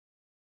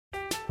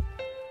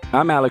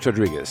I'm Alex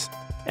Rodriguez.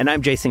 And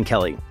I'm Jason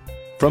Kelly.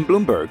 From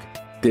Bloomberg,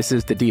 this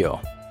is The Deal.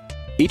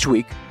 Each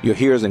week, you'll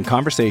hear us in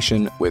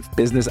conversation with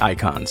business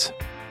icons.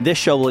 This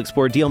show will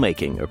explore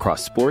deal-making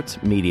across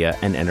sports, media,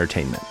 and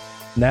entertainment.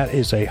 That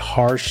is a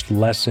harsh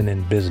lesson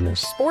in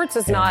business. Sports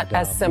is not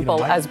as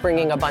simple as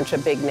bringing a bunch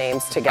of big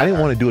names together. I didn't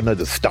want to do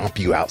another stomp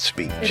you out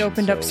speech. It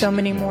opened up so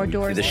many more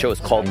doors. The show is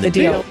called The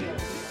Deal.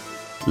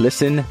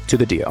 Listen to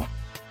The Deal.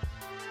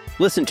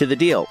 Listen to The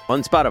Deal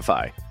on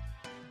Spotify.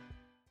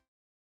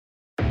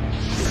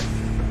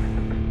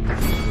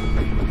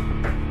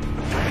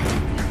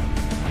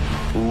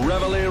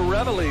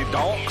 Reveille,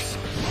 donks.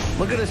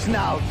 Look at us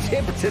now,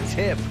 tip to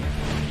tip.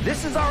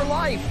 This is our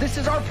life. This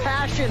is our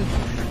passion.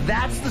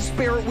 That's the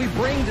spirit we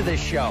bring to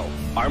this show.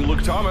 I'm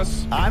Luke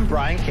Thomas. I'm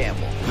Brian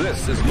Campbell.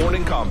 This is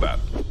Morning Combat.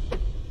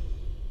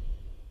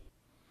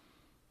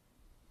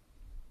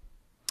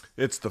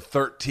 It's the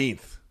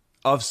 13th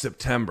of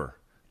September,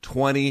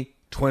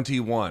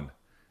 2021.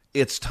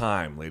 It's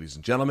time, ladies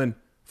and gentlemen,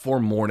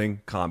 for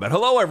Morning Combat.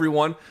 Hello,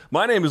 everyone.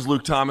 My name is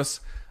Luke Thomas.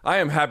 I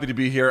am happy to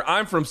be here.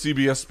 I'm from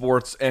CBS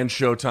Sports and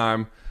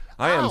Showtime.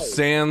 I am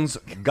Sans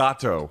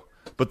Gato.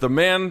 But the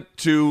man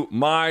to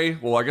my,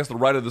 well, I guess the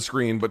right of the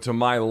screen, but to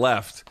my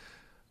left,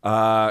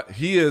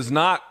 he is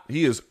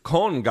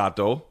Con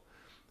Gato.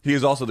 He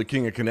is also the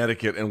king of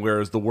Connecticut and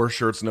wears the worst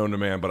shirts known to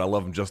man, but I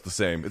love him just the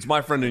same. It's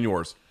my friend and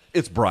yours.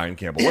 It's Brian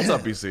Campbell. What's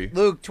up, BC?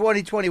 Luke,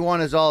 2021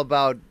 is all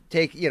about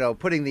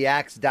putting the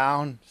axe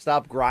down,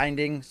 stop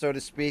grinding, so to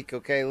speak.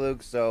 Okay,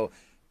 Luke? So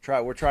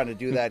we're trying to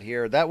do that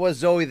here. That was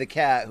Zoe the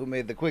cat who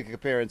made the quick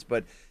appearance,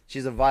 but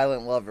she's a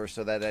violent lover,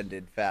 so that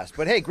ended fast.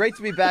 But hey, great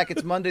to be back.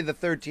 It's Monday the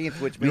 13th,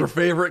 which means your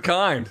favorite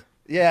kind.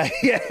 Yeah.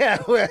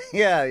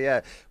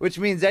 Which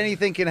means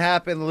anything can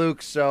happen,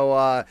 Luke.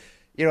 So,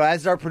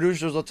 as our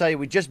producers will tell you,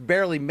 we just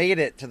barely made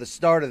it to the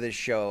start of this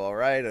show. All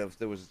right, if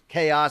there was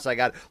chaos, I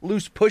got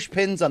loose push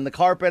pins on the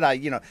carpet. I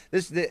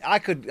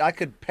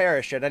could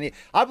perish at any.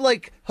 I'm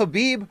like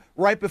Habib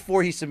right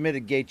before he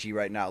submitted Gaethje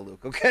right now,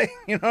 Luke. Okay,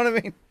 you know what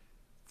I mean?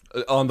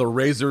 On the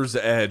razor's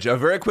edge.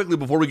 Very quickly,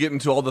 before we get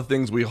into all the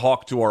things we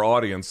hawk to our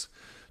audience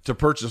to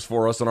purchase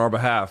for us on our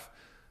behalf,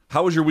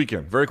 how was your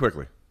weekend? Very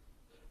quickly.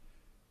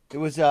 It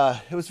was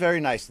very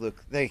nice,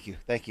 Luke. Thank you.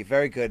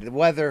 Very good. The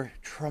weather,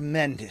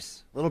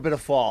 tremendous. A little bit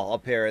of fall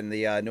up here in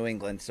the New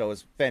England, so it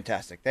was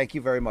fantastic. Thank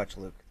you very much,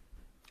 Luke.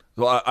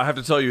 Well, I have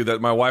to tell you that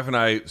my wife and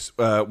I,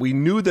 we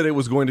knew that it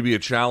was going to be a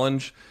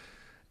challenge,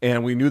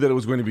 and we knew that it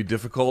was going to be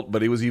difficult,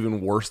 but it was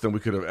even worse than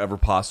we could have ever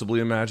possibly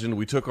imagined.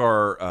 We took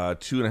our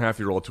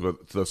 2.5-year-old to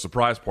the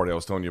surprise party I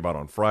was telling you about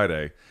on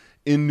Friday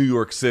in New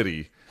York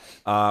City.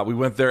 We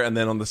went there, and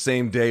then on the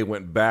same day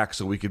went back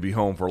so we could be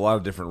home for a lot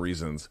of different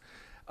reasons.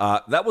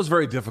 That was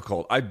very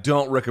difficult. I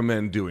don't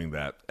recommend doing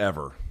that,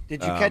 ever.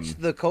 Did you catch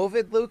the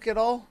COVID, Luke, at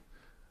all?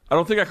 I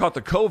don't think I caught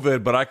the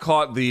COVID, but I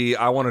caught the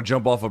I want to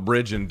jump off a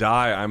bridge and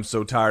die. I'm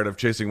so tired of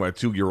chasing my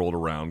 2-year-old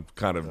around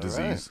kind of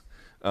disease. Right.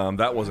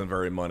 That wasn't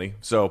very money.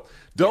 So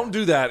don't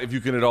do that if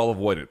you can at all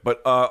avoid it.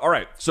 But all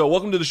right, so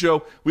welcome to the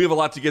show. We have a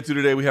lot to get to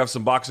today. We have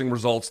some boxing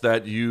results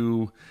that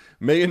you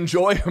may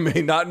enjoy or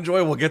may not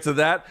enjoy. We'll get to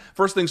that.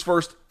 First things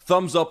first,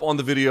 thumbs up on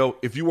the video.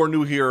 If you are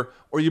new here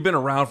or you've been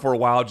around for a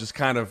while, just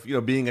kind of,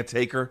 being a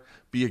taker,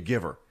 be a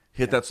giver.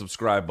 Hit that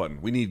subscribe button.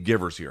 We need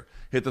givers here.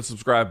 Hit the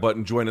subscribe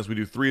button. Join us. We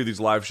do 3 of these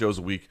live shows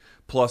a week,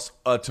 plus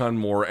a ton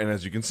more. And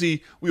as you can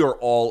see, we are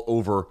all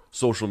over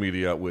social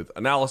media with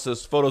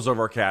analysis, photos of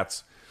our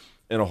cats,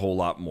 and a whole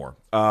lot more.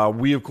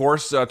 We, of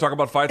course, talk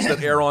about fights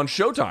that air on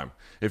Showtime.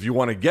 If you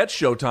want to get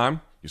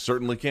Showtime, you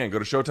certainly can. Go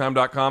to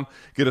Showtime.com.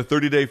 Get a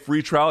 30-day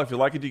free trial. If you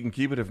like it, you can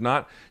keep it. If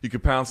not, you can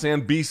pound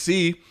sand.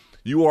 BC,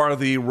 you are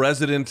the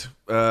resident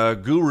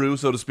guru,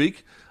 so to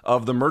speak,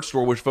 of the merch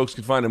store, which folks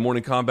can find at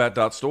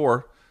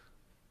morningcombat.store.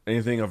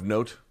 Anything of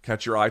note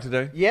catch your eye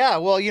today? Yeah,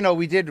 well,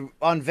 we did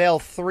unveil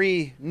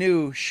 3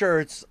 new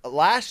shirts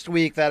last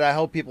week that I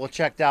hope people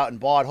checked out and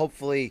bought.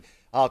 Hopefully,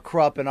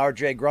 Krupp and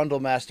RJ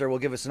Grundlemaster will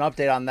give us an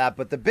update on that.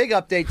 But the big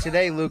update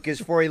today, Luke,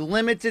 is for a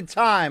limited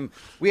time.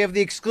 We have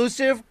the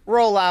exclusive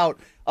rollout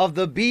of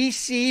the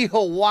BC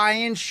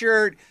Hawaiian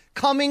shirt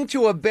coming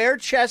to a bare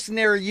chest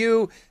near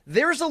you.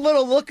 There's a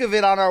little look of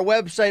it on our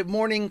website,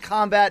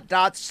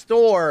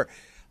 morningcombat.store.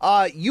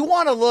 You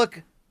want to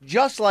look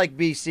just like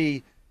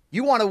BC.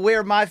 You want to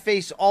wear my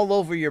face all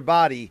over your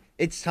body.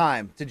 It's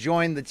time to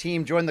join the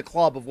team, join the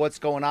club of what's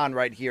going on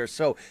right here.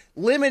 So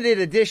limited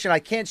edition, I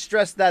can't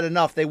stress that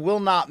enough. They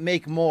will not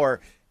make more.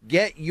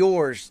 Get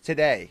yours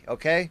today,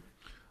 okay?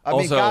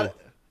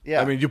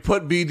 You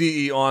put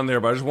BDE on there,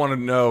 but I just want to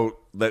note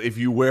that if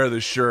you wear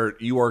the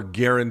shirt, you are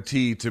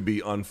guaranteed to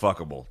be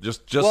unfuckable.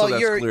 Just so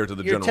that's clear to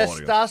the general audience.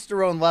 Your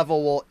testosterone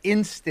level will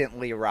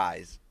instantly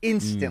rise.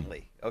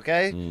 Instantly,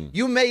 okay?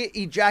 You may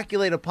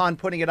ejaculate upon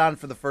putting it on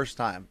for the first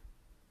time.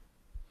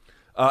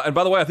 And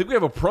by the way, I think we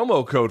have a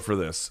promo code for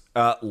this.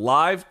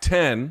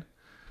 Live10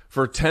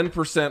 for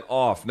 10%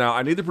 off. Now,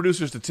 I need the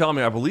producers to tell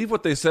me. I believe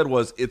what they said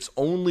was it's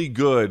only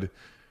good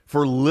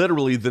for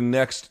literally the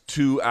next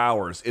 2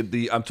 hours.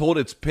 I'm told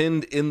it's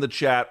pinned in the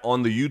chat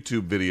on the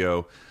YouTube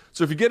video.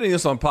 So if you're getting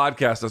this on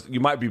podcast, you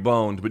might be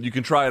boned, but you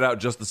can try it out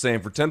just the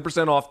same. For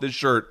 10% off this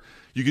shirt,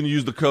 you can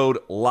use the code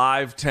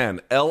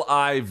LIVE10,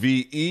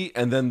 LIVE,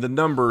 and then the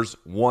numbers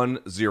 10.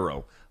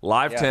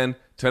 LIVE10,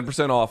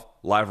 10% off,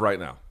 live right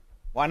now.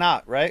 Why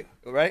not, right?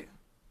 Right?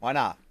 Why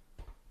not?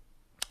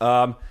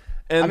 And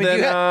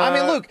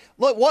Luke,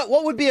 look,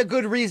 what would be a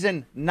good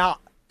reason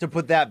not to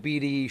put that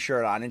BDE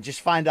shirt on and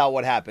just find out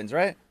what happens,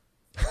 right?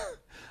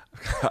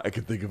 I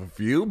can think of a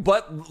few,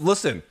 but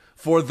listen,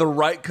 for the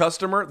right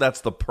customer,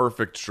 that's the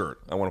perfect shirt.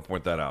 I want to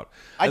point that out.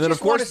 And I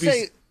just want to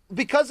say,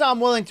 because I'm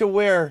willing to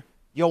wear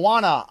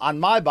Joanna on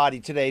my body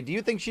today, do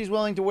you think she's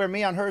willing to wear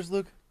me on hers,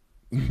 Luke?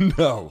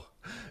 No,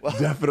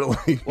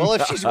 definitely. Well,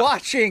 if she's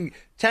watching,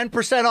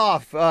 10%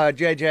 off,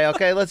 JJ.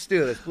 Okay, let's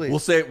do this, please.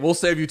 We'll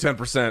save you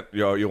 10%,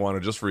 Joanna,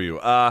 just for you.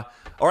 All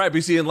right,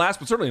 BC, and last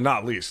but certainly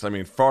not least, I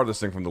mean, farthest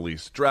thing from the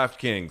least,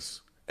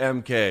 DraftKings,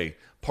 MK,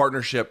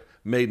 partnership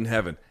made in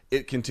heaven.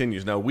 It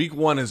continues. Now, week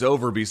 1 is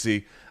over,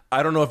 BC.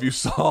 I don't know if you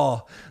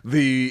saw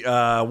the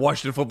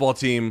Washington football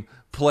team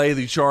play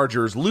the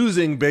Chargers,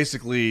 losing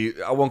basically,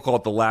 I won't call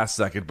it the last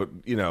second, but,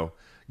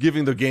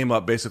 giving the game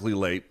up basically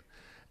late.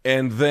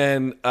 And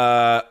then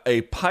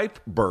a pipe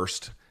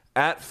burst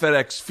at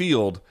FedEx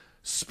Field,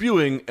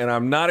 spewing, and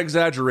I'm not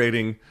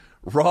exaggerating,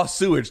 raw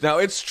sewage. Now,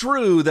 it's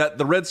true that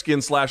the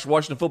Redskins /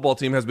 Washington football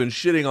team has been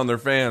shitting on their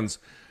fans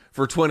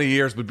for 20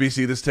 years, but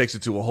BC, this takes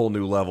it to a whole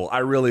new level. I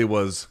really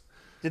was...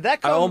 I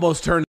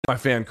almost turned my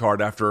fan card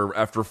after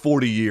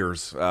 40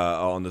 years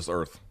on this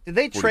earth. Did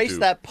they 42. trace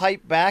that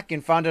pipe back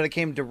and found out it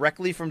came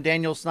directly from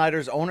Daniel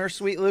Snyder's owner,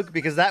 Sweet Luke?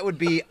 Because that would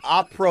be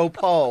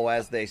apropos,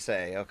 as they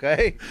say,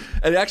 okay?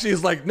 And actually,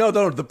 it's like, no,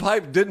 the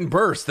pipe didn't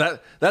burst.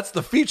 That's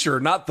the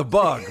feature, not the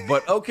bug.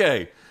 But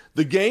okay,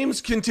 the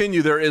games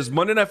continue. There is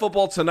Monday Night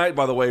Football tonight,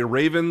 by the way.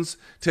 Ravens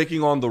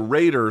taking on the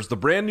Raiders, the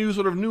brand new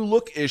sort of new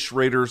look-ish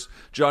Raiders.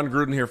 John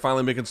Gruden here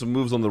finally making some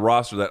moves on the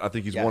roster that I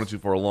think he's wanted to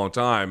for a long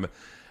time.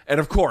 And,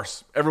 of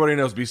course, everybody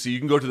knows, BC, you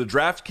can go to the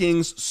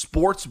DraftKings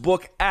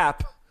Sportsbook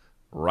app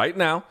right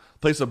now,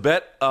 place a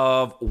bet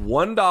of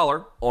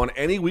 $1 on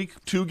any Week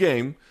 2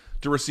 game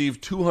to receive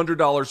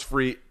 $200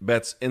 free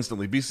bets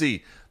instantly.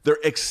 BC, they're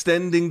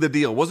extending the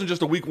deal. It wasn't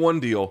just a Week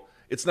 1 deal.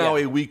 It's now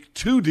a Week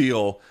 2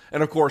 deal.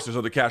 And, of course, there's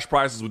other cash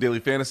prizes with Daily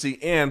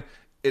Fantasy, and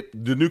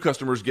the new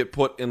customers get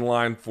put in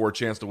line for a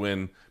chance to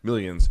win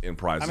millions in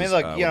prizes. I mean,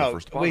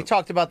 look, we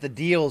talked about the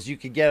deals you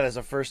could get as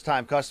a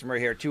first-time customer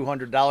here,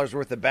 $200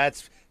 worth of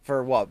bets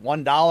for what,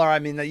 $1? I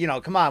mean,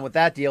 come on with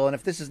that deal. And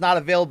if this is not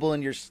available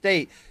in your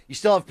state, you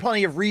still have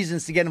plenty of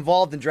reasons to get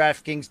involved in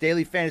DraftKings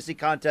Daily Fantasy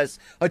Contests,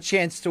 a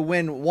chance to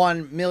win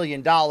 $1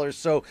 million.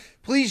 So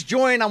please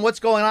join on what's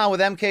going on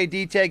with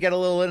MKDT, get a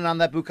little in on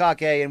that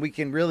bukkake, and we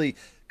can really,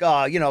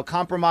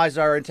 compromise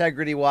our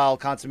integrity while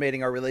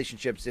consummating our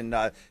relationships and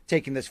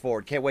taking this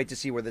forward. Can't wait to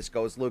see where this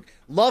goes, Luke.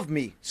 Love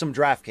me some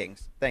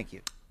DraftKings. Thank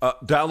you.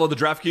 Download the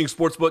DraftKings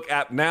Sportsbook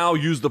app now.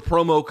 Use the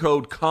promo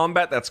code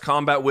COMBAT. That's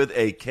COMBAT with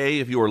a K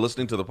if you are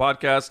listening to the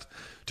podcast,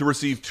 to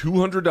receive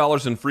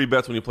 $200 in free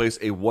bets when you place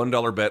a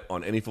 $1 bet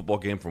on any football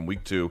game from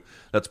Week 2.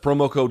 That's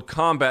promo code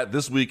COMBAT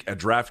this week at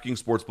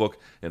DraftKings Sportsbook,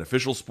 an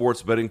official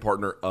sports betting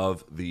partner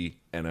of the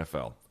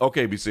NFL.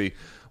 Okay, BC,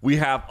 we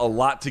have a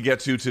lot to get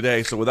to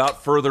today, so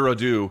without further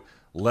ado,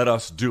 let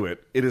us do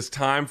it. It is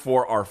time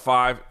for our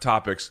 5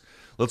 topics.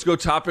 Let's go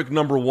topic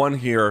number 1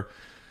 here.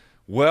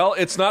 Well,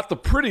 it's not the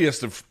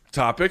prettiest of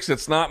topics.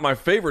 It's not my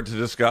favorite to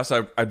discuss.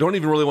 I don't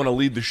even really want to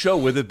lead the show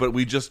with it, but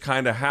we just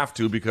kind of have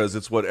to because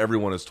it's what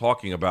everyone is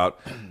talking about,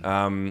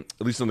 at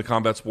least in the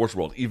combat sports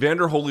world.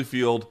 Evander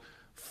Holyfield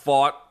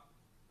fought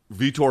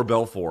Vitor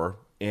Belfort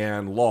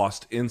and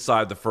lost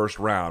inside the first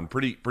round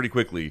pretty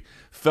quickly.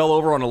 Fell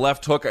over on a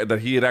left hook that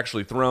he had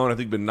actually thrown, I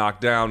think been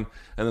knocked down,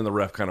 and then the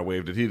ref kind of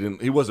waved it.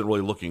 He wasn't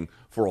really looking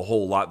for a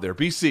whole lot there.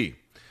 BC,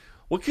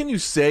 what can you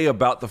say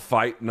about the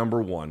fight,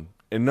 number 1?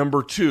 And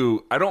number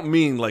 2, I don't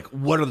mean like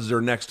what is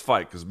their next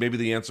fight, because maybe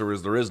the answer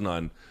is there is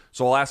none.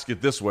 So I'll ask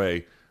it this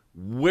way.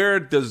 Where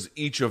does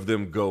each of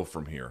them go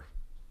from here?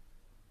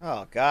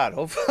 Oh, God.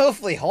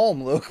 Hopefully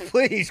home, Luke.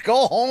 Please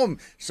go home.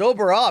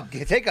 Sober up.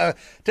 Take a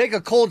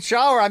cold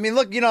shower. I mean,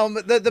 look,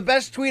 the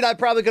best tweet I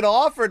probably could have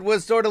offered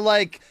was sort of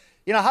like,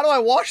 how do I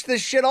wash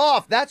this shit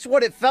off? That's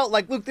what it felt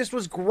like. Luke, this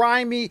was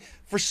grimy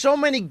for so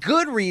many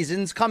good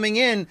reasons coming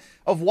in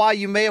of why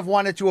you may have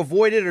wanted to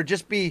avoid it or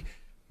just be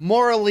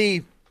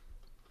morally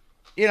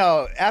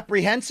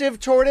apprehensive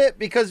toward it,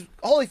 because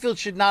Holyfield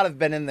should not have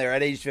been in there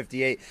at age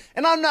 58.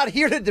 And I'm not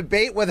here to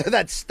debate whether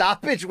that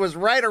stoppage was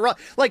right or wrong.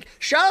 Like,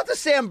 shout out to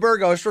Sam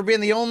Burgos for being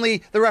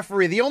the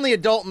referee, the only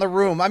adult in the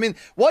room. I mean,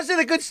 was it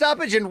a good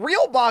stoppage in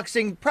real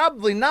boxing?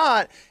 Probably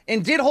not.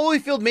 And did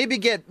Holyfield maybe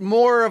get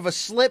more of a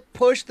slip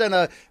push than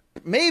a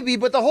maybe?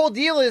 But the whole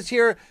deal is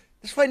here,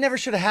 this fight never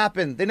should have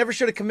happened. They never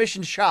should have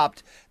commissioned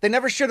Chopped. They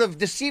never should have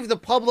deceived the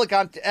public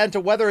onto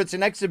whether it's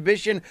an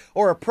exhibition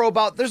or a pro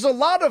bout. There's a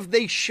lot of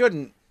they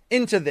shouldn't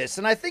into this.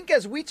 And I think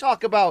as we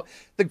talk about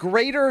the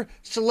greater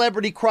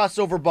celebrity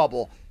crossover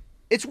bubble,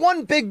 it's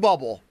one big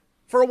bubble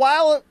for a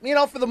while,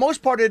 for the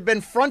most part, it had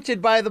been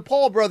fronted by the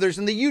Paul brothers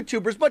and the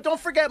YouTubers. But don't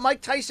forget,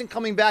 Mike Tyson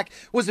coming back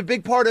was a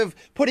big part of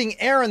putting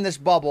air in this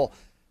bubble.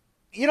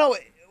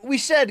 We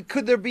said,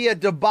 could there be a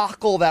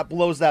debacle that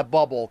blows that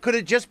bubble? Could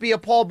it just be a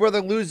Paul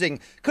brother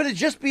losing? Could it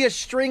just be a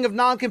string of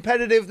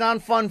non-competitive,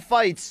 non-fun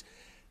fights?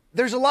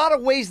 There's a lot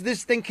of ways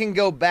this thing can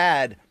go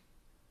bad.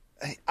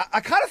 I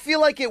kind of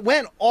feel like it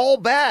went all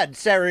bad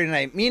Saturday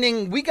night,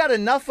 meaning we got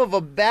enough of a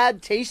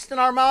bad taste in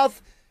our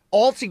mouth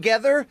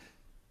altogether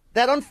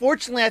that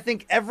unfortunately I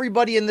think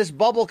everybody in this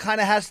bubble kind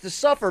of has to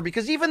suffer,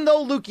 because even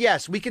though, Luke,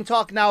 yes, we can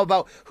talk now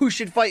about who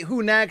should fight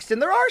who next,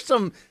 and there are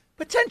some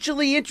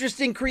potentially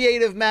interesting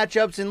creative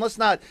matchups, and let's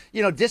not,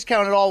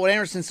 discount at all what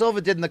Anderson Silva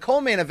did in the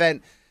co-main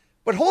event,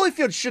 but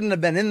Holyfield shouldn't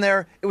have been in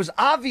there. It was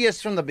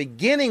obvious from the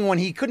beginning when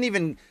he couldn't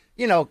even,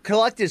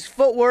 collect his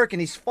footwork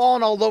and he's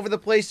falling all over the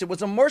place. It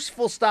was a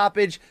merciful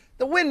stoppage.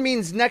 The win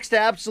means next to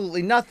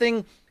absolutely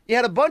nothing. You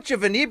had a bunch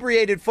of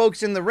inebriated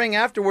folks in the ring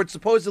afterwards,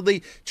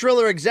 supposedly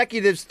Triller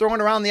executives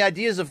throwing around the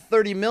ideas of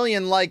 $30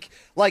 million like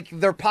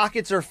their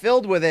pockets are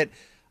filled with it.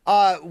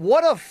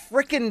 What a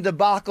frickin'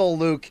 debacle,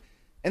 Luke.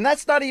 And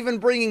that's not even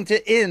bringing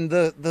in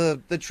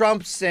the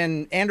Trumps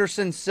and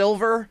Anderson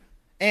Silver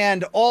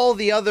and all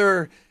the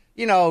other,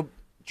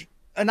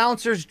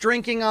 announcers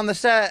drinking on the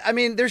set. I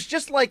mean, there's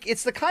just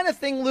it's the kind of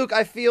thing, Luke,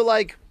 I feel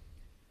like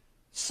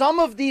some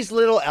of these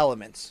little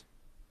elements,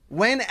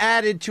 when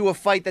added to a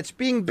fight that's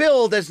being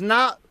billed as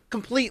not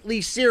completely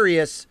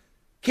serious,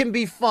 can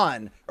be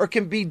fun or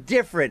can be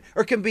different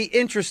or can be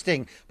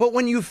interesting. But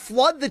when you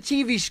flood the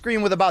TV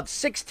screen with about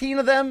 16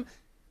 of them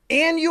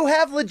and you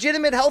have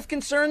legitimate health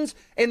concerns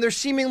and there's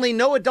seemingly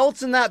no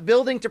adults in that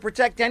building to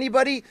protect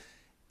anybody,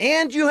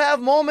 and you have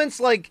moments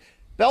like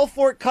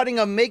Belfort cutting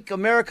a Make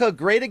America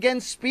Great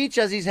Again speech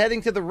as he's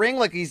heading to the ring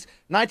like he's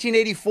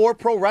 1984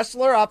 pro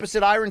wrestler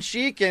opposite Iron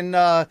Sheik, and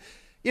I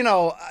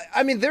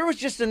mean, there was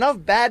just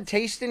enough bad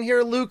taste in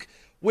here, Luke,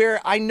 where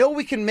I know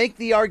we can make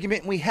the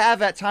argument, and we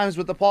have at times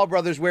with the Paul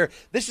brothers, where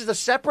this is a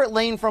separate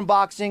lane from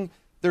boxing.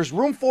 There's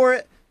room for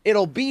it.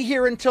 It'll be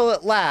here until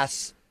it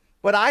lasts.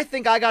 But I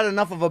think I got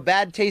enough of a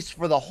bad taste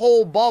for the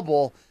whole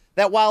bubble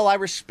that while I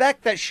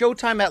respect that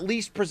Showtime at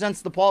least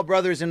presents the Paul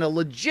brothers in a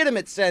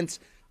legitimate sense,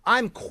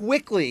 I'm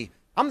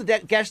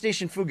the gas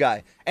station food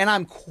guy, and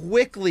I'm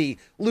quickly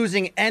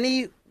losing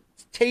any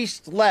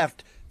taste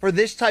left for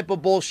this type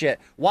of bullshit.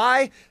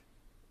 Why?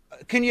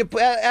 Can you,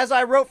 as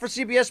I wrote for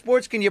CBS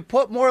Sports, can you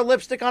put more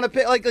lipstick on a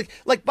pig?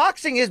 Like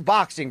boxing is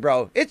boxing,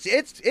 bro. It's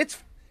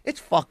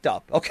fucked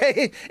up,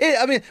 okay?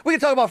 I mean, we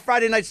can talk about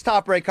Friday night's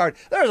Top Rank card.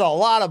 There's a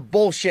lot of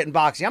bullshit in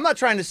boxing. I'm not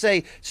trying to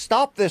say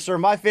stop this or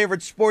my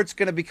favorite sport's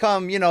going to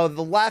become, the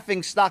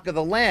laughing stock of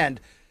the land.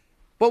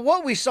 But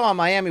what we saw in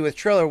Miami with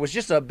Triller was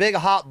just a big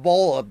hot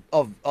bowl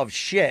of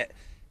shit.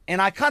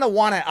 And I kind of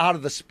want it out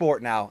of the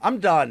sport now. I'm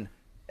done.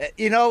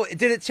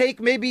 Did it take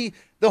maybe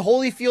the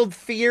Holyfield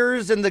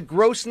fears and the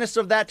grossness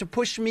of that to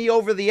push me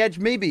over the edge?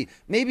 Maybe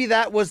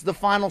that was the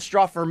final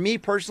straw for me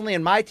personally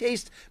and my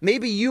taste.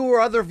 Maybe you or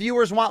other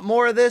viewers want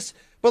more of this.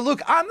 But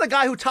look, I'm the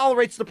guy who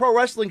tolerates the pro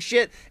wrestling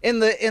shit in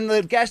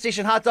the gas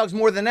station hot dogs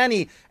more than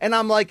any. And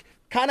I'm like,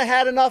 kind of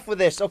had enough with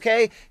this,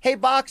 okay? Hey,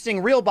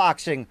 boxing, real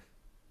boxing.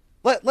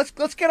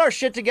 Let's get our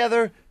shit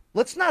together.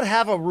 Let's not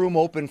have a room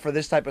open for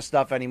this type of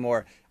stuff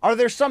anymore. Are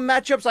there some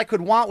matchups I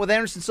could want with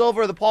Anderson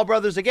Silva or the Paul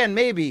brothers? Again,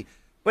 maybe.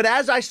 But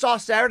as I saw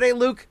Saturday,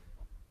 Luke,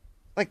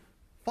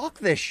 fuck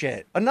this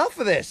shit. Enough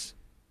of this.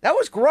 That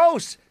was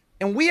gross.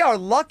 And we are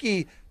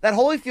lucky that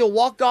Holyfield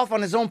walked off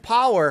on his own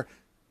power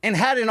and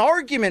had an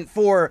argument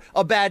for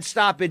a bad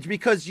stoppage,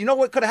 because you know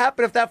what could have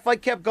happened if that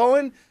fight kept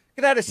going?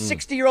 Could have had a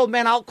 60-year-old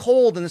man out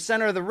cold in the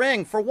center of the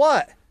ring. For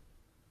what?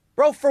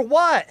 Bro, for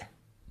what?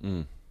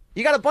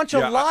 You got a bunch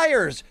of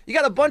liars. You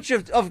got a bunch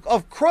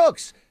of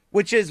crooks,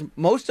 which is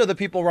most of the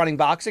people running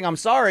boxing. I'm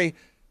sorry.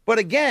 But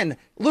again,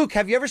 Luke,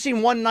 have you ever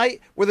seen one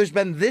night where there's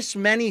been this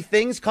many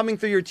things coming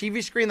through your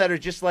TV screen that are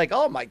just like,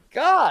 oh my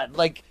God,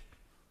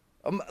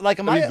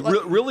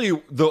 really,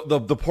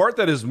 the part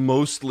that is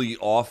mostly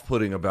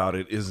off-putting about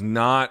it is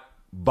not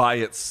by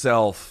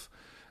itself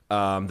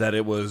that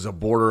it was a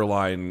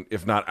borderline,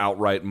 if not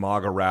outright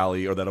MAGA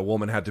rally, or that a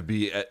woman had to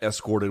be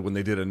escorted when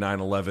they did a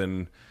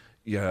 9/11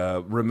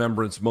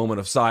 remembrance moment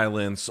of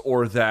silence,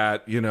 or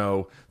that,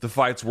 the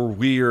fights were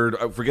weird.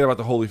 Forget about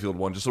the Holyfield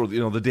one. Just sort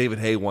of, the David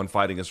Haye one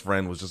fighting his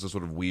friend was just a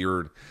sort of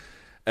weird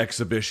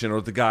exhibition, or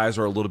the guys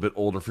are a little bit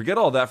older. Forget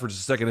all that for just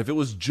a second. If it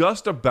was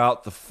just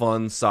about the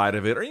fun side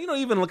of it, or,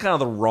 even kind of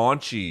the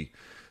raunchy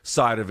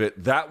side of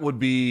it, that would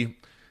be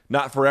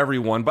not for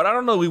everyone. But I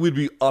don't know, we would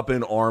be up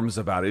in arms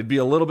about it. It'd be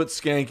a little bit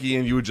skanky,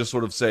 and you would just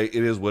sort of say it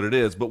is what it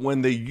is. But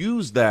when they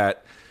use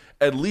that,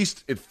 at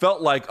least it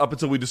felt like, up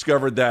until we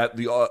discovered that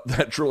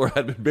that Triller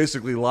had been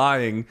basically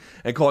lying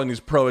and calling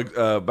these pro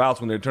bouts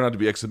when they turned out to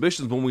be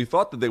exhibitions. But when we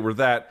thought that they were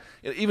that,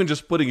 even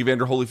just putting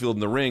Evander Holyfield in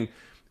the ring,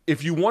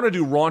 if you want to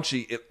do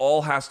raunchy, it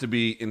all has to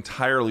be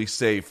entirely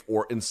safe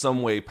or in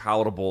some way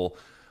palatable.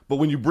 But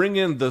when you bring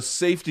in the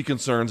safety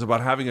concerns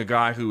about having a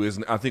guy who is,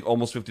 I think,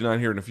 almost 59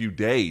 here in a few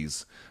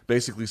days,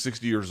 basically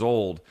 60 years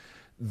old,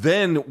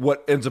 then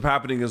what ends up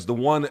happening is the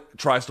one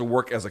tries to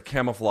work as a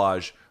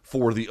camouflage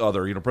for the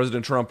other. You know,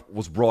 President Trump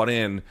was brought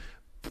in,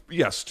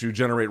 yes, to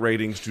generate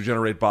ratings, to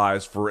generate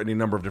buys for any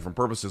number of different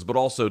purposes, but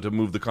also to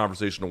move the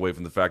conversation away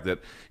from the fact that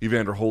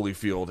Evander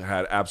Holyfield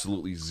had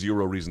absolutely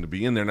zero reason to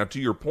be in there. Now,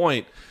 to your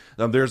point,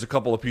 there's a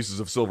couple of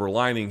pieces of silver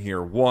lining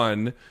here.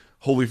 One,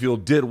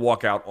 Holyfield did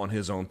walk out on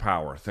his own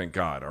power, thank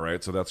God, all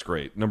right? So that's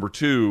great. Number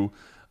two,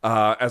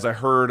 as I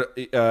heard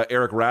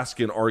Eric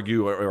Raskin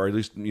argue, or at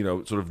least, you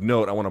know, sort of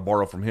note, I want to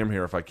borrow from him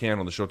here if I can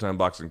on the Showtime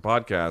Boxing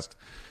podcast,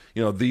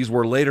 you know, these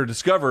were later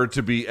discovered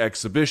to be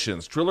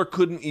exhibitions. Triller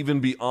couldn't even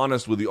be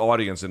honest with the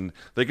audience, and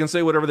they can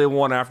say whatever they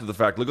want after the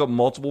fact. Look up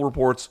multiple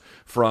reports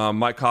from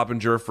Mike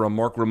Coppinger, from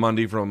Mark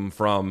Ramundi,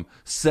 from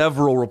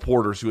several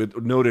reporters who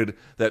had noted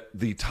that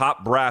the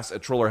top brass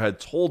at Triller had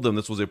told them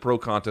this was a pro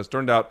contest.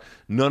 Turned out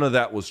none of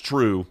that was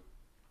true.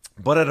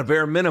 But at a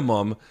bare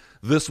minimum,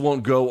 this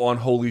won't go on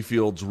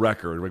Holyfield's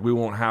record. Like, we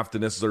won't have to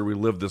necessarily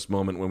relive this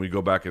moment when we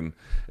go back and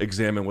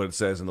examine what it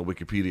says in the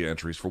Wikipedia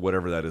entries for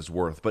whatever that is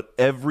worth. But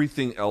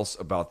everything else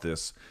about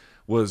this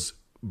was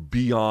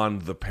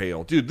beyond the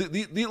pale. Dude,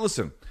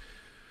 listen,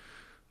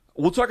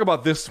 we'll talk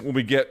about this when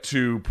we get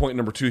to point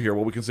number 2 here,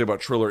 what we can say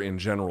about Triller in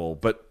general.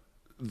 But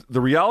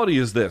the reality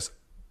is this.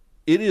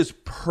 It is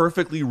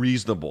perfectly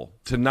reasonable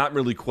to not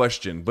really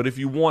question, but if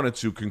you wanted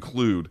to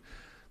conclude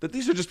that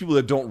these are just people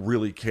that don't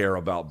really care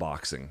about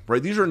boxing,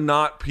 right? These are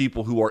not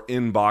people who are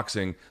in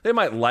boxing. They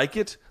might like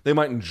it. They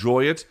might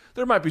enjoy it.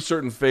 There might be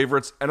certain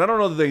favorites, and I don't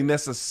know that they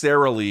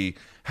necessarily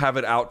have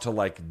it out to,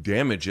 like,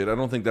 damage it. I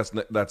don't think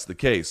that's the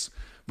case.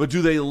 But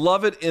do they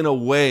love it in a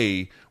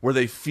way where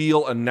they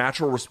feel a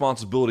natural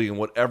responsibility in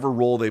whatever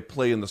role they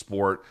play in the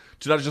sport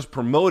to not just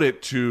promote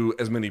it to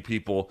as many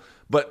people,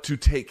 but to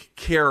take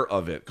care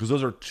of it? Because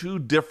those are two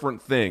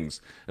different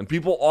things. And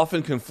people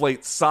often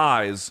conflate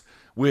size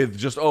with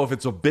just, oh, if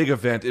it's a big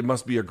event, it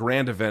must be a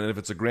grand event, and if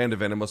it's a grand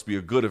event, it must be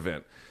a good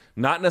event.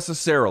 Not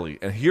necessarily.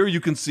 And here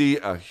you can see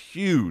a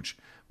huge,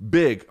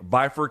 big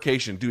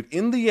bifurcation. Dude,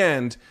 in the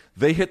end,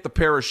 they hit the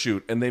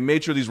parachute, and they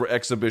made sure these were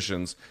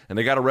exhibitions, and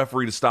they got a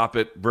referee to stop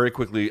it very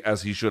quickly,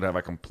 as he should have.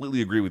 I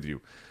completely agree with you.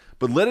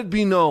 But let it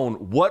be known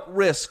what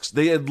risks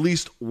they at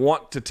least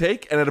want to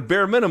take, and at a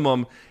bare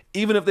minimum,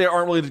 even if they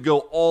aren't willing to go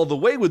all the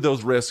way with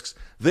those risks,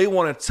 they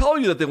want to tell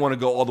you that they want to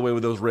go all the way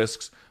with those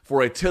risks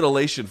for a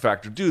titillation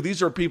factor. Dude,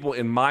 these are people,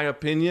 in my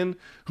opinion,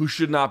 who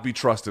should not be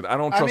trusted. I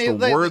don't trust a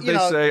word they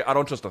say. I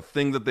don't trust a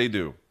thing that they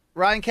do.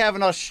 Ryan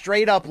Kavanaugh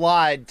straight up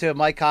lied to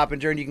Mike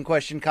Coppinger, and you can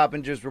question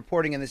Coppinger's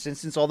reporting in this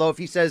instance, although if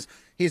he says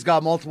he's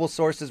got multiple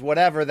sources,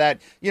 whatever,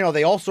 that, you know,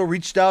 they also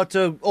reached out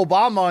to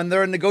Obama, and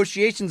they're in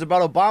negotiations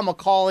about Obama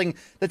calling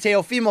the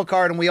Teofimo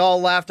card, and we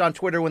all laughed on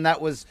Twitter when that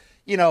was,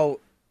 you know,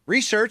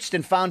 researched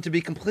and found to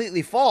be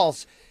completely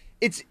false.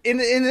 It's in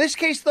this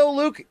case, though,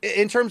 Luke,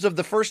 in terms of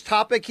the first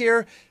topic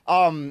here,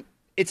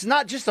 it's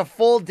not just a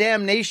full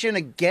damnation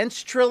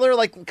against Triller.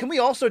 Like, can we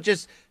also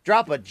just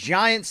drop a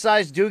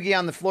giant-sized doogie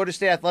on the Florida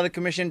State Athletic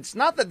Commission? It's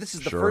not that this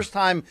is the first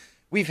time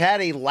we've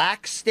had a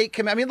lax state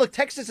committee. I mean, look,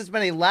 Texas has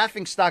been a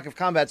laughingstock of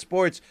combat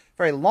sports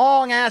for a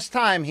long-ass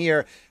time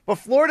here. But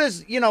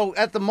Florida's, you know,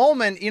 at the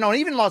moment, you know, and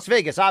even Las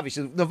Vegas,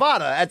 obviously,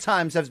 Nevada at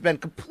times has been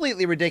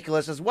completely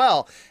ridiculous as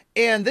well.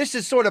 And this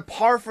is sort of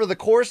par for the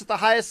course at the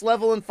highest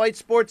level in fight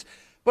sports.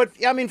 But,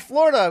 I mean,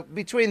 Florida,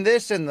 between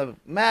this and the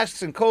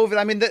masks and COVID,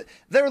 I mean,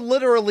 they're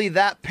literally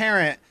that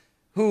parent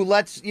who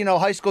lets, you know,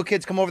 high school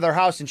kids come over their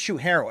house and shoot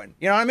heroin.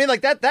 You know what I mean?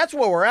 Like, that's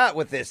where we're at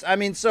with this. I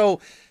mean,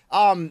 so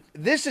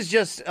this is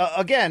just,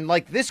 again,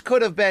 like, this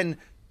could have been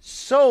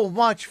so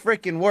much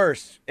freaking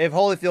worse if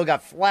Holyfield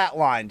got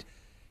flatlined.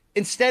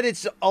 Instead,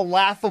 it's a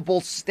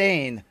laughable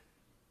stain.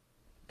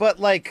 But,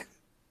 like,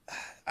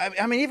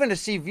 I mean, even to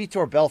see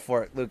Vitor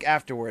Belfort, Luke,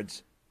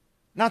 afterwards,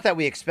 not that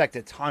we expect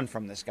a ton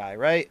from this guy,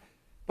 right?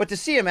 But to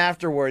see him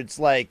afterwards,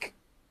 like,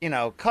 you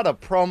know, cut a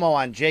promo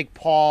on Jake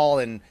Paul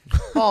and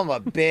call him a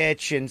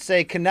bitch and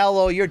say,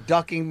 Canelo, you're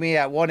ducking me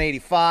at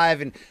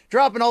 185, and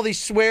dropping all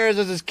these swears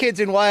as his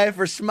kids and wife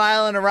are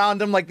smiling around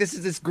him like this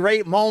is this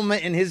great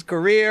moment in his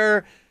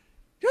career.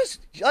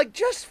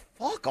 Just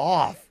fuck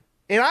off.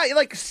 And I,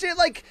 like, sit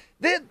like,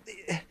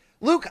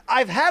 Luke,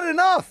 I've had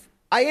enough.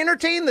 I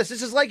entertained this.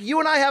 This is like you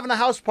and I having a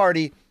house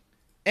party,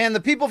 and the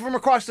people from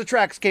across the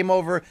tracks came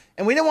over,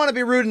 and we didn't want to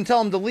be rude and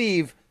tell them to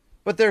leave,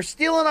 but they're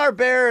stealing our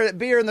beer, and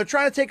they're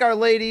trying to take our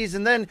ladies,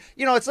 and then,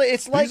 you know, it's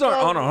like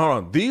hold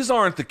on. These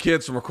aren't the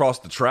kids from across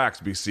the tracks,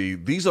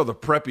 BC. These are the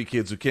preppy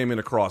kids who came in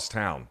across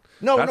town.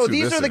 No,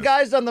 these are the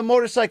guys on the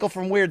motorcycle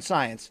from Weird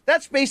Science.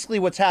 That's basically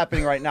what's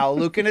happening right now,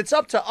 Luke, and it's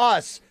up to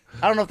us.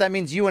 I don't know if that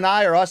means you and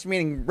I or us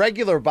meaning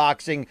regular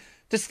boxing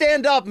to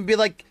stand up and be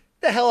like,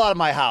 the hell out of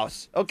my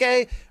house,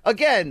 okay?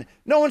 Again,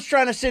 no one's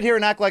trying to sit here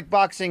and act like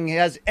boxing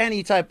has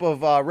any type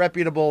of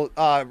reputable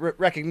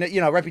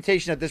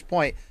reputation at this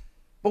point.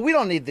 But we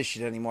don't need this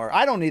shit anymore.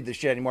 I don't need this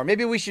shit anymore.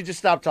 Maybe we should just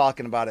stop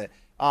talking about it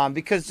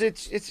because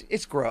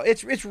it's gross.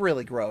 It's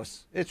really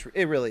gross.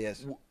 It really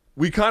is.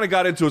 we kind of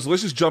got into it, so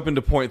let's just jump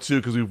into point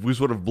 2 because we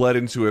sort of bled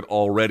into it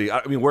already.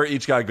 I mean, where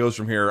each guy goes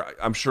from here,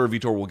 I'm sure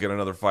Vitor will get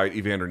another fight.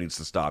 Evander needs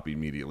to stop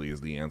immediately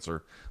is the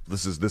answer.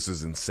 This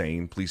is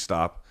insane. Please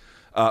stop.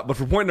 But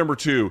for point number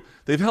 2,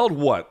 they've held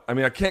what? I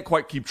mean, I can't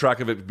quite keep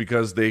track of it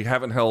because they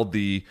haven't held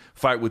the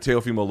fight with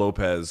Teofimo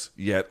Lopez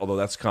yet, although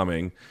that's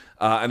coming.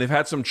 And they've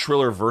had some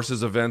Triller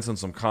versus events and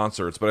some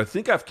concerts. But I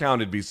think I've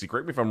counted, BC,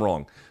 correct me if I'm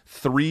wrong,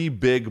 3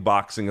 big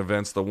boxing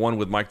events, the one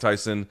with Mike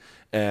Tyson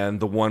and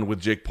the one with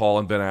Jake Paul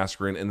and Ben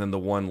Askren, and then the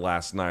one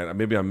last night.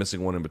 Maybe I'm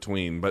missing one in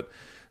between. But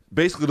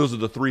basically, those are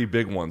the 3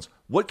 big ones.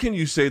 What can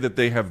you say that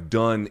they have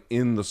done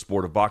in the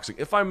sport of boxing?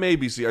 If I may,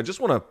 BC,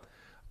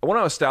 I want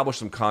to establish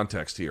some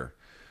context here.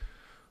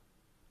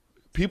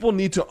 People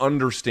need to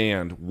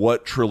understand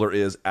what Triller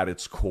is at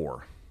its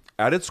core.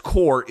 At its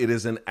core, it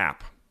is an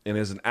app. It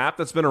is an app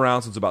that's been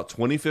around since about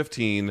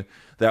 2015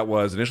 that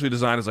was initially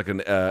designed as like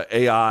an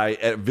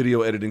AI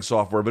video editing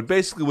software, but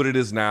basically what it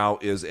is now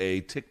is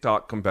a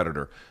TikTok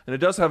competitor. And it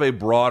does have a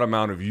broad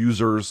amount of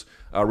users,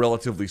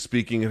 relatively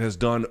speaking. It has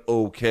done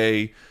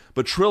okay.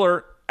 But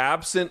Triller,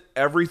 absent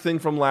everything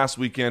from last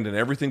weekend and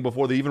everything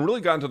before they even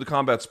really got into the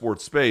combat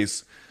sports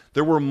space,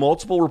 there were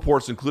multiple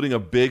reports, including a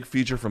big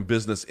feature from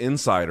Business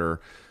Insider,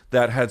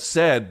 that had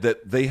said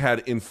that they had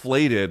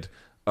inflated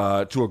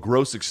to a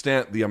gross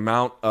extent the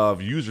amount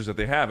of users that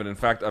they have. And in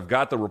fact, I've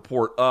got the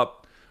report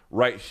up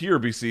right here,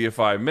 BC, if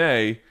I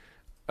may.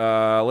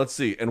 Let's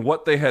see. And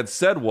what they had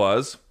said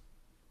was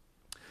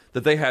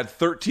that they had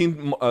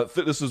 13,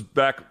 this was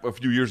back a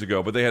few years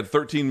ago, but they had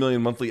 13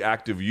 million monthly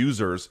active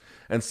users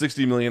and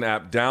 60 million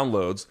app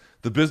downloads.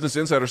 The Business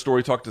Insider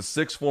story talked to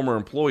 6 former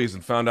employees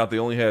and found out they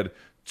only had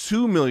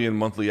 2 million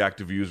monthly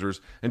active users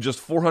and just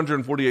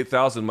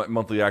 448,000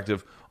 monthly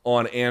active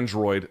on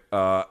Android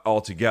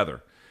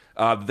altogether.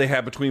 They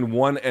had between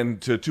 1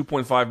 and to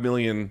 2.5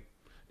 million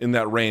in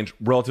that range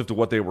relative to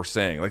what they were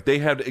saying. Like they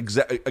had,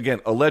 again,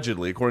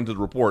 allegedly, according to the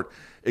report,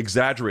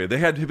 exaggerated. They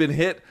had been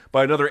hit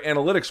by another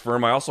analytics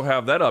firm. I also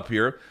have that up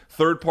here.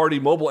 Third-party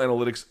mobile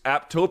analytics,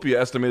 Apptopia,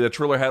 estimated that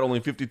Triller had only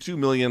 52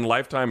 million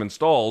lifetime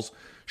installs,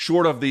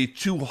 short of the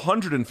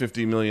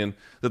 250 million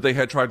that they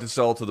had tried to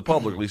sell to the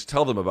public, at least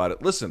tell them about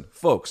it. Listen,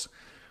 folks,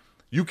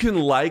 you can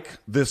like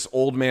this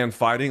old man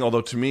fighting,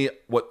 although to me,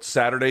 what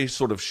Saturday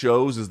sort of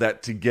shows is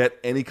that to get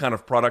any kind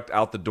of product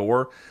out the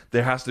door,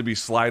 there has to be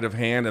sleight of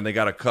hand and they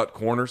got to cut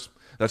corners.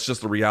 That's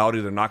just the reality.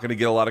 They're not going to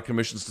get a lot of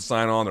commissions to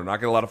sign on. They're not going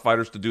to get a lot of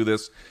fighters to do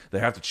this. They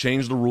have to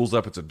change the rules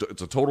up. It's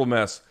a total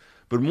mess.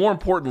 But more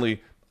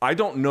importantly, I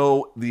don't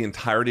know the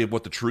entirety of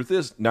what the truth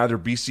is. Neither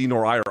BC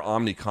nor I are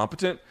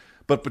omni-competent.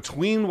 But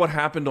between what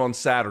happened on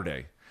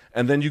Saturday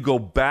and then you go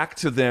back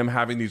to them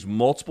having these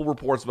multiple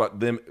reports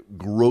about them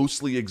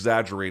grossly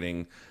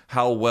exaggerating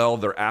how well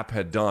their app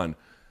had done,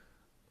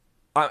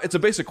 it's a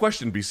basic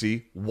question,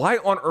 BC. Why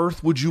on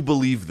earth would you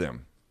believe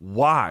them?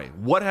 Why?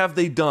 What have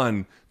they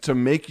done to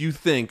make you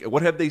think,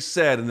 what have they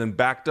said and then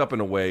backed up in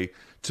a way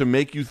to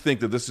make you think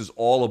that this is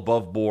all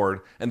above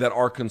board and that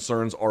our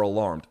concerns are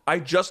alarmed? I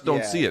just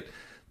don't see it.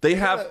 They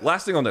have,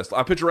 last thing on this,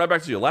 I'll pitch it right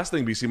back to you. Last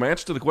thing, BC, my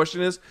answer to the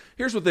question is,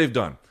 here's what they've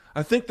done.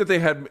 I think that they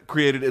had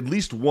created at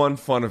least one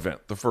fun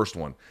event, the first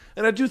one.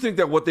 And I do think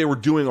that what they were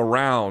doing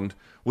around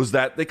was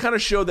that they kind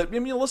of showed that, I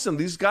mean, listen,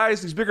 these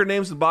guys, these bigger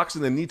names in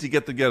boxing, they need to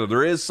get together.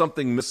 There is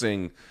something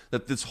missing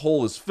that this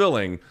hole is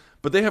filling.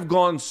 But they have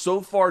gone so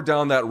far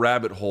down that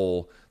rabbit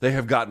hole, they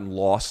have gotten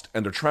lost,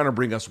 and they're trying to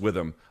bring us with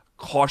them.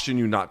 Caution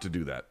you not to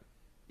do that.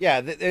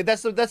 Yeah,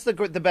 that's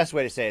the best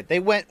way to say it. They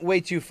went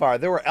way too far.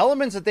 There were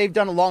elements that they've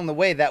done along the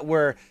way that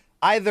were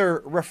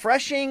either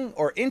refreshing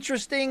or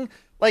interesting.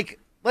 Like,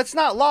 let's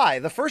not lie.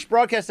 The first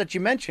broadcast that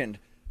you mentioned,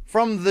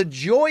 from the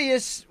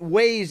joyous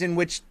ways in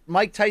which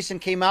Mike Tyson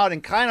came out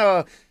and kind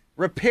of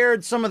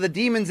repaired some of the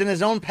demons in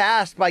his own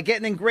past by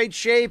getting in great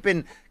shape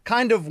and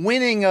kind of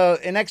winning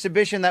an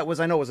exhibition that was,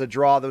 I know it was a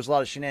draw. There was a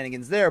lot of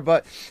shenanigans there,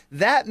 but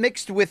that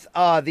mixed with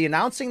the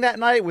announcing that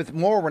night with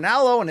Mauro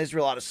Ranallo and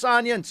Israel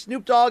Adesanya and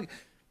Snoop Dogg,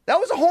 that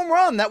was a home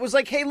run. That was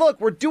like, hey, look,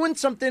 we're doing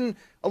something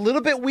a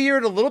little bit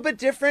weird, a little bit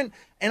different,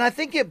 and I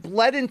think it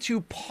bled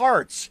into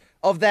parts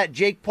of that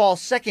Jake Paul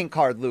second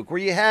card, Luke,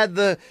 where you had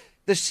the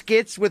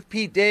skits with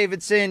Pete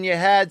Davidson, you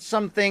had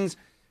some things.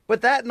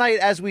 But that night,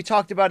 as we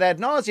talked about ad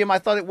nauseum, I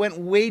thought it went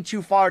way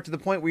too far to the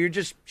point where you're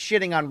just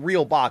shitting on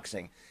real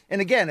boxing. And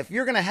again, if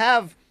you're going to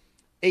have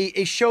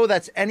a show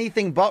that's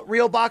anything but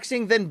real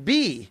boxing, then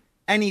be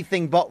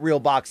anything but real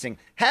boxing.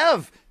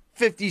 Have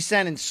 50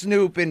 Cent and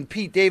Snoop and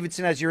Pete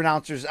Davidson as your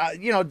announcers.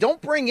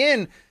 Don't bring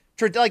in,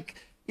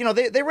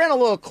 they ran a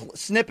little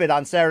snippet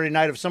on Saturday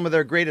night of some of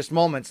their greatest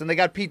moments, and they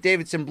got Pete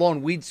Davidson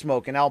blowing weed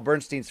smoke in Al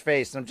Bernstein's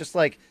face. And I'm just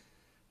like,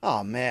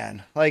 oh,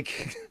 man,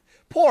 like,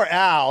 poor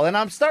Al. And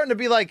I'm starting to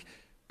be like,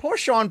 poor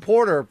Sean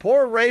Porter,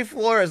 poor Ray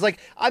Flores. Like,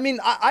 I mean,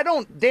 I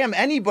don't damn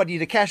anybody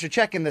to cash a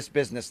check in this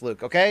business,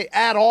 Luke, okay,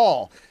 at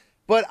all.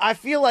 But I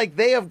feel like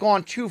they have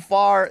gone too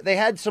far. They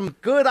had some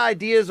good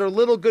ideas or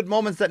little good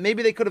moments that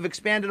maybe they could have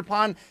expanded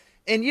upon.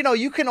 And,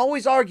 you can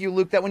always argue,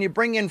 Luke, that when you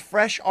bring in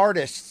fresh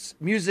artists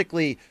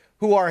musically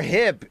who are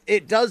hip,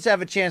 it does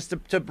have a chance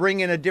to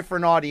bring in a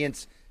different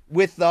audience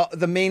with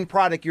the main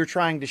product you're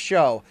trying to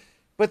show.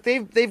 But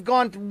they've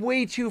gone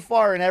way too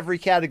far in every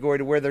category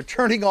to where they're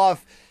turning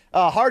off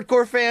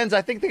hardcore fans.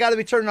 I think they got to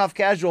be turning off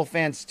casual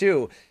fans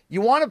too.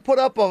 You want to put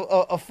up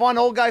a fun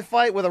old guy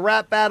fight with a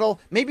rap battle,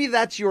 maybe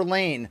that's your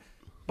lane.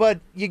 But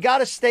you got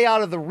to stay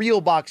out of the real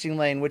boxing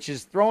lane, which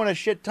is throwing a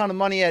shit ton of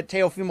money at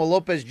Teofimo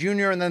Lopez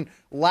Jr. and then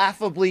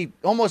laughably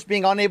almost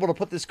being unable to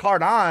put this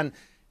card on.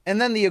 And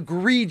then the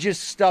egregious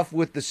stuff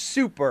with the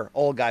super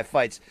old guy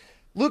fights.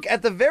 Luke,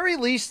 at the very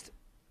least,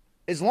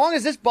 as long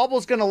as this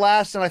bubble's going to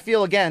last, and I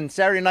feel, again,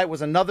 Saturday night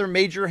was another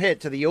major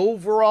hit to the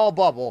overall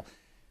bubble,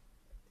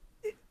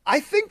 I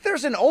think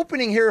there's an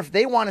opening here if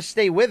they want to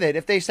stay with it.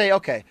 If they say,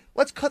 okay,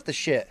 let's cut the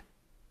shit.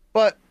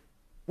 But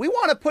we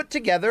want to put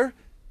together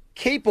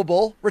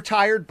capable,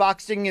 retired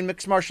boxing and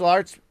mixed martial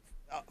arts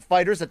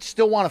fighters that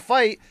still want to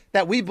fight,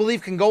 that we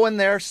believe can go in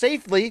there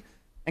safely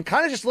and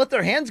kind of just let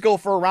their hands go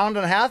for a round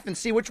and a half and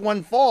see which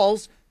one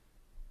falls.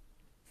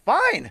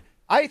 Fine.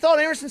 I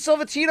thought Anderson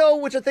Silva Tito,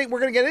 which I think we're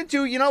going to get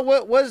into,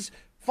 what was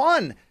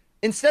fun.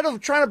 Instead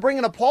of trying to bring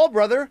in a Paul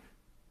brother,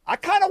 I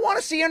kind of want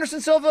to see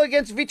Anderson Silva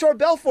against Vitor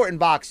Belfort in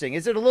boxing.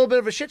 Is it a little bit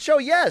of a shit show?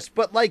 Yes.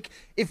 But,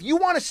 if you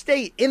want to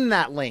stay in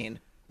that lane,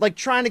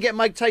 trying to get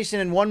Mike Tyson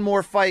in one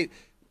more fight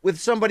with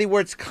somebody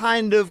where it's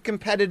kind of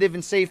competitive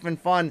and safe and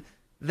fun,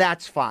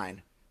 that's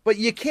fine. But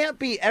you can't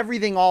be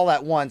everything all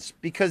at once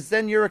because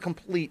then you're a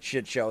complete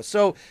shit show.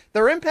 So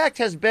their impact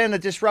has been a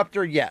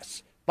disruptor,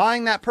 yes.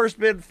 Buying that purse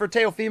bid for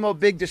Teofimo,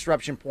 big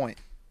disruption point.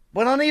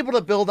 But unable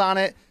to build on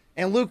it.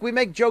 And Luke, we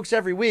make jokes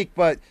every week,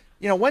 but,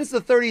 when's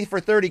the 30 for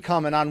 30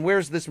 coming on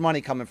where's this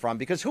money coming from?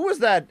 Because who was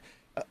that,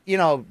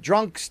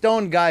 drunk,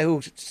 stoned guy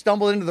who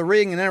stumbled into the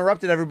ring and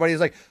interrupted everybody? He's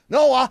like,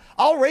 no,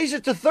 I'll raise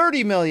it to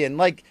 30 million.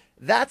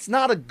 That's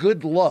not a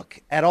good look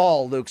at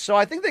all, Luke. So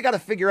I think they got to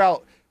figure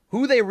out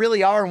who they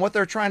really are and what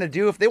they're trying to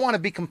do. If they want to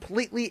be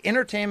completely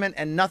entertainment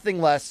and nothing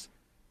less,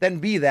 then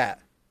be that.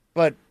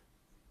 But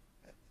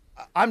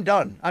I'm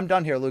done. I'm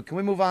done here, Luke. Can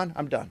we move on?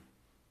 I'm done.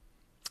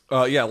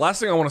 Yeah, last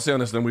thing I want to say on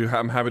this, then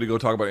I'm happy to go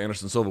talk about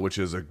Anderson Silva, which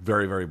is a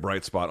very, very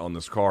bright spot on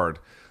this card.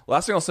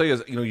 Last thing I'll say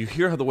is, you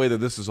hear how the way that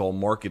this is all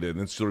marketed,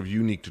 and it's sort of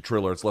unique to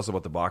Triller. It's less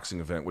about the boxing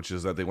event, which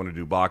is that they want to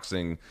do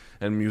boxing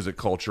and music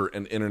culture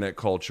and internet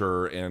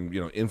culture and,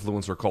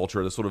 influencer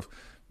culture, the sort of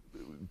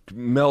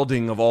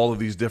melding of all of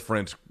these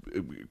different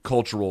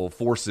cultural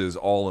forces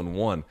all in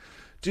one.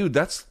 Dude,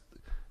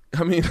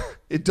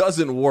 it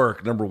doesn't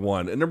work, number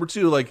one. And number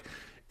two,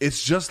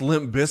 it's just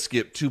Limp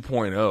Bizkit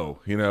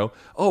 2.0,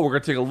 Oh, we're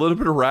going to take a little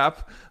bit of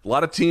rap, a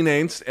lot of teen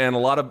angst, and a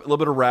little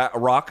bit of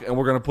rock, and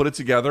we're going to put it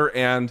together,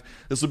 and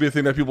this will be a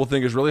thing that people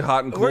think is really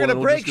hot and cool. We're going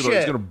to break shit.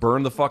 It's going to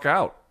burn the fuck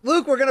out.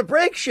 Luke, we're going to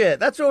break shit.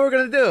 That's what we're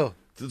going to do.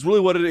 It's really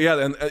what it is. Yeah,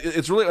 and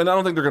it's really, and I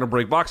don't think they're going to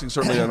break boxing,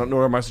 certainly. I don't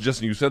know, am I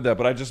suggesting you said that,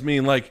 but I just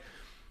mean, I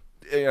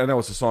know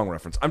it's a song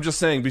reference. I'm just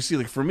saying,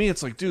 BC, for me,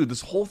 it's dude, this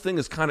whole thing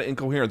is kind of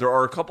incoherent. There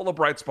are a couple of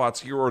bright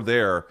spots here or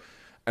there,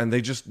 and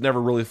they just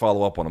never really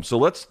follow up on them. So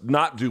let's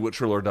not do what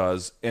Triller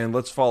does, and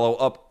let's follow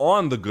up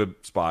on the good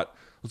spot.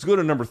 Let's go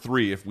to number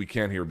 3, if we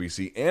can here,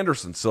 BC.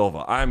 Anderson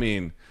Silva. I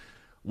mean,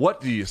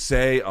 what do you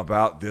say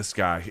about this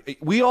guy?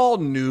 We all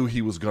knew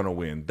he was going to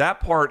win.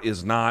 That part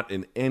is not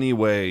in any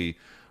way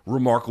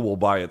remarkable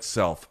by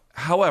itself.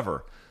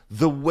 However,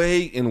 the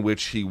way in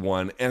which he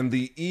won and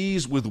the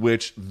ease with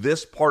which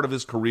this part of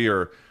his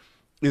career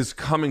is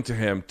coming to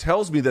him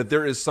tells me that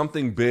there is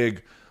something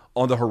big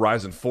on the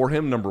horizon for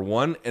him, number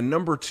one. And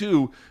number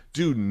two,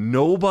 dude,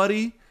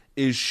 nobody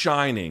is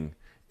shining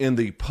in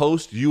the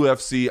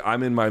post-UFC,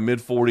 I'm in my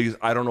mid-40s,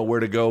 I don't know where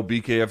to go,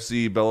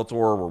 BKFC, Bellator,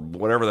 or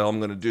whatever the hell I'm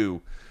going to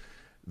do,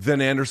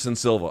 than Anderson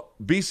Silva.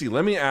 BC,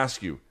 let me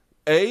ask you,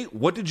 A,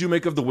 what did you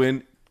make of the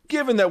win,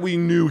 given that we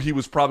knew he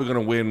was probably going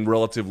to win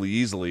relatively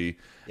easily?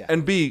 Yeah.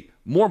 And B,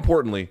 more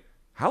importantly,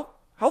 how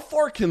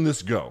far can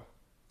this go?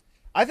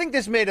 I think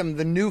this made him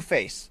the new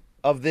face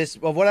of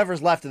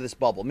whatever's left of this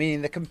bubble,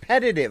 meaning the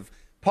competitive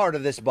part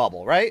of this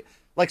bubble, right?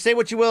 Say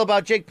what you will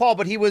about Jake Paul,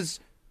 but he was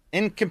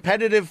in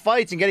competitive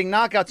fights and getting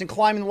knockouts and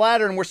climbing the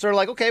ladder, and we're sort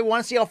of okay, we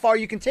want to see how far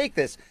you can take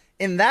this.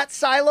 In that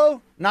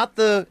silo, not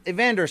the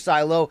Evander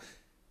silo,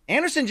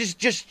 Anderson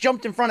just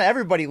jumped in front of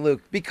everybody,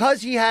 Luke,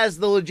 because he has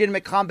the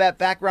legitimate combat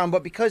background,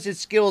 but because his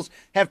skills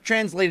have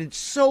translated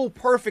so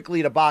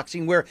perfectly to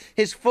boxing where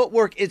his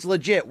footwork is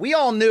legit. We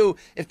all knew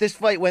if this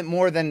fight went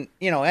more than,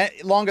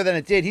 longer than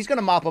it did, he's going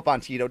to mop up on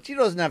Tito.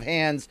 Tito doesn't have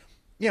hands.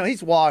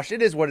 He's washed.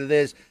 It is what it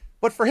is.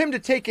 But for him to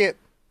take it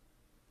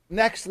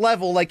next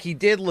level like he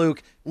did,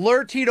 Luke,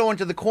 lure Tito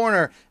into the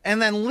corner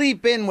and then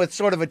leap in with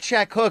sort of a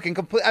check hook and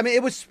complete. I mean,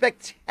 it was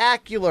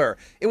spectacular.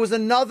 It was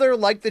another,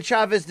 like the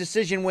Chavez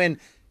decision win,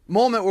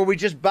 moment where we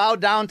just bow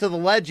down to the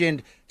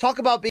legend. Talk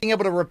about being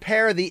able to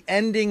repair the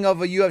ending of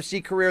a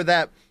UFC career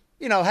that,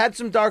 had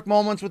some dark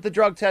moments with the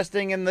drug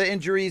testing and the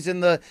injuries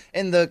and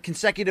the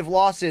consecutive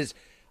losses.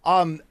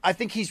 I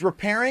think he's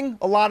repairing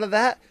a lot of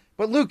that.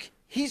 But Luke,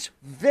 he's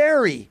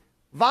very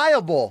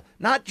viable,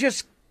 not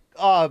just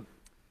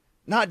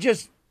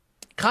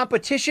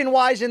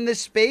competition-wise in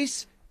this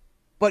space,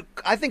 but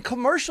I think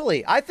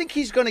commercially. I think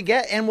he's going to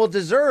get and will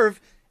deserve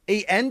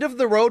a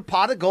end-of-the-road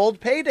pot of gold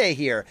payday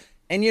here.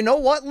 And you know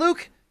what,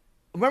 Luke?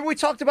 Remember we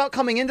talked about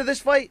coming into this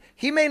fight?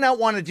 He may not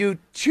want to do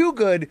too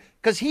good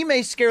because he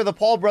may scare the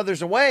Paul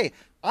brothers away.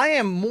 I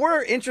am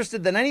more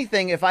interested than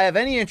anything, if I have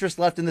any interest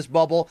left in this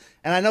bubble,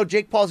 and I know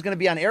Jake Paul's going to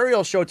be on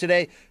Ariel's show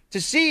today,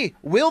 to see,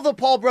 will the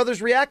Paul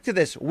brothers react to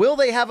this? Will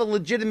they have a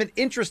legitimate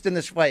interest in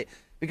this fight?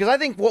 Because I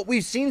think what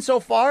we've seen so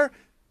far,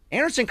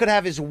 Anderson could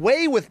have his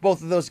way with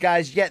both of those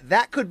guys, yet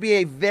that could be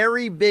a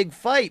very big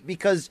fight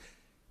because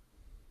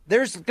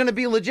there's going to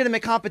be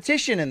legitimate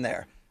competition in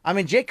there. I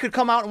mean, Jake could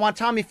come out and want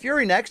Tommy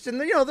Fury next, and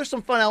there's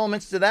some fun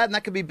elements to that, and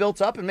that could be built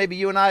up, and maybe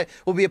you and I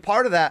will be a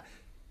part of that.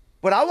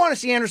 But I want to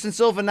see Anderson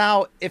Silva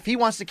now, if he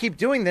wants to keep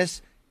doing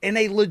this, in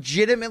a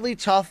legitimately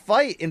tough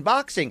fight in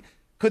boxing.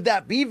 Could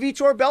that be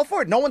Vitor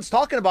Belfort? No one's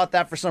talking about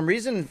that for some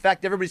reason. In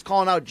fact, everybody's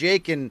calling out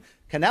Jake and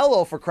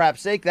Canelo for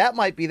crap's sake. That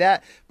might be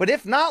that. But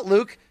if not,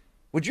 Luke,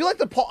 would you like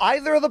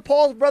either of the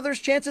Paul brothers'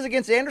 chances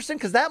against Anderson?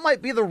 Because that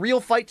might be the real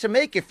fight to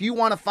make if you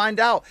want to find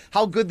out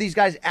how good these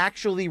guys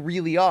actually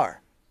really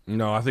are.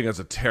 No, I think that's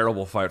a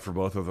terrible fight for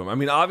both of them. I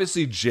mean,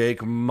 obviously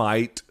Jake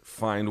might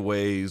find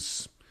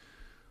ways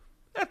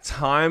at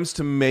times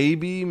to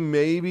maybe,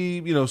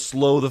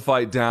 slow the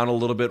fight down a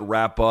little bit,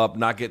 wrap up,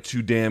 not get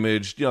too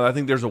damaged. I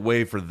think there's a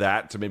way for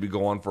that to maybe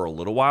go on for a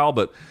little while,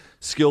 but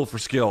skill for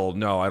skill,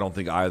 no, I don't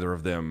think either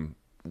of them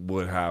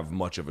would have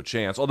much of a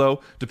chance.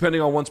 Although,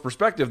 depending on one's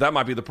perspective, that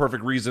might be the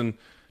perfect reason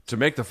to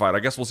make the fight. I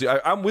guess we'll see.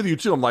 I'm with you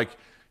too. I'm like,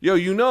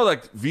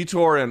 like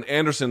Vitor and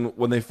Anderson,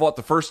 when they fought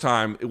the first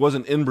time, it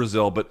wasn't in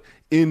Brazil, but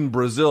in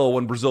Brazil,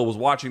 when Brazil was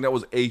watching, that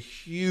was a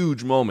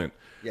huge moment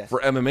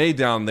for MMA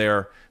down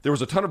there. There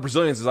was a ton of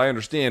Brazilians, as I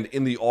understand,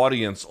 in the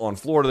audience on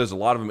Florida. There's a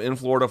lot of them in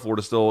Florida.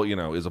 Florida still,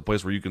 is a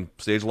place where you can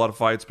stage a lot of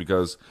fights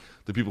because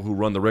the people who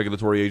run the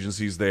regulatory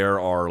agencies there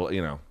are, what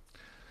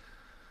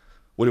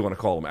do you want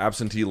to call them?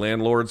 Absentee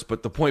landlords.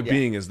 But the point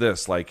being is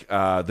this,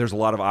 there's a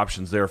lot of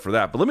options there for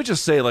that. But let me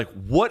just say,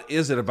 what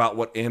is it about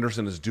what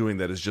Anderson is doing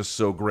that is just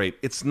so great?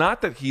 It's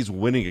not that he's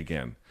winning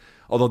again,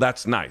 although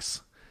that's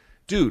nice.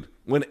 Dude,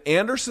 when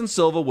Anderson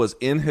Silva was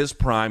in his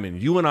prime,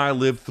 and you and I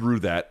lived through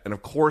that, and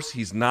of course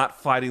he's not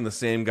fighting the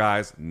same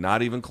guys,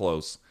 not even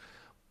close,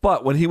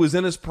 but when he was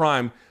in his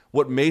prime,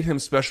 what made him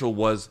special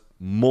was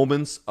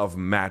moments of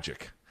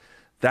magic.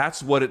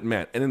 That's what it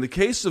meant. And in the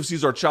case of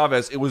Cesar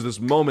Chavez, it was this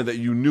moment that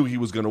you knew he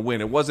was going to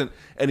win. It wasn't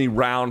any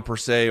round per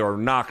se or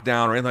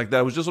knockdown or anything like that.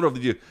 It was just sort of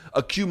the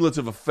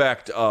accumulative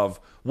effect of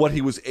what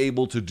he was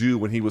able to do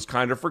when he was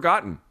kind of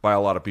forgotten by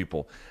a lot of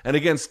people. And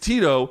against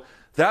Tito,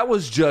 that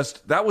was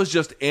just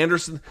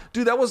Anderson.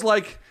 Dude,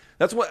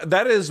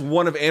 that is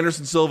one of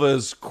Anderson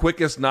Silva's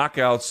quickest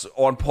knockouts,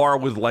 on par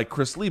with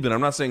Chris Lieben.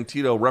 I'm not saying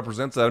Tito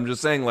represents that. I'm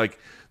just saying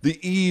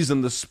the ease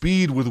and the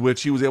speed with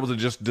which he was able to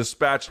just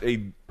dispatch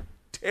a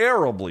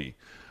terribly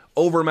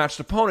overmatched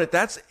opponent.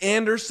 That's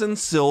Anderson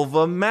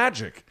Silva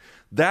magic.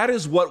 That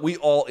is what we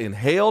all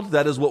inhaled.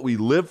 That is what we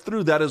lived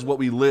through. That is what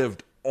we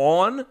lived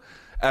on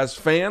as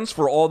fans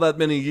for all that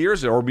many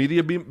years, or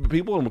media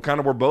people, and we kind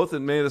of were both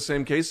in many of the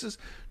same cases.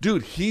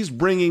 Dude, he's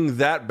bringing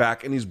that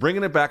back, and he's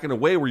bringing it back in a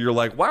way where you're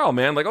like, wow,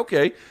 man,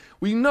 okay,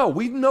 we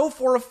know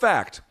for a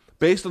fact,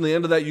 based on the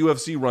end of that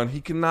UFC run, he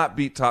cannot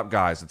beat top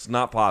guys. It's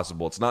not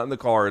possible. It's not in the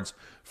cards.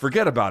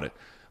 Forget about it.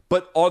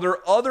 But are there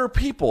other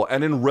people,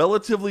 and in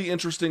relatively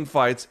interesting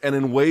fights, and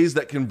in ways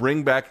that can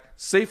bring back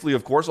safely,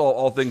 of course,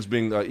 all things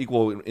being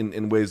equal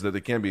in ways that they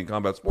can be in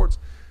combat sports,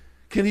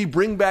 can he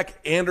bring back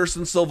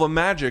Anderson Silva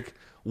magic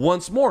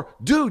once more?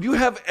 Dude, you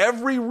have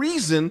every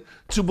reason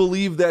to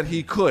believe that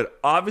he could.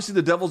 Obviously,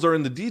 the devils are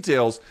in the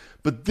details,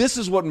 but this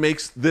is what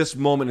makes this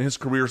moment in his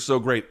career so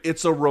great.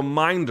 It's a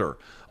reminder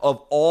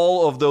of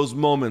all of those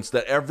moments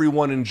that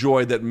everyone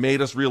enjoyed that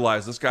made us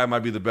realize this guy might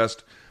be the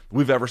best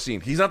we've ever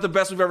seen. He's not the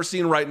best we've ever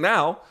seen right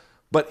now,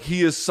 but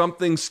he is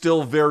something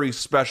still very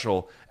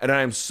special, and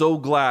I am so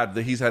glad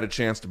that he's had a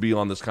chance to be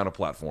on this kind of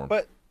platform.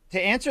 But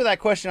to answer that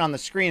question on the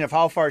screen of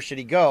how far should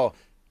he go,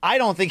 I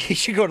don't think he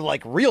should go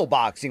to real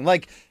boxing.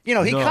 He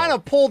kind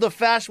of pulled a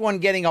fast one,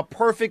 getting a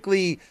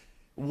perfectly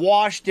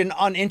washed and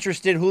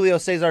uninterested Julio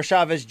Cesar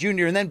Chavez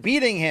Jr. and then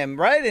beating him,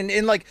 right?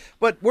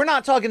 But we're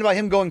not talking about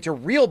him going to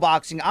real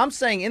boxing. I'm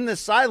saying in this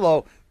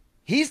silo,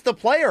 he's the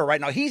player right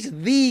now. He's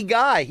the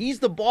guy. He's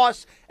the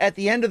boss at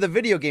the end of the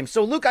video game.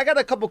 So, Luke, I got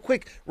a couple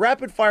quick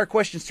rapid-fire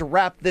questions to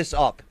wrap this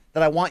up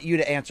that I want you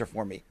to answer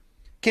for me.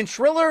 Can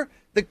Triller,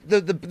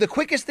 the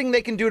quickest thing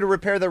they can do to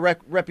repair their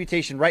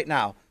reputation right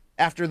now,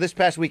 after this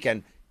past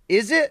weekend,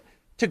 is it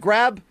to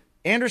grab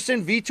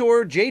Anderson,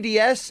 Vitor,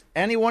 JDS,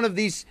 any one of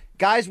these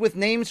guys with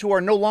names who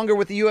are no longer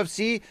with the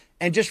UFC,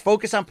 and just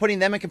focus on putting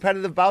them in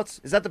competitive bouts?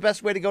 Is that the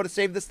best way to go to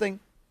save this thing?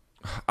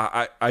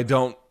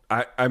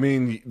 I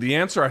mean, the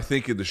answer I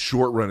think in the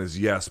short run is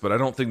yes, but I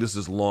don't think this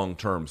is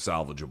long-term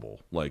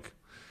salvageable.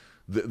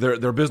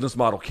 Their business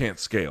model can't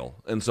scale,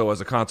 and so as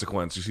a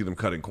consequence, you see them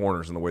cutting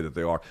corners in the way that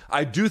they are.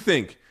 I do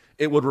think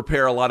it would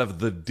repair a lot of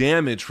the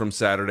damage from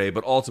Saturday,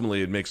 but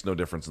ultimately it makes no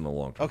difference in the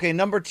long term. Okay,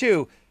 number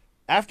two,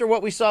 after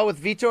what we saw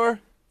with Vitor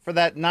for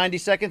that 90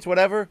 seconds,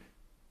 whatever,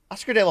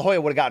 Oscar De La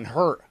Hoya would have gotten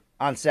hurt.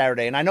 on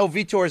Saturday. And I know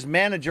Vitor's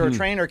manager or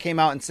trainer came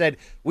out and said,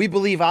 we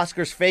believe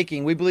Oscar's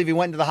faking. We believe he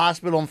went into the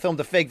hospital and filmed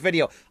a fake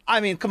video. I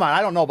mean, come on,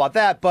 I don't know about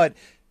that, but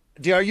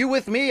are you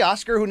with me?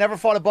 Oscar, who never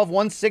fought above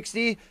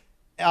 160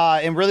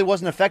 and really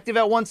wasn't effective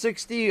at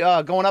 160,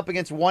 going up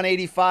against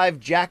 185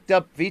 jacked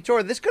up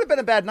Vitor. This could have been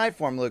a bad night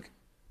for him, Luke.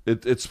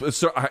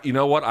 It's you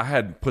know what? I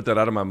had put that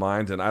out of my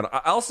mind, and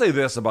I'll say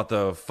this about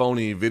the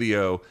phony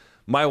video.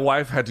 My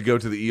wife had to go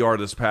to the ER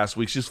this past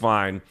week. She's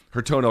fine.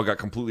 Her toenail got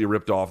completely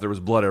ripped off. There was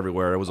blood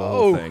everywhere. It was a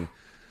whole thing.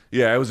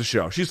 Yeah, it was a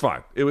show. She's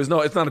fine. It's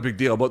not a big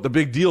deal. But the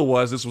big deal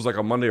was this was like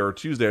a Monday or a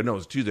Tuesday. No, it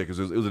was Tuesday because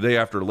it was the day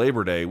after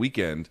Labor Day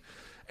weekend.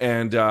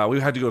 And we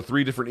had to go to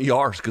 3 different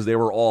ERs because they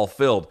were all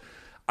filled.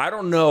 I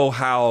don't know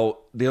how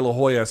De La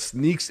Hoya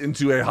sneaks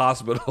into a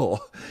hospital,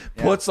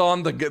 puts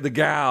on the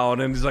gown,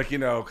 and is like,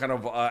 kind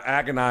of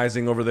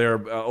agonizing over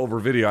there over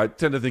video. I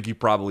tend to think he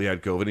probably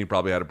had COVID. And he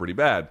probably had it pretty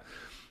bad.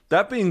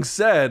 That being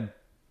said,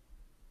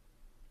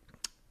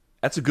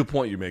 that's a good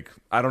point you make.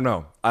 I don't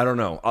know.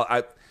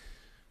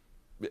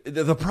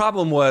 The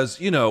problem was,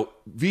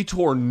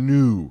 Vitor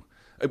knew.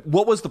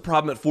 What was the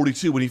problem at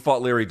 42 when he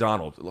fought Larry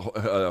Donald,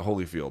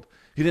 Holyfield?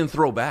 He didn't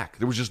throw back.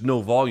 There was just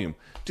no volume.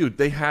 Dude,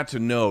 they had to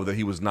know that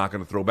he was not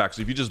going to throw back.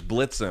 So if you just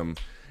blitz him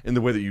in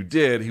the way that you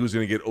did, he was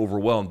going to get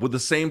overwhelmed. Would the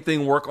same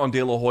thing work on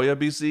De La Hoya,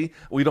 BC?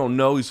 We don't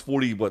know. He's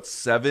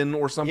 7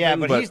 or something? Yeah,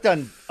 but he's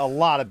done a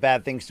lot of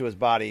bad things to his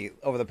body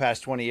over the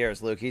past 20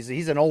 years, Luke.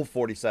 He's an old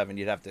 47,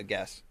 you'd have to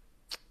guess.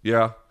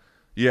 Yeah,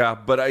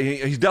 but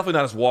he's definitely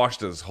not as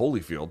washed as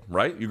Holyfield,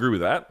 right? You agree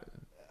with that?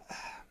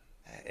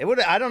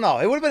 I don't know.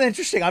 It would have been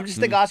interesting. I just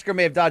think Oscar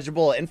may have dodged a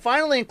bullet. And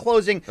finally, in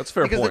closing, that's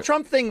fair because point. The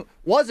Trump thing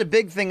was a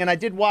big thing, and I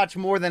did watch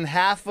more than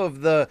half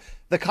of the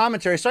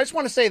commentary. So I just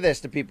want to say this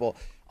to people.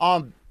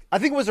 I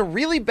think it was a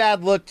really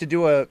bad look to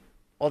do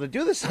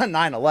this on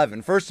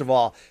 9/11. First of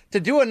all, to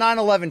do a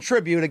 9/11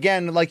 tribute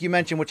again, like you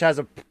mentioned, which has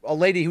a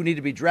lady who needed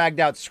to be dragged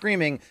out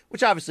screaming,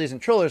 which obviously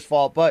isn't Triller's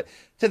fault, but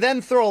to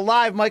then throw a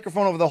live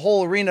microphone over the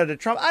whole arena to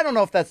Trump, I don't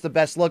know if that's the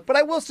best look. But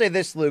I will say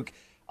this, Luke.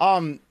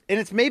 And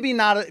it's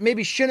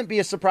maybe shouldn't be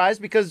a surprise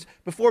because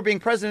before being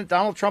president,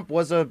 Donald Trump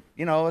was a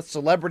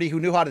celebrity who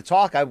knew how to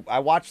talk. I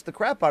watched the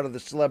crap out of the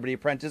Celebrity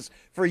Apprentice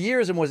for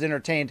years and was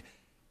entertained.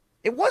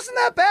 It wasn't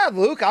that bad,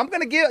 Luke. I'm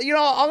gonna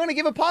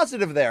give a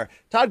positive there.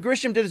 Todd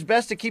Grisham did his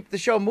best to keep the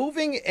show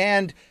moving,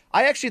 and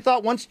I actually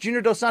thought once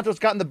Junior Dos Santos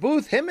got in the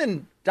booth, him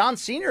and Don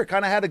Sr.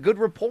 kind of had a good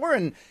rapport,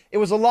 and it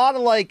was a lot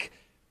of like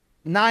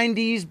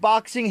 90s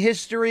boxing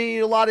history,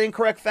 a lot of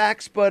incorrect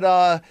facts, but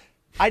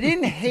I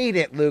didn't hate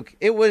it, Luke.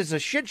 It was a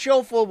shit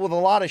show full with a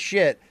lot of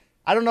shit.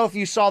 I don't know if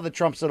you saw the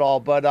Trumps at all,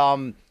 but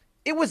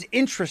it was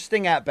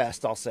interesting at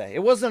best, I'll say.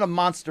 It wasn't a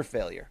monster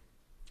failure.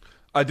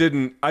 I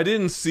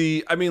didn't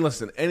see. I mean,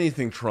 listen,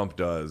 anything Trump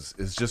does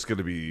is just going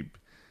to be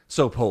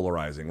so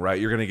polarizing,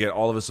 right? You're going to get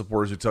all of his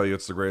supporters who tell you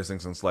it's the greatest thing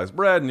since sliced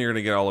bread, and you're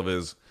going to get all of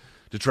his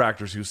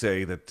detractors who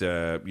say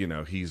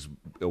that he's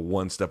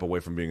one step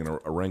away from being an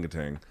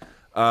orangutan.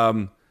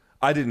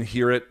 I didn't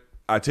hear it.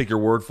 I take your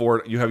word for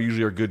it. You have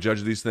usually a good judge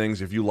of these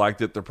things. If you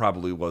liked it, there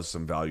probably was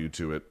some value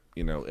to it.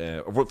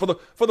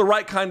 For the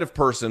right kind of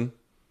person,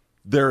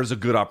 there is a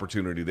good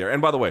opportunity there.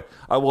 And by the way,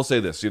 I will say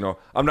this.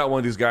 I'm not one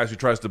of these guys who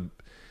tries to.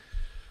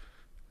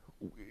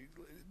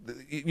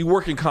 You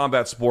work in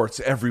combat sports.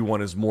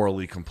 Everyone is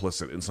morally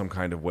complicit in some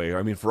kind of way.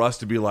 I mean, for us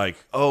to be like,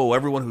 oh,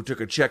 everyone who took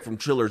a check from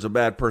Triller is a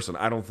bad person.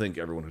 I don't think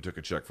everyone who took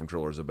a check from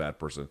Triller is a bad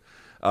person.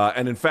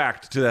 And in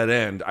fact, to that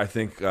end, I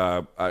think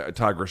Todd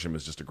Grisham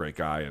is just a great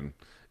guy.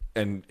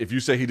 And if you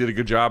say he did a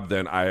good job,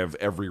 then I have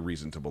every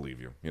reason to believe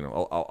you.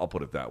 I'll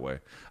put it that way.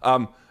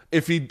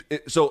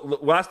 So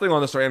last thing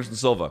on this, Anderson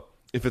Silva.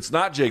 If it's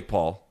not Jake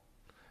Paul,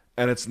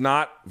 and it's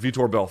not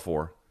Vitor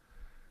Belfort,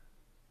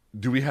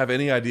 do we have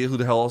any idea who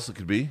the hell else it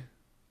could be?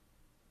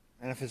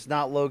 And if it's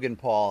not Logan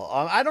Paul,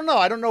 I don't know.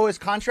 I don't know his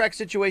contract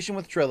situation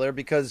with Triller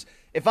because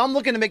if I'm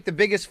looking to make the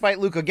biggest fight,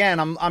 Luke, again,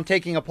 I'm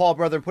taking a Paul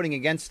brother and putting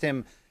against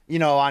him,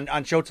 on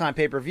Showtime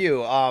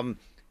pay-per-view. I'm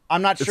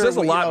not sure. It says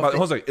a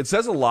lot. It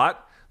says a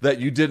lot that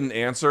you didn't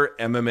answer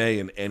MMA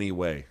in any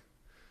way.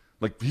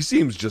 Like, he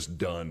seems just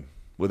done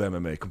with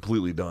MMA,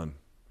 completely done.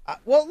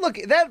 Well, look,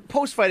 that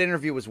post-fight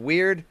interview was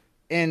weird.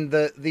 And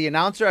the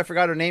announcer, I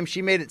forgot her name,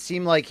 she made it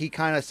seem like he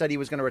kind of said he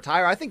was going to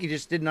retire. I think he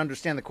just didn't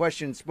understand the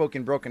question, spoke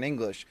in broken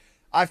English.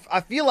 I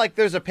feel like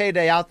there's a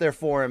payday out there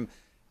for him.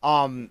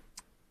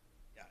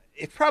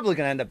 It's probably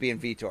going to end up being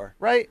Vitor,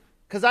 right?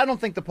 Because I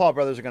don't think the Paul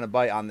brothers are going to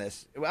bite on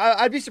this.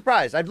 I'd be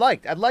surprised. I'd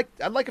like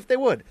if they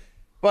would.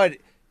 But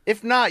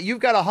if not,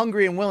 you've got a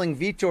hungry and willing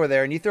Vitor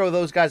there, and you throw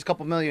those guys a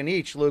couple million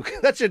each, Luke.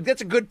 That's a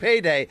good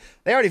payday.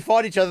 They already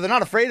fought each other. They're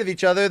not afraid of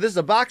each other. This is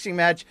a boxing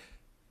match.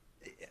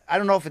 I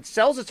don't know if it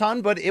sells a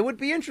ton, but it would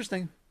be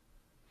interesting.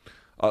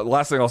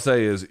 Last thing I'll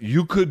say is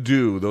you could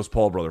do those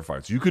Paul brother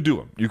fights. You could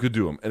do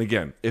them. And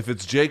again, if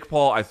it's Jake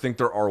Paul, I think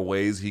there are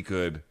ways he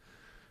could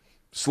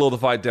slow the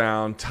fight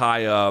down,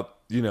 tie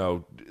up,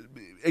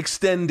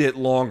 extend it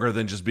longer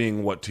than just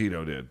being what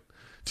Tito did.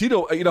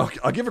 Tito,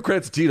 I'll give a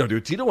credit to Tito,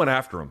 dude. Tito went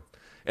after him.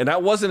 And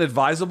that wasn't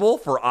advisable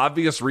for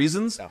obvious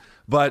reasons, no.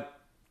 But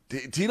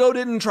Tito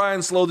didn't try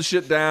and slow the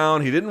shit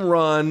down. He didn't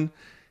run.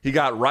 He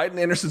got right in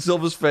Anderson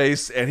Silva's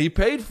face, and he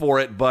paid for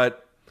it.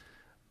 But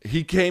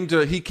he came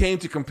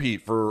to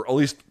compete for at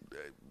least.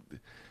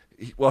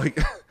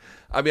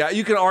 I mean,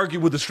 you can argue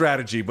with the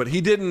strategy, but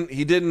he didn't.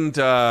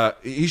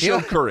 He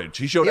showed courage.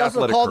 He showed athletic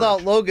courage. He also called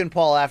out Logan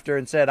Paul after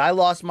and said, "I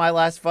lost my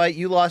last fight.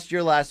 You lost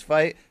your last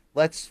fight.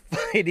 Let's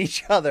fight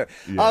each other."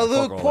 Yeah,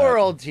 Luke, poor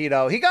old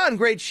Tito. He got in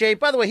great shape.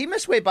 By the way, he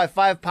missed weight by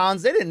 5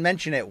 pounds. They didn't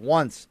mention it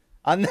once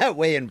on that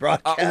weigh-in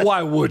broadcast.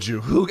 Why would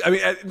you?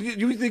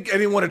 You think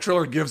anyone at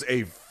Triller gives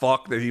a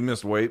fuck that he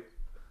missed weight?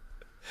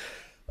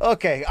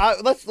 Okay,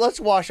 let's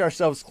wash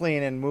ourselves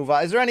clean and move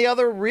on. Is there any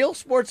other real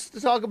sports to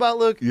talk about,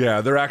 Luke?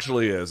 Yeah, there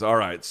actually is. All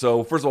right.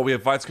 So first of all, we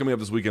have fights coming up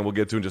this weekend. We'll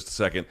get to in just a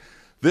second.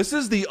 This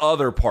is the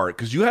other part,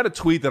 because you had a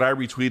tweet that I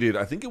retweeted.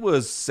 I think it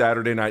was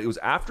Saturday night. It was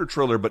after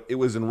Triller, but it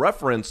was in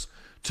reference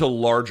to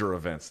larger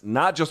events,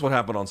 not just what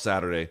happened on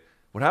Saturday,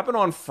 what happened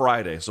on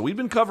Friday. So we've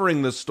been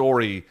covering this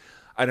story.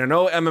 And I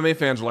know MMA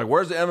fans are like,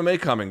 where's the MMA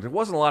coming? There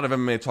wasn't a lot of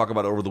MMA to talk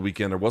about over the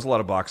weekend. There was a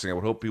lot of boxing. I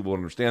would hope people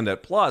understand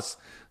that. Plus,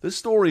 this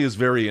story is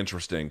very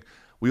interesting.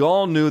 We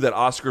all knew that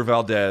Oscar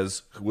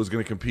Valdez was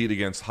going to compete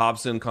against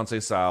Robson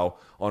Conceição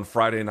on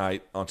Friday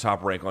night on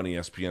Top Rank on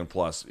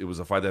ESPN+. It was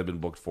a fight that had been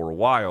booked for a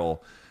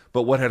while.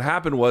 But what had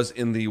happened was,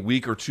 in the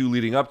week or two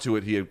leading up to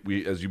it,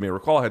 we, as you may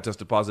recall, had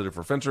tested positive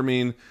for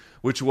phentermine,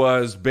 which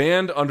was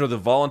banned under the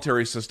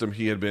voluntary system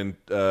he had been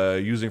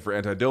using for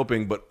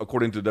anti-doping. But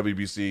according to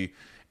WBC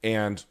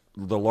and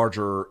the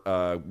larger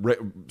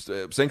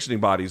sanctioning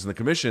bodies and the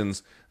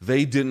commissions,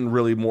 they didn't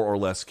really more or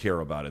less care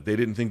about it. They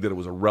didn't think that it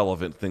was a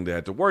relevant thing they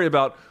had to worry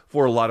about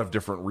for a lot of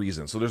different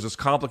reasons. So there's this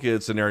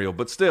complicated scenario,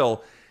 but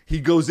still,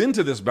 he goes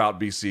into this bout,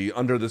 BC,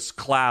 under this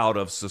cloud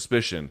of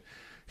suspicion.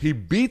 He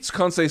beats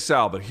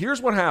Conceição, but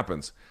here's what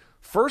happens.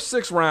 First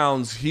 6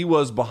 rounds, he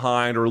was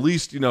behind, or at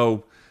least,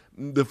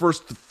 the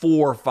first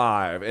 4 or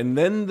 5, and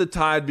then the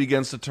tide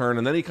begins to turn,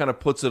 and then he kind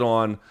of puts it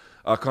on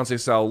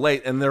Conceição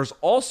late. And there's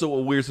also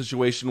a weird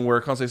situation where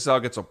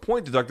Conceição gets a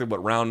point deducted,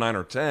 round 9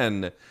 or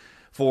 10,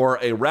 for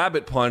a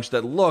rabbit punch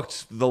that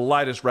looked the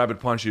lightest rabbit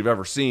punch you've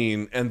ever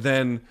seen. And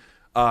then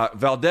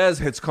Valdez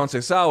hits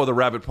Conceição with a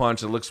rabbit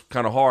punch that looks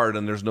kind of hard,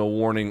 and there's no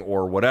warning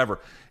or whatever.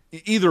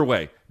 Either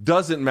way,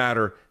 doesn't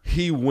matter.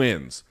 He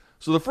wins.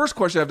 So the first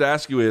question I have to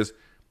ask you is,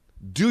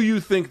 do you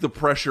think the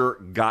pressure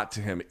got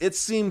to him? It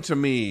seemed to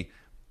me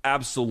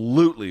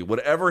absolutely.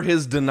 Whatever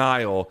his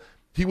denial,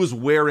 he was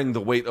wearing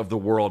the weight of the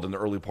world in the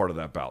early part of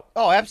that bout.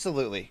 Oh,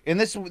 absolutely.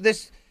 And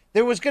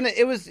it was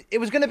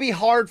gonna be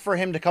hard for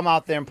him to come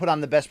out there and put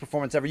on the best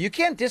performance ever. You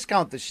can't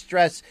discount the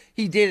stress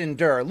he did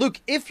endure.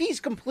 Luke, if he's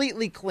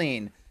completely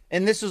clean,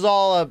 and this is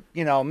all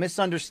a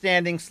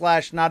misunderstanding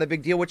 / not a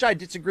big deal, which I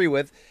disagree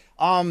with,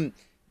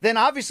 then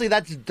obviously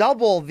that's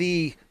double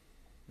the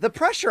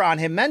pressure on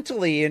him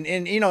mentally and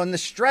and the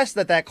stress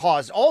that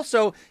caused.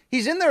 Also,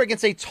 he's in there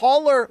against a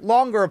taller,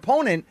 longer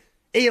opponent,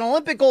 an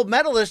Olympic gold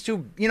medalist who,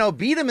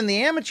 beat him in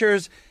the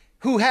amateurs,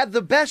 who had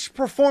the best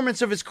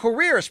performance of his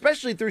career,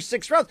 especially through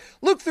 6 rounds.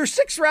 Look, through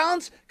 6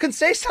 rounds,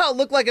 Conceição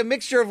looked like a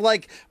mixture of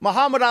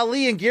Muhammad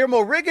Ali and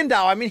Guillermo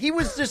Rigondeaux. I mean, he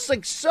was just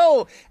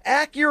so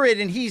accurate,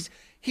 and he's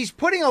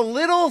putting a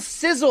little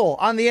sizzle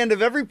on the end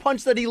of every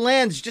punch that he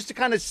lands just to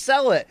kind of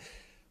sell it.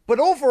 But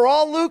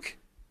overall, Luke,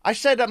 I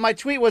said that my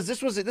tweet was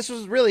this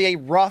was really a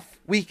rough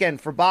weekend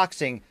for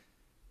boxing.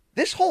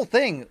 This whole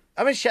thing,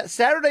 I mean,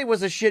 Saturday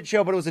was a shit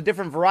show, but it was a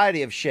different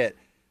variety of shit.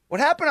 What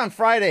happened on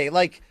Friday,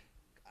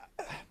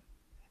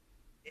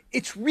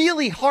 it's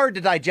really hard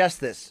to digest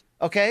this,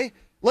 okay?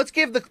 Let's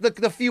give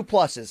the few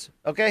pluses,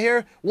 okay,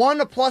 here.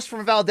 1, a plus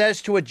from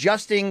Valdez to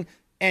adjusting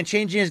and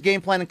changing his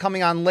game plan and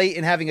coming on late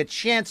and having a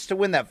chance to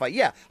win that fight.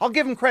 Yeah, I'll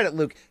give him credit,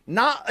 Luke.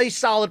 Not a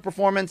solid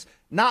performance,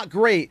 not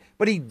great,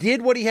 but he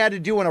did what he had to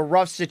do in a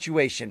rough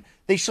situation.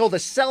 They showed a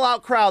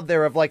sellout crowd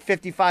there of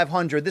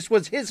 5,500. This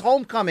was his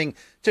homecoming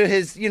to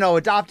his,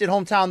 adopted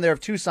hometown there of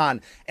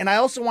Tucson. And I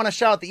also want to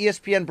shout out the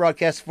ESPN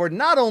broadcast for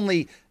not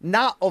only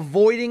not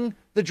avoiding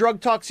the drug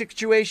talk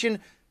situation,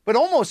 but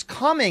almost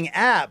coming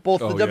at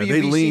both the WBC.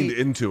 They leaned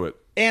into it.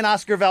 And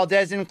Oscar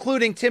Valdez,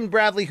 including Tim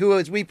Bradley, who,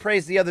 as we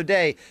praised the other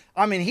day,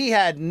 I mean, he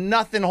had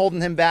nothing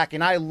holding him back,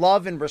 and I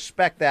love and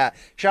respect that.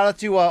 Shout out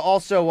to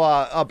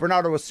also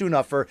Bernardo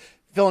Osuna for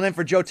filling in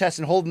for Joe Tess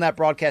and holding that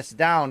broadcast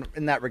down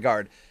in that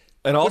regard.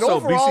 And also,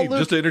 overall, BC,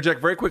 just to interject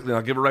very quickly, and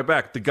I'll give it right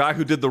back. The guy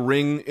who did the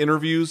ring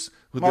interviews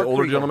with Mark the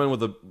older Kriegel. gentleman with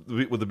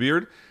the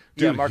beard,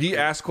 dude, Mark he Kriegel.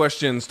 asked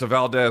questions to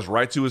Valdez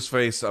right to his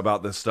face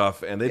about this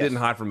stuff, and they didn't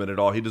hide from it at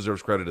all. He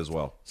deserves credit as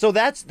well. So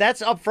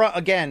that's up front,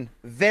 again,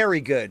 very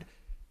good.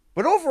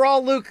 But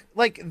overall, Luke,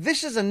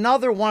 this is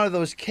another one of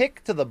those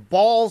kick to the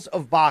balls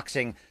of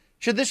boxing.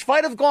 Should this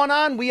fight have gone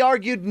on? We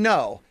argued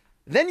no.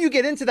 Then you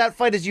get into that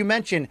fight, as you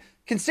mentioned.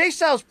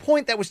 Conceição's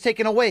point that was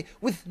taken away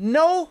with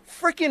no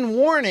freaking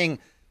warning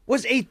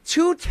was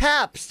 2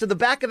 taps to the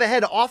back of the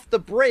head off the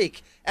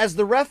break as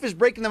the ref is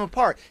breaking them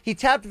apart. He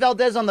tapped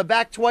Valdez on the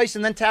back twice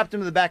and then tapped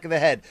him to the back of the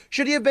head.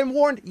 Should he have been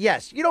warned?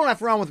 Yes. You don't have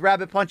to run with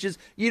rabbit punches.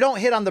 You don't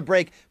hit on the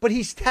break, but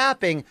he's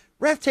tapping.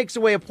 Ref takes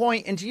away a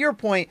point, and to your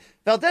point,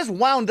 Valdez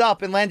wound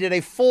up and landed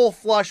a full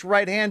flush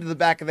right hand to the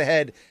back of the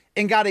head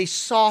and got a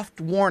soft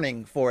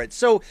warning for it.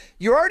 So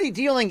you're already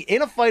dealing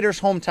in a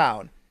fighter's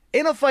hometown,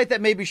 in a fight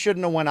that maybe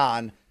shouldn't have went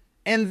on.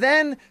 And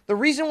then the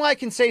reason why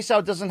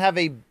Conceição doesn't have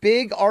a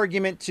big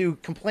argument to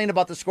complain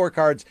about the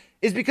scorecards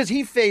is because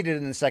he faded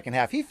in the second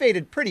half. He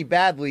faded pretty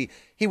badly.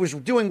 He was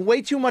doing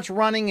way too much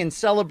running and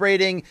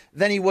celebrating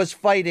than he was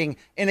fighting.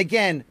 And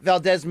again,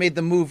 Valdez made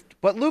the move.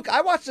 But Luke,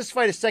 I watched this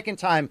fight a second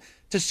time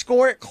to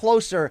score it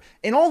closer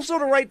and also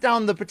to write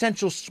down the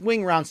potential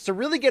swing rounds to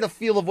really get a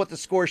feel of what the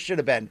score should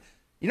have been.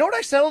 You know what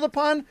I settled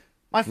upon?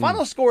 My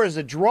final score is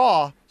a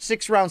draw,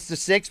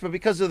 6-6, but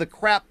because of the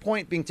crap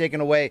point being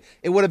taken away,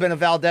 it would have been a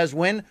Valdez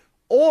win.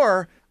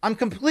 Or I'm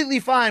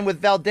completely fine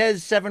with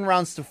Valdez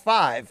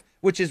 7-5,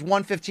 which is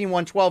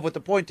 115-112 with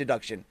the point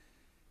deduction.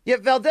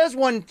 Yet Valdez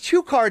won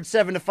 2 cards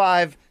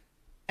 7-5,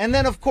 and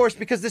then, of course,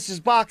 because this is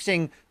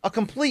boxing, a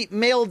complete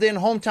mailed-in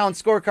hometown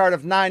scorecard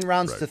of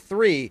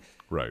 9-3.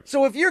 Right.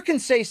 So if you're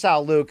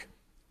Conceição, Luke,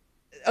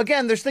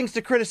 again, there's things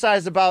to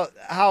criticize about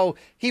how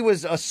he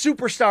was a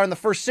superstar in the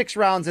first 6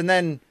 rounds and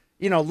then,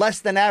 less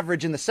than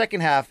average in the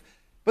second half.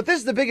 But this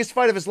is the biggest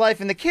fight of his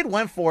life, and the kid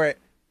went for it.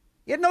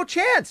 He had no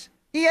chance.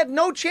 He had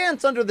no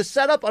chance under the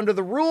setup, under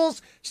the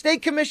rules,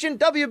 state commission,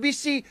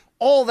 WBC,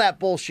 all that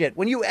bullshit.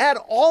 When you add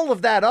all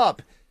of that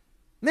up,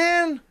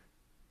 man,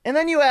 and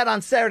then you add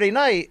on Saturday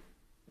night,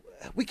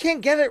 we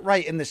can't get it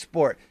right in this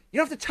sport. You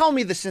don't have to tell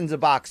me the sins of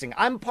boxing.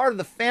 I'm part of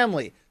the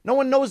family. No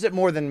one knows it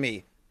more than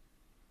me.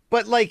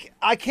 But,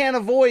 I can't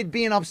avoid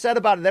being upset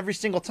about it every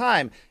single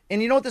time.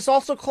 And you know what this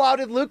also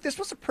clouded, Luke? This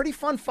was a pretty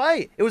fun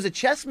fight. It was a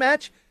chess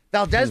match.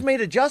 Valdez made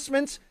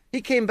adjustments.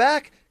 He came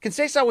back.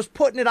 Conceição was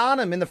putting it on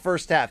him in the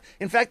first half.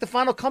 In fact, the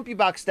final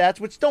CompuBox stats,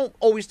 which don't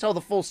always tell the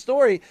full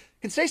story,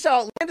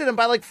 Conceição landed him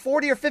by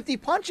 40 or 50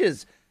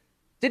 punches.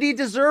 Did he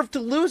deserve to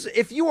lose?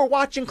 If you were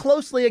watching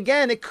closely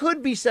again, it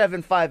could be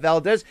 7-5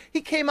 Valdez.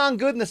 He came on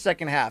good in the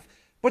second half.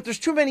 But there's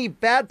too many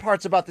bad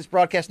parts about this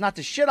broadcast not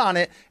to shit on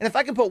it. And if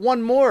I can put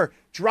one more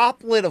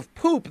droplet of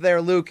poop there,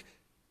 Luke,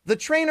 the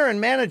trainer and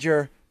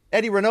manager,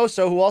 Eddie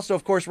Reynoso, who also,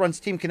 of course, runs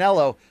Team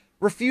Canelo,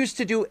 refused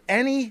to do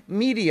any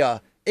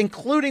media,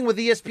 including with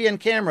ESPN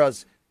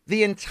cameras,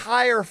 the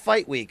entire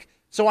fight week.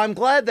 So I'm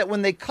glad that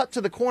when they cut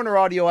to the corner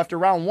audio after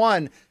round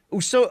 1,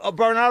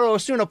 Bernardo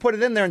Osuna put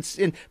it in there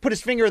and put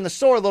his finger in the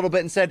sore a little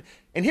bit and said,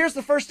 and here's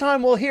the first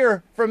time we'll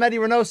hear from Eddie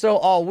Reynoso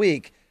all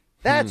week.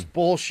 That's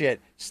bullshit.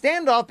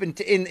 Stand up and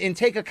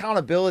take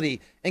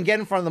accountability and get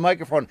in front of the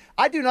microphone.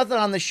 I do nothing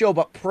on this show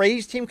but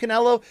praise Team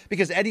Canelo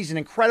because Eddie's an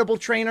incredible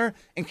trainer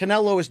and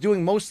Canelo is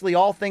doing mostly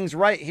all things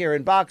right here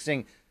in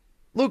boxing.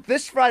 Luke,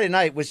 this Friday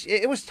night was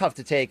tough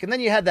to take. And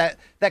then you had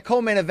that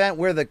co-main event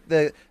where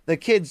the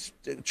kid's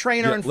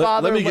trainer and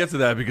father... Let me get to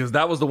that because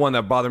that was the one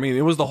that bothered me.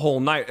 It was the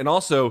whole night. And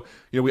also,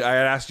 I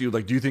had asked you,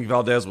 do you think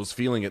Valdez was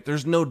feeling it?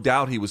 There's no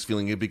doubt he was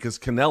feeling it because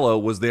Canelo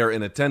was there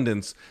in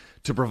attendance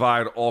to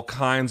provide all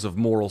kinds of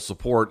moral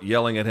support,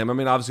 yelling at him. I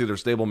mean, obviously they're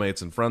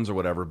stablemates and friends or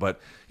whatever, but,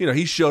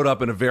 he showed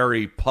up in a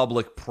very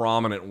public,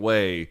 prominent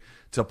way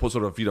to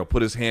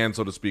put his hand,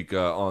 so to speak,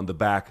 on the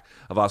back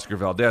of Oscar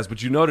Valdez.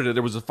 But you noted it.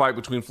 There was a fight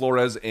between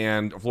Flores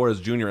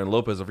Jr. and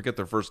Lopez. I forget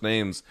their first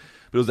names,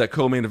 but it was that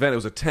co-main event. It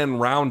was a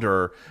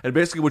 10-rounder. And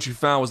basically what you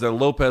found was that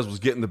Lopez was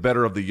getting the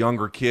better of the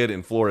younger kid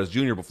in Flores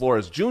Jr., but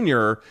Flores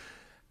Jr.,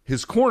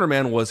 his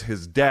cornerman was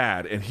his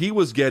dad, and he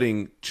was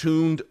getting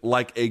tuned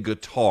like a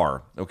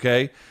guitar,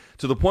 okay?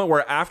 To the point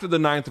where after the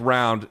 9th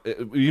round,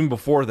 even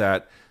before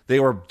that, they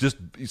were just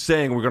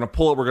saying, we're going to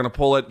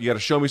pull it, you got to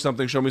show me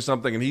something,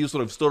 and he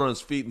sort of stood on his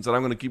feet and said,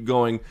 I'm going to keep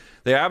going.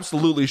 They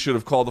absolutely should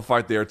have called the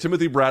fight there.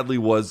 Timothy Bradley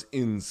was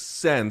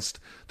incensed.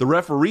 The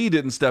referee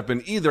didn't step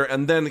in either,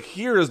 and then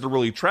here is the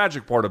really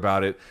tragic part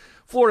about it.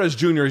 Flores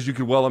Jr., as you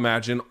could well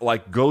imagine,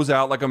 goes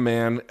out like a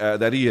man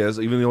that he is,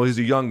 even though he's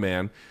a young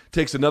man,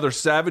 takes another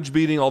savage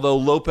beating, although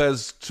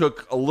Lopez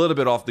took a little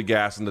bit off the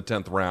gas in the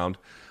 10th round.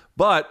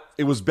 But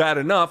it was bad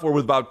enough where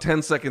with about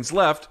 10 seconds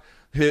left,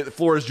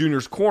 Flores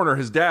Jr.'s corner,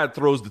 his dad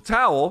throws the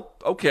towel.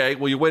 Okay,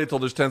 well, you wait until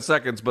there's 10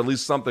 seconds, but at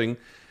least something.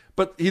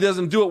 But he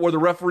doesn't do it where the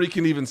referee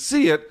can even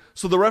see it,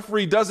 so the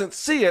referee doesn't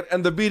see it,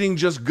 and the beating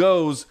just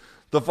goes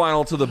the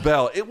final to the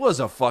bell. It was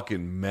a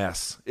fucking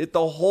mess.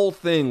 The whole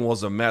thing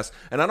was a mess.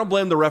 And I don't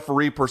blame the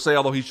referee per se,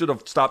 although he should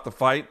have stopped the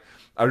fight.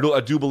 I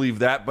do believe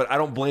that, but I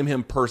don't blame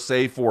him per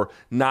se for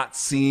not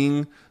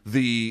seeing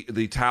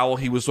the towel.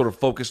 He was sort of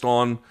focused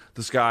on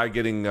this guy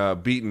getting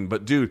beaten.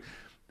 But dude,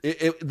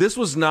 this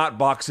was not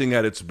boxing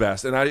at its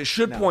best. And I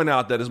should point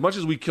out that as much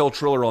as we kill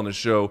Triller on this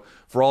show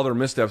for all their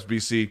missteps,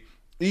 BC,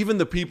 even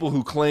the people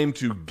who claim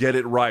to get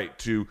it right,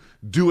 to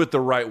do it the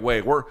right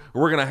way, we're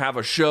going to have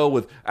a show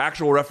with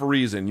actual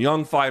referees and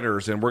young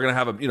fighters, and we're going to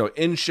have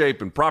in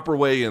shape and proper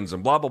weigh-ins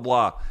and blah blah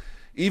blah.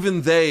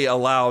 even they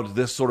allowed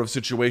this sort of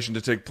situation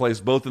to take place,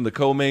 both in the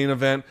co-main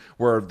event,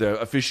 where the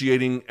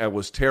officiating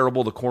was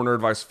terrible, the corner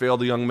advice failed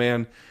the young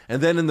man,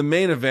 and then in the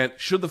main event,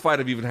 should the fight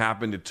have even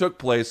happened, it took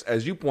place,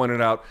 as you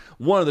pointed out,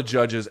 one of the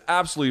judges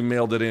absolutely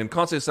mailed it in.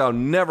 Conceição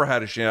never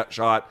had a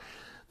shot.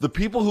 The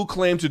people who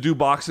claim to do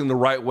boxing the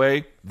right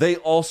way, they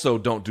also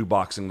don't do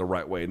boxing the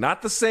right way.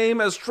 Not the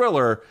same as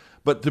Triller,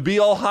 but to be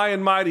all high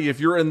and mighty, if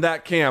you're in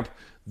that camp,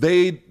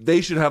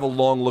 they should have a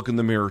long look in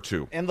the mirror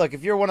too. And look,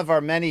 if you're one of our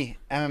many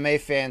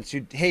MMA fans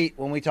who hate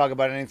when we talk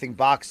about anything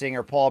boxing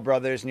or Paul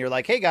Brothers, and you're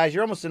like, hey guys,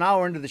 you're almost an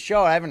hour into the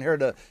show, I haven't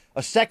heard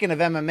a second of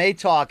MMA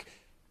talk.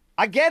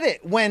 I get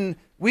it when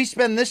we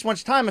spend this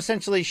much time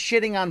essentially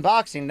shitting on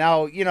boxing.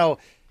 Now,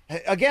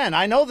 again,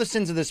 I know the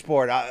sins of the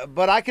sport,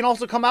 but I can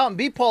also come out and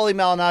be Paulie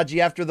Malignaggi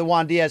after the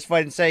Juan Diaz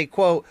fight and say,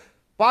 quote,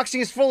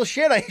 boxing is full of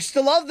shit. I used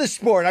to love this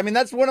sport. I mean,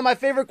 that's one of my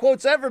favorite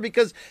quotes ever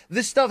because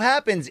this stuff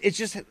happens. It's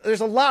just, there's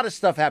a lot of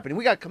stuff happening.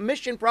 We got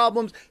commission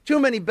problems, too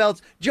many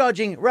belts,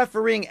 judging,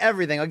 refereeing,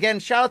 everything. Again,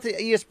 shout out to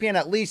ESPN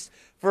at least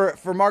for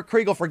Mark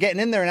Kriegel for getting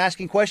in there and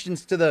asking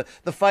questions to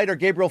the fighter,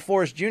 Gabriel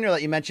Forrest Jr.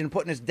 that you mentioned,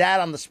 putting his dad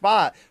on the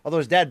spot, although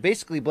his dad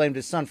basically blamed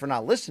his son for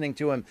not listening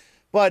to him.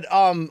 But,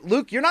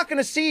 Luke, you're not going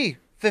to see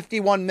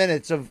 51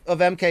 minutes of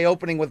MK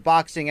opening with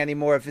boxing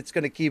anymore if it's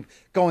going to keep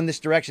going this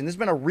direction. This has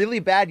been a really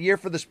bad year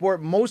for the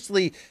sport,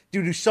 mostly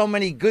due to so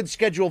many good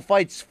scheduled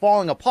fights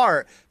falling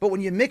apart. But when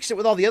you mix it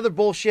with all the other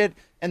bullshit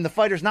and the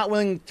fighters not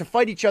willing to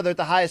fight each other at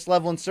the highest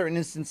level in certain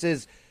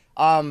instances,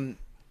 I'm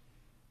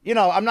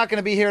not going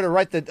to be here to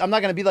I'm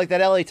not going to be like that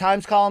LA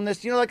Times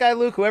columnist. You know that guy,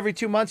 Luke, who every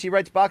 2 months he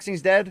writes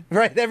boxing's dead,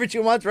 right? Every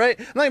 2 months, right?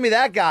 I'm not going to be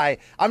that guy.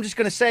 I'm just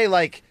going to say,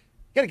 like,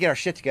 got to get our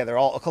shit together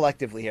all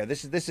collectively here.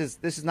 This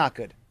is not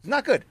good. It's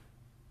not good.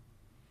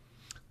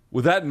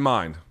 With that in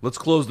mind, let's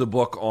close the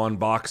book on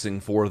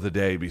boxing for the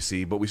day,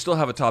 BC. But we still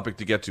have a topic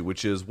to get to,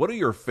 which is what are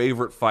your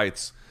favorite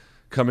fights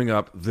coming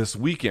up this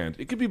weekend?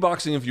 It could be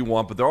boxing if you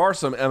want, but there are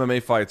some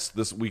MMA fights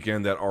this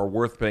weekend that are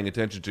worth paying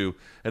attention to.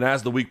 And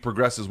as the week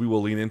progresses, we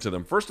will lean into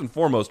them. First and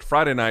foremost,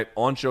 Friday night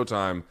on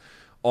Showtime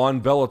on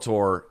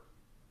Bellator,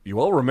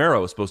 Yoel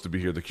Romero is supposed to be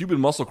here. The Cuban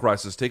Muscle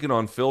Crisis taking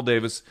on Phil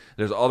Davis.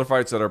 There's other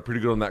fights that are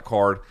pretty good on that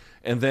card.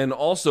 And then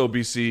also,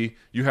 BC,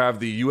 you have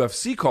the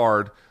UFC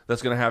card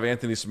that's going to have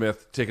Anthony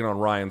Smith taking on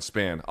Ryan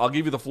Spann. I'll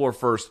give you the floor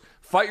first.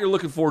 Fight you're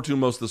looking forward to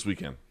most this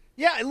weekend.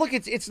 Yeah, look,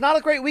 it's not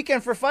a great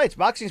weekend for fights.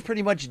 Boxing's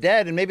pretty much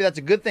dead, and maybe that's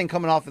a good thing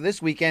coming off of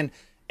this weekend.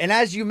 And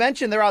as you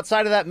mentioned, they're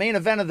outside of that main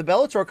event of the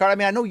Bellator card. I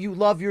mean, I know you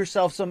love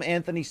yourself some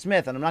Anthony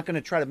Smith, and I'm not going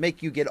to try to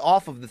make you get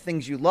off of the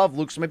things you love,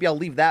 Luke, so maybe I'll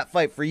leave that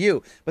fight for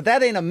you. But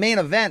that ain't a main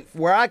event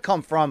where I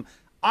come from.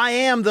 I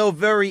am, though,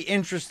 very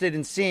interested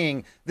in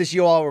seeing this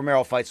Yoel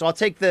Romero fight. So I'll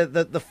take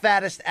the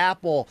fattest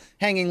apple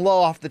hanging low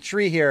off the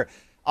tree here.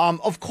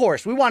 Of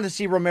course, we wanted to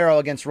see Romero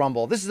against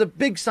Rumble. This is a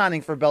big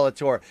signing for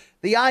Bellator.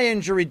 The eye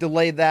injury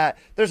delayed that.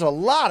 There's a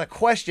lot of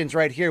questions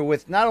right here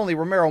with not only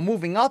Romero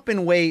moving up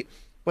in weight,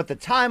 but the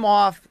time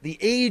off, the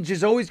age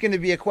is always going to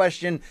be a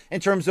question in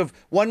terms of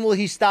when will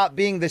he stop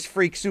being this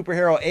freak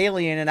superhero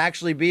alien and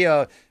actually be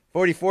a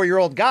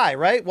 44-year-old guy,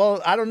 right?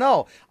 Well, I don't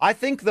know. I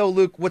think, though,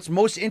 Luke, what's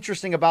most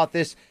interesting about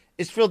this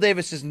is Phil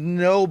Davis is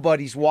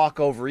nobody's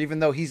walkover, even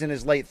though he's in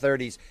his late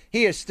 30s.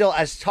 He is still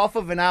as tough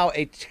of an out,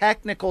 a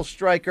technical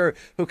striker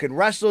who can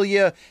wrestle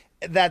you,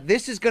 that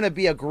this is going to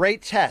be a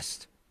great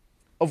test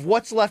of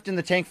what's left in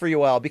the tank for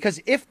Yoel. Because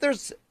if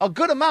there's a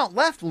good amount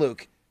left,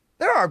 Luke,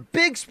 there are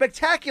big,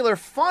 spectacular,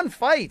 fun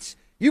fights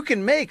you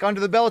can make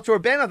under the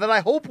Bellator banner that I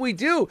hope we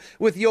do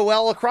with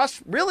Yoel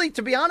across, really,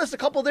 to be honest, a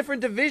couple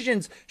different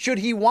divisions should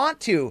he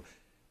want to.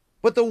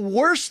 But the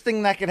worst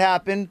thing that could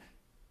happen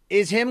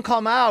is him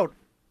come out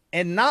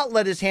and not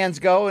let his hands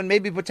go and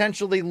maybe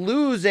potentially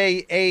lose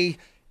a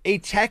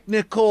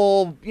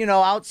technical,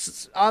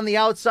 out on the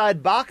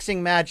outside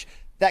boxing match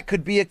that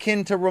could be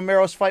akin to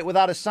Romero's fight with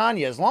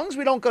Adesanya. As long as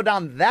we don't go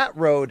down that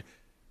road,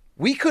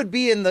 we could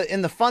be in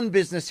the fun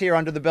business here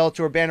under the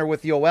Bellator banner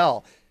with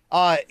Yoel.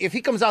 If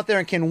he comes out there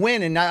and can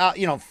win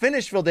and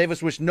finish Phil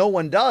Davis, which no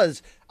one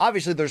does,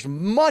 obviously there's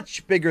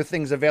much bigger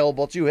things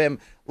available to him,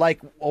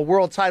 like a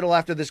world title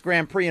after this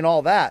Grand Prix and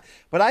all that.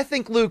 But I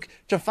think, Luke,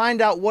 to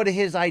find out what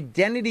his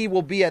identity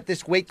will be at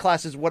this weight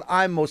class is what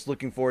I'm most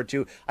looking forward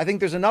to. I think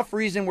there's enough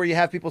reason where you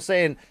have people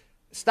saying,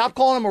 stop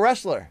calling him a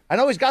wrestler. I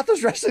know he's got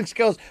those wrestling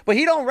skills, but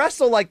he don't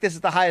wrestle like this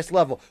at the highest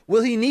level.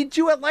 Will he need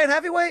to at light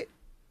heavyweight?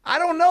 I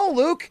don't know,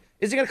 Luke.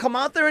 Is he going to come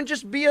out there and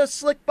just be a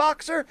slick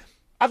boxer?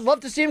 I'd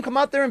love to see him come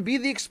out there and be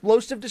the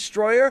explosive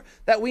destroyer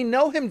that we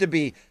know him to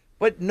be.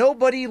 But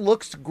nobody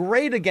looks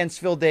great against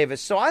Phil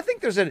Davis. So I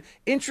think there's an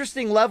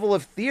interesting level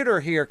of theater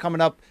here coming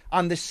up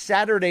on this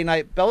Saturday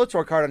night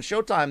Bellator card on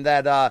Showtime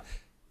that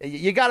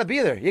you got to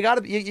be there. You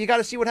got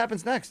to see what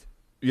happens next.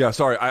 Yeah,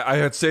 sorry. I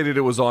had stated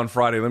it was on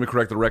Friday. Let me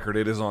correct the record.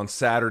 It is on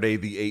Saturday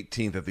the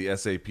 18th at the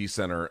SAP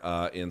Center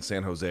in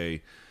San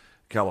Jose,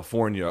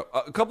 California.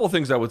 A couple of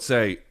things I would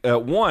say.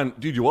 One,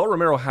 dude, Yoel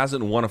Romero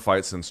hasn't won a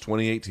fight since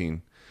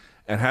 2018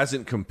 and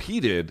hasn't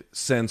competed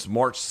since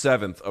March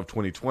 7th of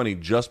 2020,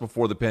 just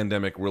before the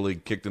pandemic really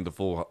kicked into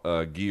full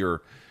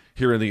gear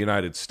here in the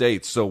United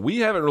States. So we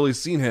haven't really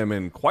seen him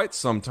in quite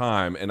some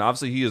time, and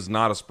obviously he is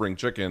not a spring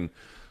chicken.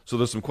 So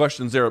there's some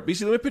questions there.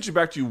 BC, let me pitch it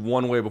back to you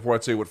one way before I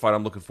tell you what fight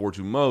I'm looking forward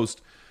to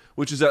most,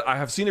 which is that I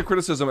have seen a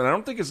criticism, and I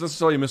don't think it's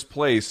necessarily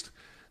misplaced,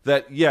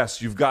 that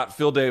yes, you've got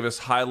Phil Davis,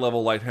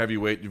 high-level light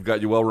heavyweight, you've got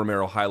Yoel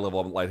Romero,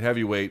 high-level light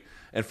heavyweight,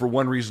 and for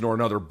one reason or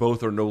another,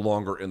 both are no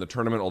longer in the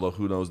tournament, although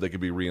who knows, they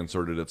could be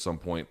reinserted at some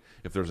point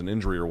if there's an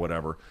injury or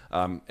whatever.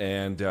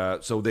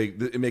 So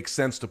it makes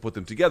sense to put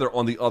them together.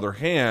 On the other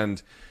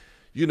hand,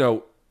 you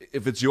know,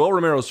 if it's Yoel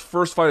Romero's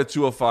first fight at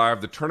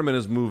 205, the tournament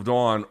has moved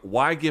on,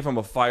 why give him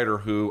a fighter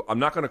who, I'm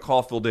not going to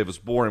call Phil Davis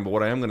boring, but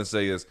what I am going to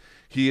say is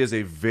he is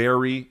a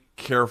very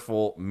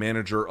careful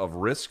manager of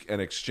risk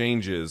and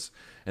exchanges,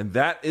 and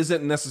that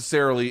isn't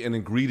necessarily an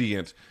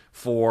ingredient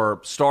for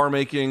star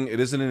making.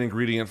 It isn't an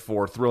ingredient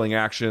for thrilling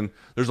action.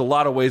 There's a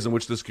lot of ways in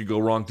which this could go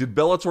wrong. Did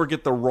Bellator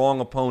get the wrong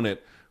opponent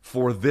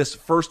for this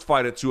first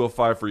fight at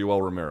 205 for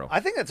Yoel Romero? I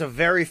think that's a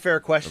very fair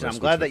question. I'm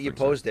glad that you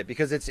posed it,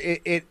 because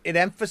it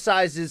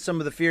emphasizes some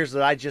of the fears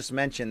that I just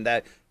mentioned,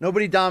 that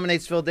nobody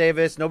dominates Phil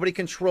Davis, nobody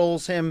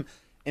controls him.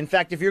 In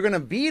fact, if you're going to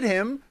beat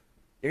him,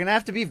 you're going to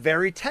have to be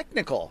very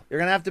technical. You're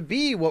going to have to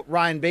be what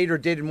Ryan Bader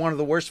did in one of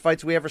the worst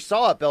fights we ever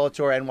saw at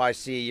Bellator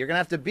NYC. You're going to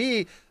have to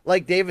be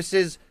like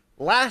Davis's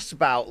last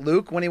bout,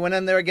 Luke, when he went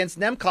in there against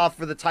Nemkov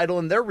for the title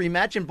in their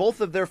rematch, and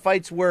both of their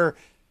fights were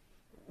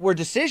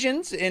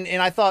decisions, and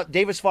I thought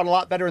Davis fought a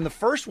lot better in the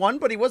first one,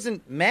 but he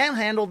wasn't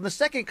manhandled in the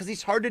second because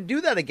he's hard to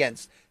do that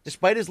against.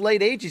 Despite his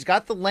late age, he's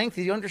got the length,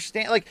 he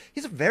understands, like,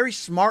 he's a very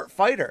smart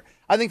fighter.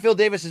 I think Phil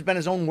Davis has been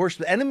his own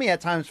worst enemy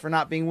at times for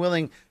not being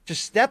willing to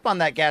step on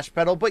that gas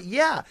pedal, but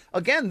yeah,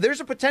 again,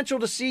 there's a potential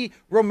to see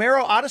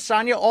Romero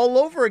Adesanya all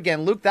over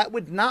again, Luke. That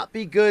would not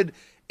be good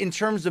in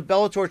terms of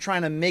Bellator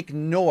trying to make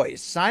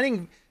noise.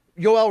 Signing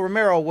Yoel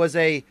Romero was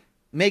a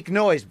make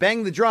noise,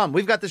 bang the drum.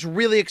 We've got this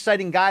really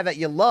exciting guy that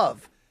you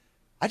love.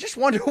 I just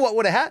wonder what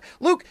would have happened.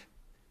 Luke,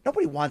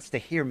 nobody wants to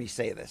hear me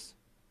say this,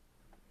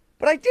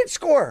 but I did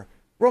score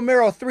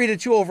Romero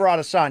 3-2 over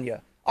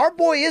Adesanya. Our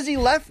boy Izzy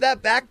left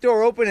that back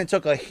door open and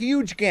took a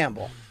huge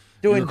gamble,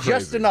 doing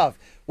just enough.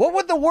 What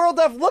would the world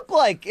have looked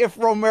like if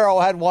Romero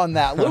had won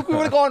that? Luke, we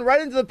would have gone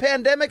right into the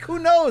pandemic. Who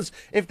knows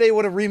if they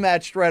would have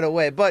rematched right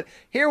away. But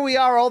here we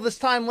are all this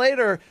time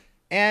later,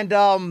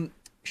 and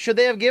should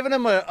they have given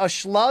him a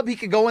schlub he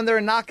could go in there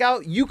and knock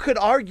out? You could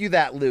argue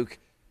that, Luke.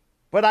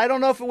 But I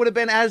don't know if it would have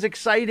been as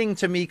exciting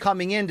to me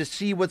coming in to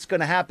see what's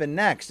going to happen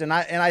next. And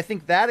I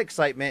think that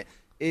excitement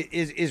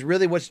is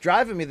really what's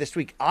driving me this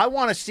week. I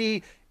want to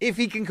see if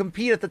he can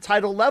compete at the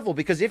title level,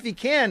 because if he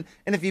can,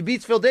 and if he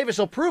beats Phil Davis,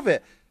 he'll prove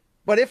it.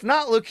 But if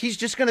not, look, he's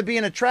just going to be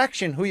an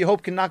attraction who you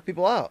hope can knock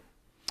people out.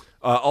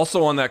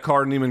 Also on that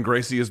card, Neiman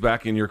Gracie is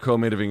back in your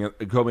co-main event,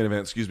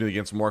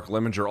 against Mark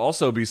Lemminger.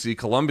 Also, BC,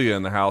 Colombia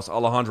in the house.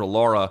 Alejandra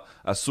Lara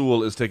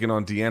Azul is taking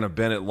on Deanna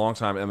Bennett,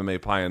 longtime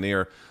MMA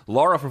pioneer.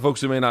 Lara, for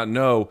folks who may not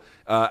know,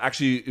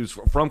 actually is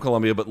from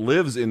Colombia, but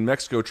lives in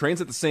Mexico,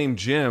 trains at the same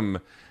gym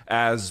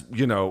as,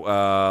 Irene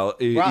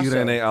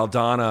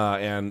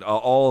Aldana and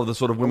all of the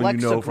sort of women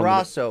Alexa from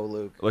Grasso,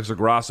 Luke. Alexa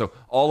Grasso,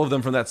 all of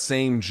them from that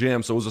same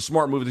gym. So it was a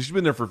smart move. She's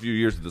been there for a few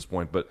years at this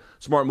point, but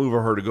smart move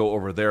of her to go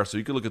over there. So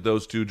you could look at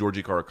those two,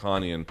 Georgie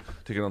Karakanian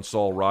taking on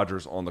Saul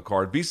Rogers on the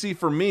card. BC,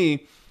 for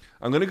me,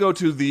 I'm going to go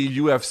to the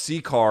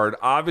UFC card.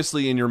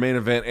 Obviously, in your main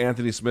event,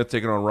 Anthony Smith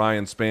taking on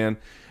Ryan Spann.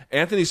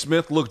 Anthony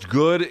Smith looked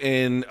good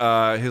in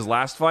his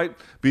last fight,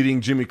 beating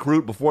Jimmy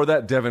Crute. Before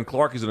that, Devin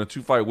Clark. He's in a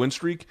 2-fight win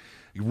streak.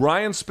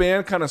 Ryan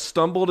Spann kind of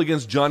stumbled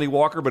against Johnny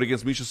Walker, but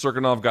against Misha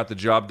Cirkunov got the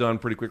job done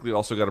pretty quickly.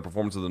 Also got a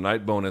performance of the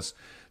night bonus.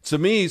 To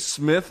me,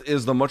 Smith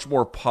is the much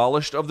more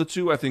polished of the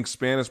two. I think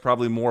Spann is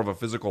probably more of a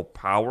physical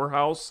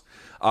powerhouse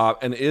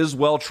and is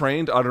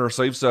well-trained under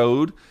Saif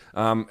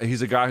Saud.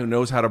 He's a guy who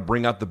knows how to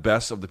bring out the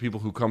best of the people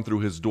who come through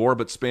his door.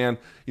 But Spann,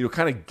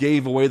 kind of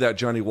gave away that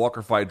Johnny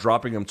Walker fight,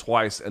 dropping him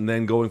twice and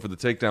then going for the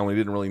takedown when he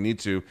didn't really need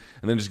to,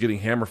 and then just getting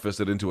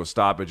hammer-fisted into a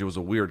stoppage. It was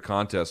a weird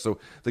contest. So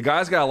the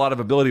guy's got a lot of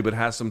ability but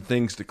has some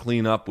things to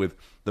clean up with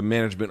the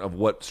management of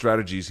what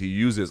strategies he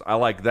uses. I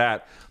like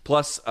that.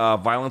 Plus,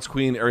 Violence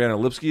Queen Ariana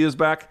Lipsky is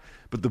back.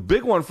 But the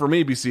big one for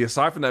me, BC,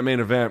 aside from that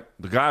main event,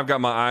 the guy I've got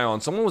my eye on,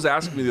 someone was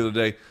asking me the other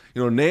day,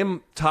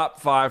 name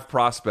top 5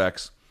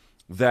 prospects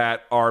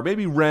that are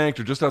maybe ranked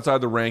or just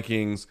outside the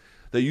rankings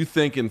that you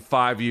think in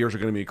 5 years are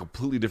going to be in a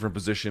completely different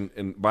position,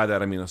 and by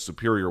that I mean a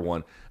superior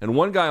one. And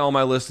one guy on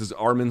my list is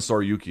Arman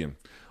Tsarukyan.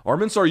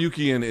 Arman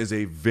Tsarukyan is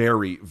a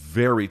very,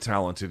 very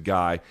talented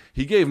guy.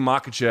 He gave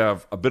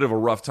Makhachev a bit of a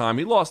rough time.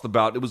 He lost the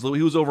bout. He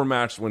was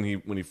overmatched when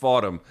he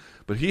fought him,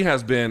 but he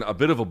has been a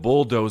bit of a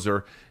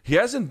bulldozer. He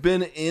hasn't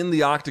been in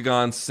the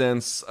octagon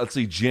since,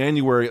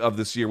 January of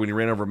this year when he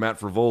ran over Matt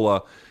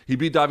Frivola. He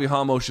beat Davi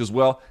Hamosh as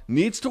well.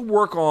 Needs to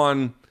work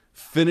on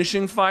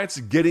finishing fights,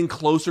 getting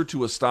closer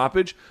to a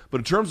stoppage, but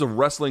in terms of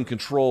wrestling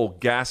control,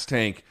 gas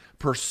tank,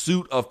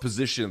 pursuit of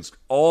positions,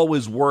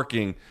 always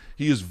working,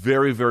 he is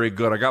very, very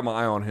good. I got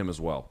my eye on him as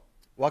well.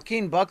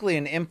 Joaquin Buckley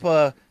and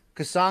Impa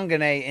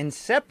Kasangane in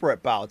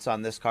separate bouts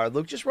on this card.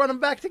 Luke, just run them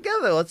back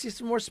together. Let's see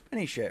some more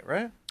spinny shit,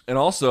 right? And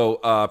also,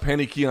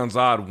 Pannie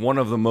Kianzad, one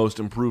of the most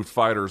improved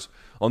fighters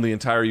on the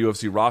entire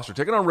UFC roster,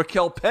 taking on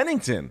Raquel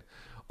Pennington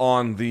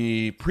on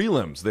the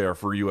prelims there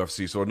for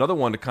UFC. So another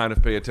one to kind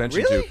of pay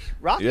attention to. Really?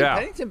 Rocky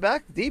Pennington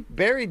back deep,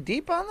 buried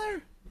deep on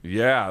there?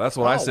 Yeah, that's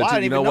what I said. Wow,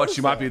 You know what?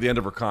 She might be that. at the end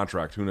of her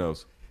contract. Who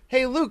knows?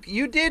 Hey, Luke,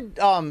 you did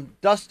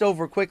dust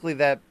over quickly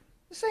that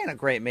this ain't a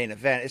great main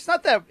event. It's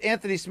not that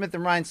Anthony Smith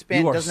and Ryan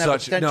Spann doesn't have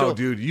the potential. No,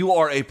 dude, you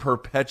are a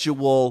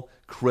perpetual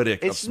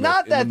critic of It's Smith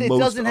not that in the it most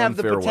doesn't have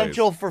the unfair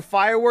potential ways. for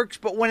fireworks,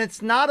 but when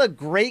it's not a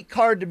great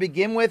card to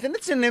begin with, and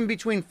it's an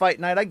in-between fight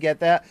night, I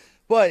get that,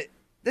 but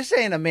this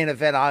ain't a main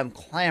event I'm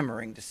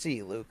clamoring to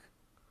see, Luke.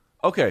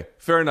 Okay,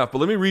 fair enough. But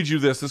let me read you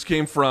this. This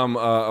came from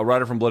a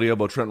writer from Bloody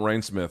Elbow, Trent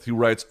Rainsmith, who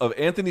writes, of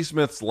Anthony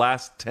Smith's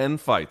last 10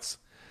 fights,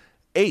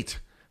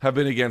 8 have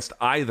been against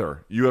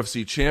either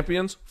UFC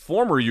champions,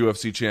 former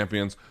UFC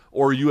champions,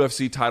 or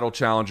UFC title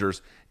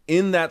challengers.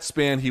 In that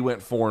span, he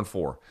went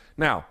 4-4.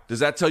 Now, does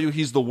that tell you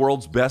he's the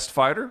world's best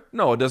fighter?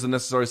 No, it doesn't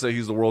necessarily say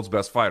he's the world's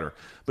best fighter.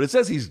 But it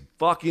says he's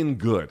fucking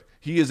good.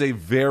 He is a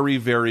very,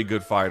 very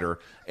good fighter,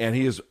 and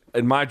he is,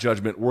 in my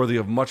judgment, worthy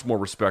of much more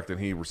respect than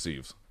he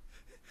receives.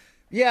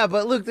 Yeah,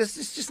 but Luke, this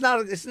is just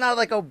not. It's not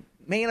like a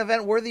main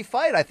event worthy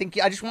fight. I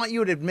just want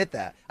you to admit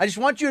that. I just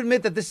want you to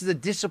admit that this is a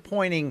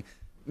disappointing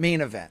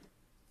main event.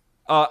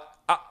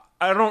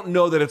 I don't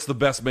know that it's the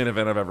best main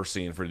event I've ever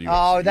seen for the UFC.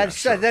 Oh,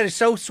 that is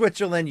so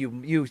Switzerland.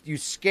 You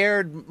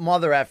scared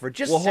mother effort.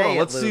 Just well, hold say on. it,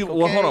 Let's Luke, see. okay?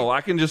 Well, hold on.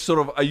 I can just sort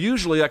of.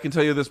 Usually, I can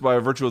tell you this by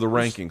virtue of the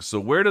rankings. So,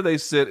 where do they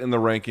sit in the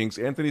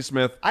rankings? Anthony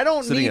Smith. I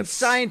don't sitting need at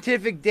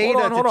scientific data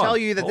Hold on. to tell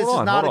you that Hold this is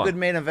on, not a hold good on.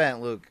 main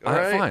event, Luke. All All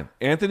right, right, fine.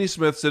 Anthony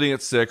Smith sitting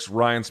at 6.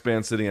 Ryan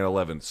Spann sitting at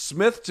 11.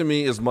 Smith to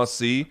me is must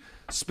see.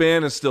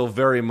 Spann is still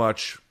very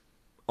much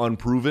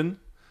unproven.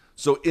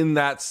 So, in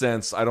that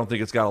sense, I don't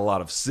think it's got a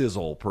lot of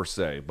sizzle per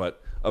se,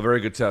 but a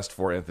very good test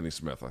for Anthony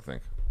Smith, I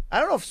think. I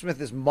don't know if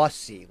Smith is must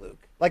see,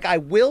 Luke. Like I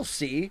will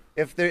see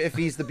if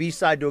he's the B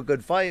side to a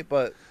good fight,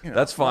 but you know.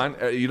 That's fine.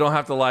 You don't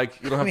have to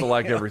like. You don't have to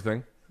like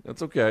everything.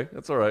 That's okay.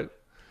 That's all right.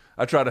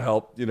 I try to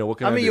help. You know what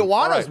can I do? Ioana's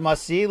All right.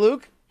 must see,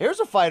 Luke. Here's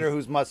a fighter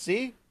who's must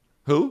see.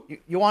 Who?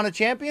 You want a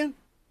champion?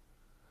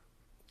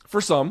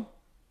 For some.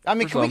 I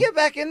mean, can we get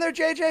back in there,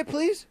 JJ,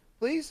 please?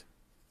 Please?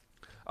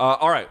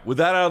 All right. With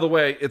that out of the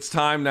way, it's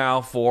time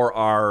now for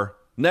our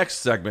next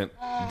segment,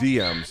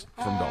 DMs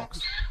from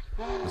Donks.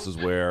 This is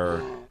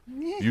where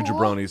you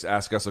jabronis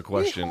ask us a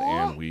question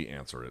and we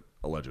answer it,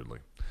 allegedly.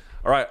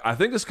 All right. I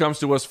think this comes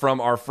to us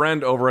from our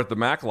friend over at the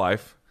Mac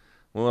Life,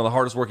 one of the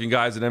hardest working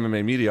guys in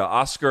MMA media,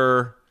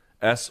 Oscar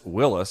S.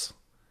 Willis.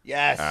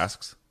 Yes.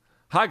 Asks,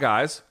 hi,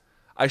 guys.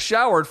 I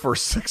showered for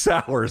 6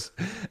 hours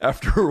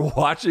after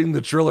watching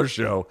the Triller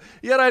show,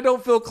 yet I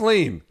don't feel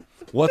clean.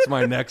 What's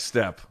my next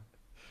step?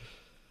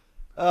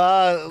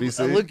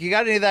 BC? Luke, you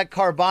got any of that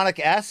carbonic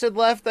acid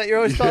left that you're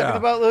always talking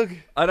about, Luke?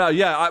 I know.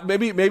 Yeah,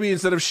 maybe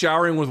instead of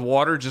showering with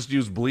water, just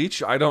use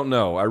bleach. I don't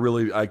know.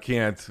 I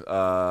can't.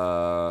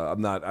 I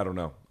don't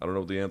know. I don't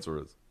know what the answer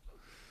is.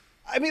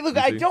 I mean, look,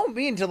 I don't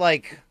mean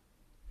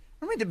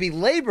to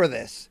belabor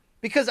this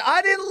because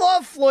I didn't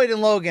love Floyd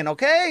and Logan.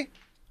 Okay,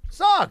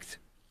 sucked.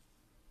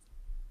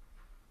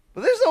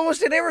 But this is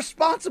almost an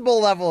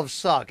irresponsible level of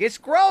suck. It's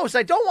gross.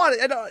 I don't want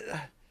it.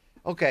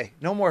 Okay,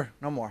 no more.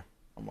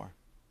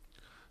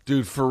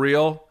 Dude, for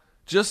real,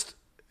 just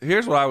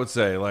here's what I would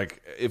say.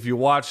 Like, if you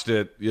watched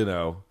it, you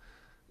know,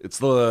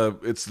 it's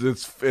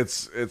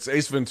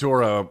Ace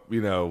Ventura,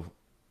 you know,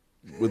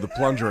 with the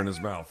plunger in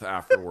his mouth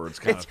afterwards,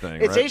 kind of thing.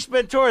 It's right? Ace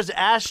Ventura's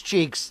ass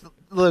cheeks,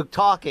 Luke,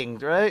 talking,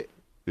 right?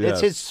 Yes.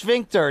 It's his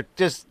sphincter.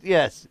 Just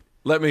yes.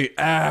 Let me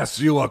ask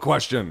you a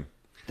question.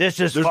 This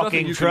is There's nothing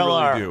fucking you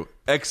Triller. can really do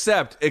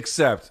except,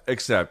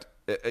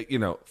 you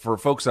know, for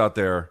folks out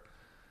there,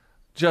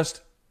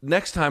 just.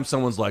 Next time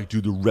someone's like,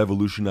 dude, they're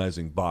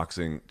revolutionizing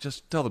boxing,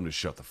 just tell them to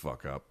shut the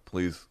fuck up,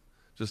 please.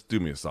 Just do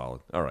me a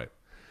solid. All right.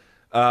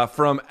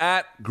 From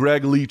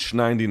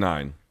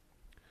 @GregLeach99.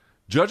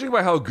 Judging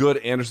by how good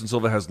Anderson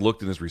Silva has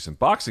looked in his recent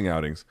boxing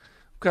outings,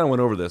 kind of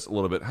went over this a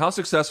little bit. How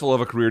successful of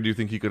a career do you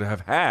think he could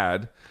have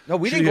had? No,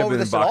 we should didn't he go have over been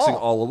this in at boxing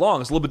all. along?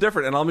 It's a little bit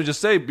different. And let me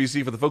just say,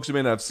 BC, for the folks who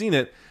may not have seen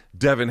it,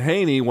 Devin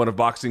Haney, one of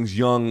boxing's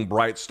young,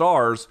 bright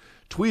stars,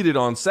 tweeted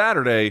on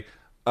Saturday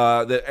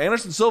that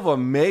Anderson Silva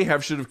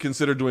should have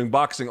considered doing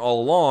boxing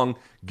all along,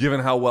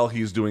 given how well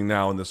he's doing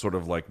now in this sort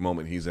of like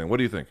moment he's in. What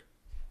do you think?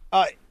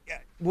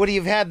 Would he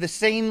have had the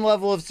same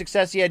level of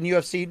success he had in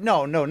UFC?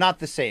 No, not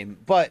the same.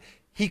 But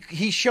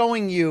he's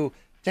showing you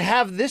to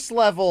have this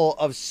level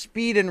of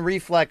speed and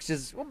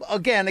reflexes,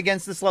 again,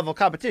 against this level of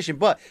competition,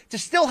 but to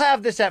still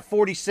have this at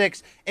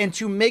 46 and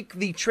to make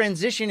the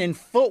transition in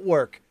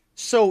footwork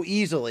so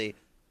easily.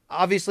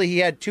 Obviously, he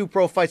had 2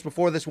 pro fights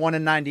before this, one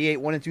in 98,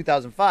 one in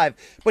 2005.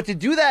 But to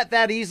do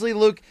that easily,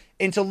 Luke,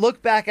 and to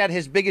look back at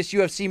his biggest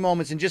UFC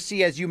moments and just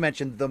see, as you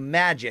mentioned, the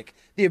magic,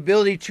 the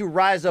ability to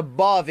rise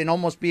above and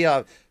almost be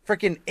a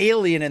freaking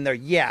alien in there,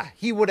 yeah,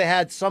 he would have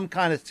had some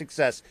kind of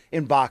success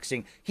in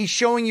boxing. He's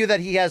showing you that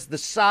he has the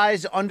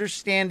size,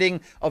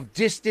 understanding of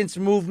distance,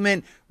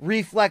 movement,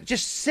 reflex,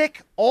 just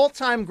sick,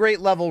 all-time great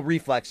level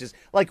reflexes,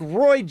 like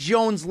Roy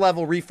Jones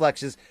level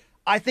reflexes.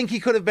 I think he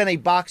could have been a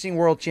boxing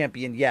world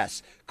champion,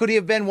 yes. Could he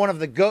have been one of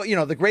the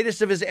the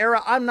greatest of his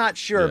era? I'm not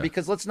sure,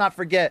 because let's not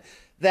forget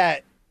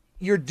that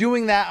you're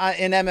doing that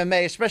in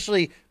MMA,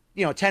 especially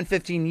 10,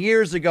 15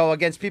 years ago,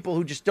 against people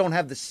who just don't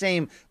have the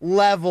same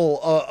level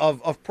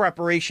of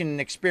preparation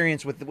and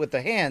experience with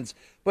the hands.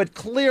 But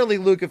clearly,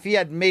 Luke, if he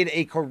had made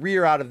a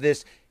career out of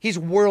this, he's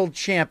world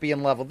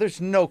champion level. There's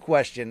no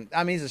question.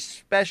 I mean, he's a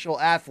special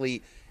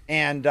athlete,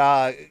 and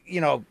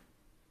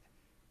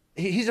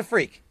he's a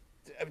freak.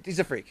 He's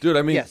a freak. Dude,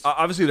 I mean, yes.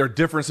 Obviously there are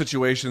different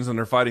situations and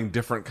they're fighting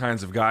different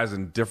kinds of guys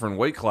in different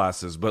weight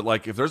classes. But,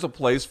 like, if there's a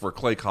place for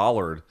Clay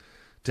Collard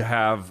to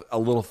have a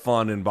little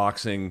fun in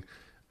boxing,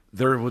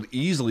 there would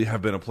easily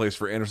have been a place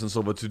for Anderson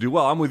Silva to do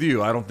well. I'm with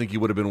you. I don't think he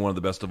would have been one of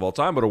the best of all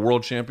time, but a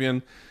world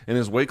champion in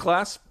his weight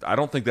class, I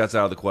don't think that's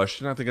out of the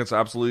question. I think that's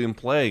absolutely in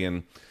play.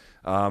 And,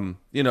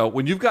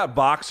 when you've got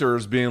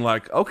boxers being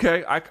like,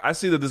 okay, I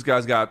see that this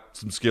guy's got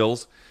some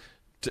skills,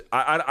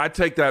 I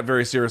take that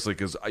very seriously,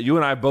 because you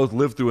and I both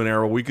lived through an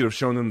era where we could have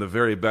shown them the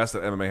very best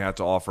that MMA had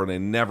to offer, and they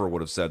never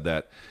would have said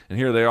that. And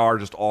here they are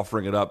just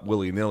offering it up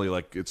willy-nilly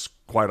like it's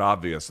quite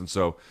obvious. And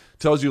so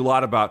tells you a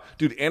lot about,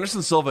 dude,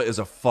 Anderson Silva is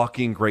a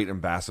fucking great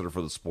ambassador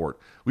for the sport.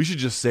 We should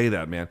just say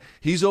that, man.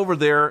 He's over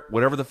there,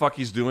 whatever the fuck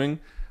he's doing,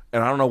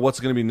 and I don't know what's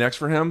going to be next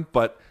for him,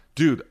 but,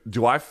 dude,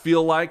 do I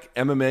feel like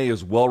MMA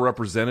is well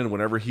represented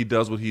whenever he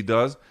does what he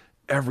does?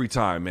 Every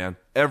time, man.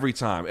 Every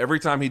time. Every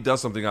time he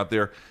does something out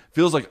there,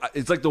 feels like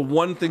it's like the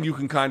one thing you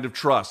can kind of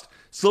trust.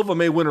 Silva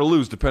may win or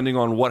lose depending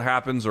on what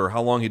happens or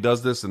how long he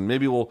does this, and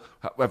maybe we'll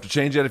have to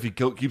change that if he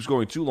keeps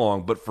going too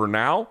long. But for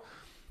now,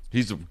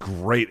 he's a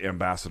great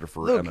ambassador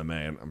for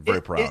MMA, and I'm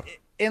very proud.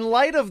 In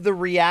light of the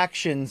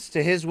reactions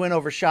to his win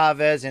over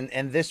Chavez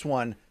and this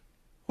one,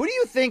 who do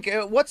you think,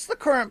 what's the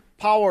current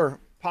power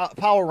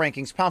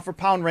rankings, pound for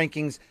pound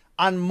rankings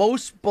on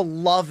most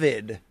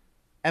beloved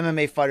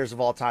MMA fighters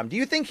of all time? Do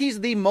you think he's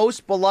the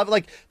most beloved?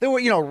 Like, there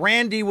were,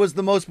 Randy was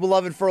the most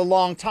beloved for a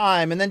long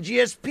time, and then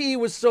GSP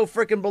was so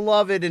freaking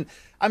beloved. And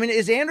I mean,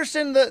 is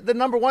Anderson the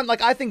number one?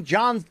 Like, I think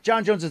John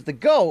Jones is the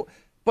GOAT,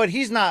 but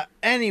he's not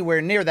anywhere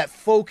near that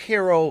folk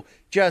hero.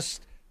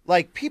 Just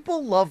like,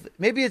 people love,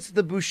 maybe it's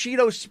the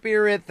Bushido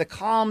spirit, the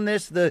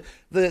calmness, the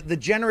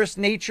generous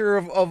nature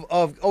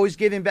of always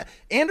giving back.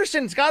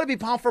 Anderson's got to be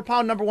pound for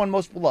pound number one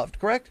most beloved,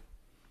 correct?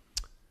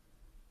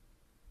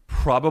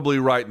 Probably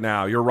right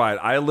now. You're right.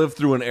 I lived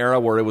through an era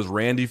where it was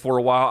Randy for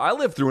a while. I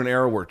lived through an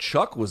era where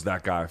Chuck was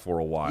that guy for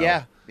a while.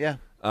 Yeah.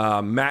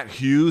 Matt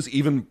Hughes,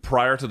 even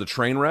prior to the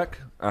train wreck.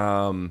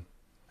 But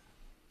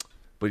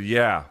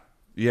yeah.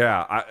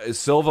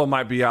 Silva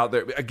might be out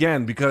there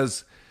again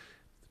because,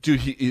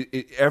 dude,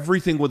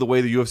 everything with the way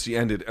the UFC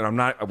ended,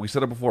 and we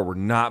said it before, we're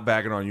not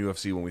bagging on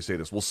UFC when we say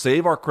this. We'll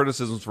save our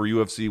criticisms for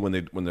UFC when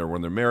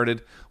they're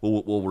merited.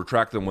 We'll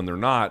retract them when they're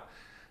not.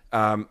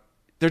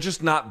 They're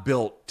just not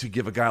built to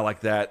give a guy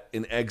like that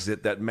an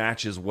exit that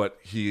matches what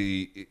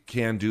he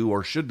can do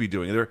or should be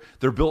doing.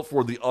 They're built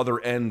for the other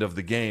end of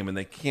the game, and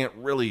they can't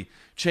really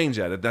change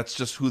that. That's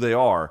just who they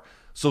are.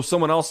 So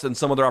someone else and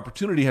some other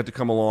opportunity had to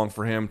come along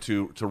for him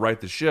to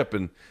right the ship,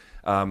 and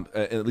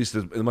at least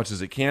as much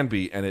as it can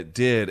be, and it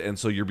did. And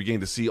so you're beginning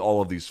to see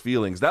all of these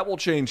feelings. That will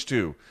change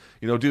too.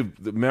 Dude,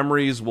 the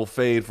memories will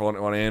fade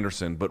on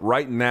Anderson. But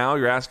right now,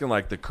 you're asking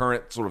like the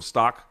current sort of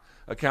stock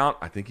account,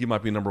 I think he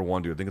might be number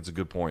one, dude. I think it's a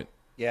good point.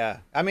 Yeah,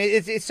 I mean,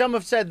 it's some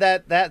have said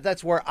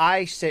that's where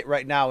I sit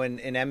right now in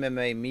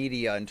MMA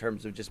media in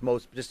terms of just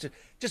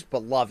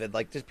beloved,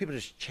 like just people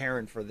just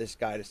cheering for this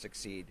guy to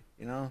succeed.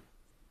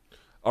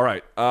 All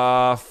right,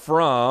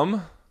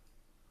 from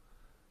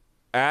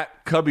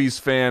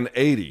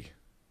 @CubbiesFan80.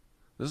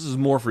 This is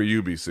more for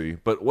you, BC.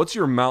 But what's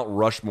your Mount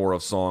Rushmore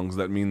of songs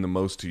that mean the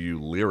most to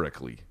you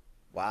lyrically?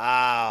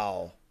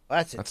 Wow,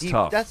 that's deep,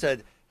 tough. That's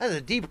a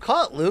deep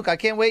cut, Luke. I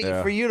can't wait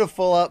for you to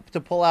pull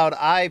out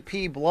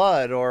IP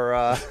Blood or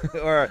I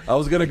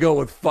was gonna go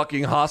with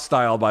fucking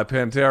Hostile by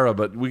Pantera,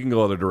 but we can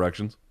go other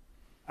directions.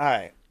 All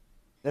right,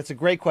 that's a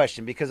great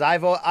question because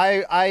I've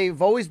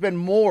always been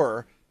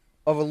more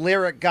of a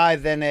lyric guy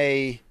than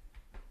a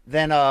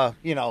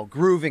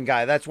grooving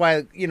guy. That's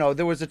why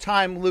there was a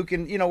time, Luke,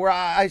 and where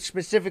I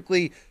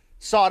specifically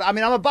saw it. I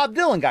mean, I'm a Bob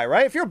Dylan guy,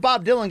 right? If you're a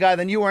Bob Dylan guy,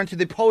 then you are into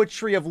the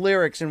poetry of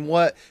lyrics and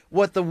what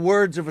the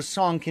words of a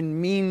song can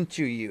mean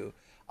to you.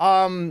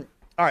 All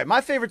right,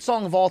 my favorite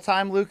song of all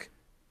time, Luke,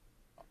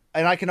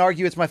 and I can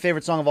argue it's my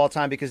favorite song of all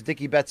time because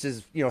Dickie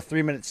Betts'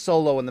 3-minute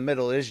solo in the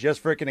middle is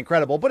just freaking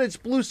incredible. But it's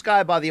Blue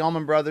Sky by the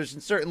Allman Brothers,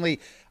 and certainly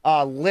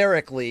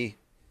lyrically,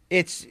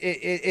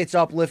 it's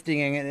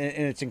uplifting and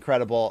it's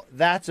incredible.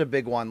 That's a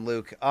big one,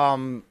 Luke.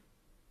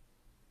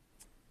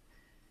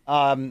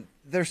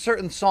 There's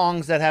certain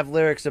songs that have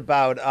lyrics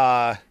about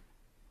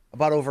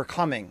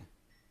overcoming.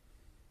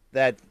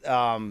 That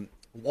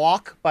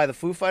Walk by the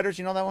Foo Fighters,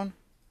 you know that one?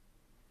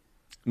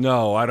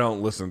 No, I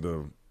don't listen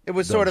to It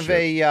was Dumb sort of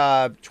shit.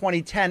 a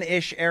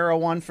 2010-ish era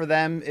one for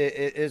them.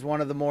 It is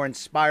one of the more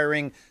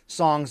inspiring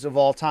songs of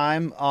all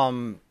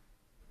time.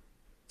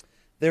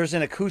 There's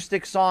an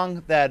acoustic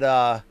song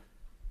that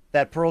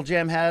Pearl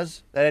Jam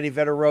has that Eddie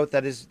Vedder wrote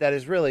that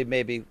is really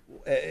maybe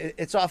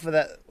it's off of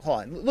that.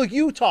 Hold on, look,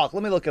 you talk.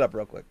 Let me look it up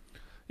real quick.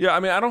 Yeah, I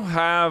mean,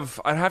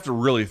 I'd have to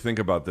really think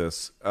about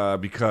this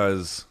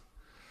because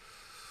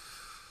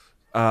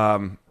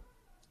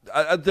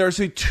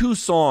there's two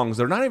songs.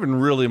 They're not even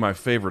really my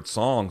favorite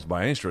songs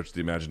by any stretch of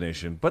the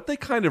imagination, but they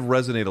kind of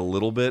resonate a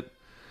little bit.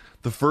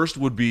 The first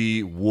would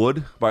be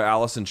Wood by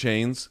Alice in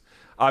Chains.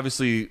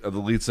 Obviously, the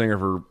lead singer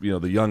for the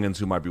youngins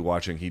who might be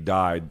watching, he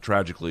died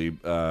tragically,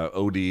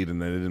 OD'd,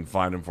 and they didn't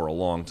find him for a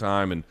long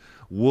time. And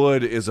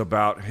Wood is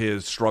about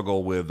his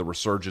struggle with the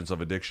resurgence of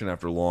addiction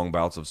after long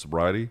bouts of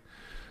sobriety.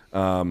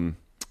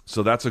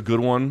 So that's a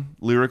good one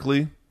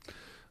lyrically.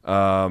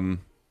 I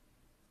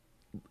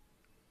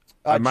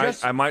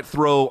might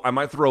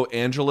throw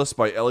Angelus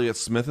by Elliott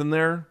Smith in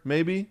there,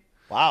 maybe.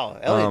 Wow,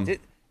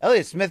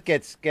 Elliott Smith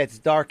gets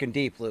dark and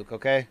deep, Luke.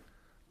 Okay.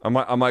 I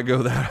might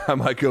go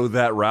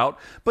that route,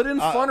 but in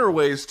funner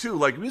ways too.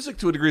 Like, music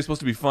to a degree is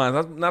supposed to be fun.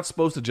 It's not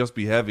supposed to just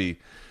be heavy.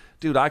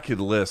 Dude, I could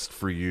list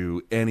for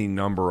you any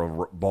number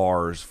of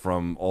bars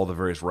from all the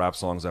various rap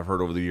songs I've heard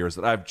over the years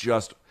that I've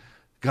just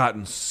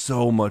gotten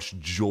so much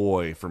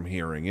joy from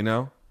hearing,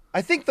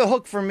 I think the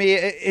hook for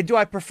me, do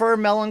I prefer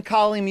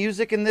melancholy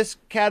music in this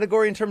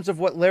category in terms of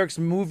what lyrics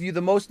move you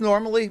the most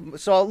normally?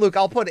 So, Luke,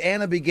 I'll put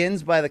Anna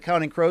Begins by the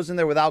Counting Crows in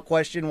there without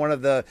question. One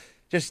of the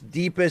just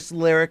deepest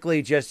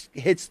lyrically, just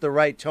hits the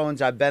right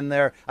tones. I've been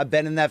there. I've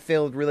been in that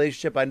failed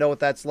relationship. I know what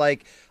that's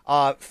like.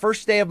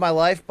 First Day of My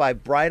Life by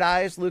Bright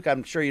Eyes. Luke,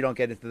 I'm sure you don't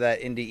get into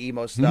that indie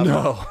emo stuff.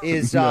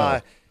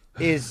 No.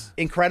 Is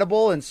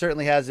incredible and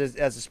certainly has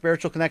a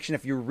spiritual connection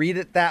if you read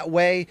it that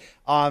way.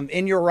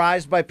 In Your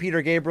Eyes by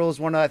Peter Gabriel is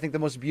one of, I think, the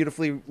most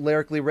beautifully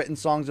lyrically written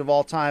songs of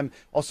all time.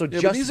 Also,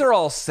 but these are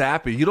all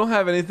sappy. You don't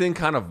have anything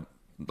kind of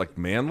like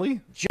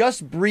manly?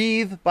 Just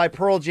Breathe by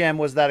Pearl Jam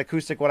was that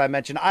acoustic one I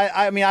mentioned.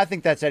 I mean, I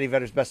think that's Eddie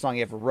Vedder's best song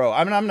he ever wrote.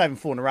 I mean, I'm not even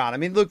fooling around. I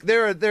mean, look,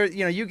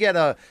 you get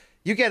a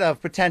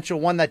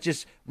potential one that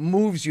just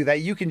moves you,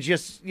 that you can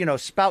just,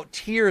 spout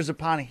tears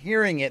upon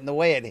hearing it and the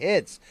way it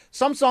hits.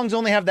 Some songs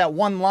only have that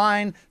one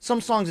line. Some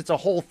songs it's a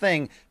whole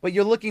thing. But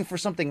you're looking for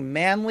something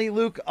manly,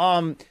 Luke.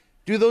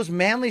 Do those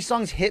manly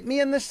songs hit me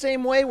in the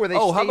same way? Where they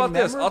how stay about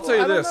this? memorable? I'll tell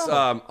you this.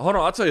 Hold on,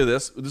 I'll tell you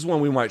this. This is one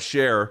we might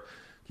share.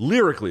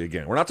 Lyrically,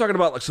 again, we're not talking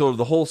about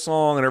the whole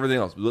song and everything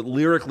else. But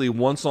lyrically,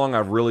 one song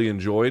I've really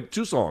enjoyed,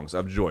 two songs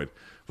I've enjoyed.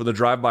 For the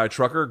Drive-By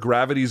Trucker,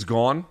 Gravity's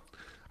Gone.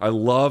 I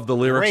love the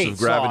lyrics Great of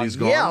Gravity's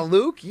song. Gone. Yeah,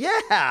 Luke.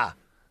 Yeah.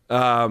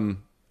 In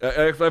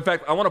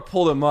fact, I want to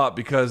pull them up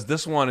because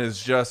this one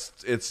is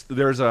just if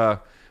you've ever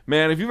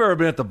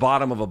been at the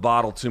bottom of a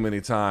bottle too many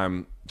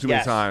times,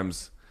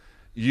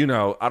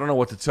 I don't know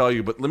what to tell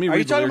you, but let me read the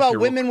lyrics. Are you talking here.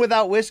 about Women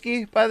Without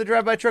Whiskey by the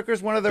Drive-By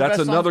Truckers? One of their best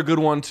songs? That's another good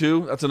one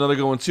too.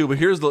 But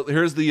here's the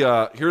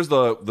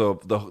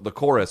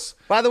chorus.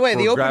 By the way,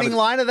 the opening Gravity.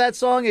 line of that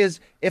song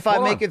is, "If I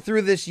Hold make on. it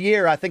through this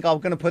year, I think I'm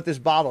going to put this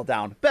bottle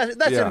down." That's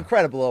an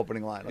incredible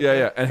opening line. Okay?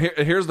 Yeah. And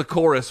here's the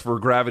chorus for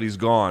Gravity's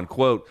Gone.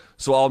 Quote,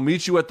 "So I'll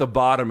meet you at the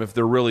bottom if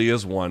there really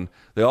is one.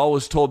 They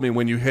always told me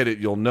when you hit it,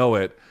 you'll know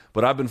it.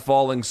 But I've been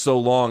falling so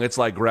long, it's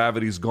like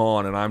gravity's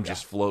gone and I'm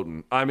just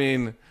floating." I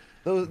mean...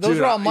 Those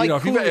are all Mike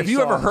Cooley if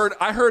you ever songs.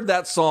 I heard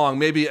that song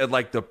maybe at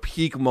like the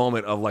peak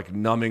moment of like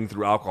numbing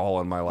through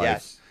alcohol in my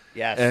life.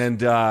 Yes. And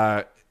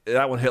that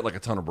one hit like a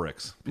ton of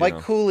bricks. Mike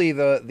Cooley,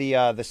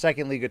 the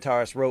second lead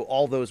guitarist, wrote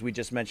all those we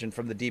just mentioned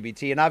from the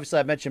DBT. And obviously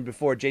I mentioned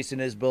before Jason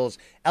Isbell's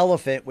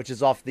Elephant, which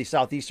is off the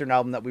Southeastern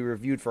album that we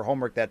reviewed for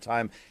homework that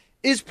time,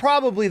 is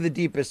probably the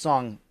deepest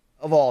song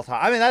of all time.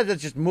 I mean, that's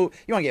just move.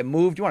 You want to get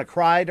moved. You want to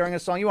cry during a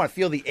song. You want to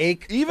feel the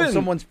ache of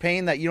someone's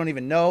pain that you don't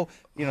even know.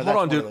 Hold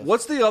on, dude.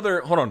 What's the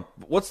other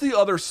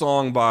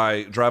song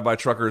by Drive-By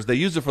Truckers? They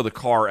used it for the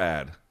car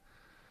ad.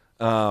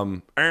 Oh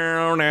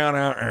yeah.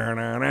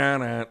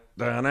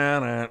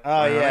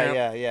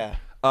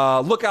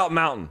 Lookout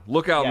Mountain.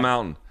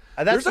 Mountain.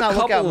 That's not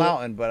Lookout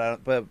Mountain,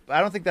 but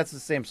I don't think that's the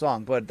same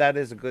song. But that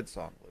is a good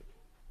song.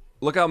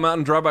 Lookout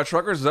Mountain, Drive-By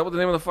Truckers. Is that what the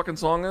name of the fucking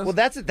song is? Well,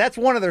 that's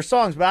one of their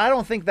songs, but I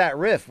don't think that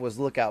riff was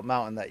Lookout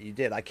Mountain that you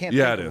did. I can't.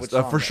 Yeah, think it of is. which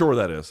song For sure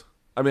that is.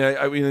 I mean,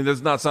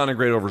 it's not sounding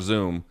great over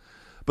Zoom,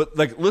 but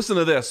like, listen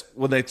to this.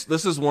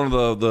 This is one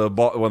of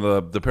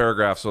the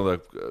paragraphs or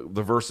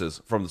the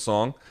verses from the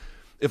song.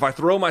 "If I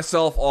throw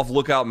myself off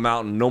Lookout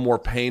Mountain, no more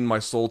pain my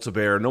soul to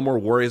bear, no more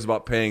worries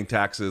about paying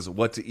taxes,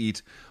 what to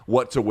eat,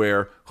 what to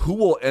wear. Who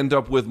will end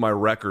up with my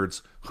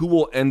records? Who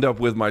will end up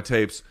with my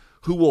tapes?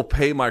 Who will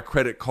pay my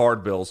credit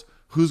card bills?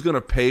 Who's going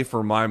to pay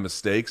for my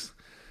mistakes?"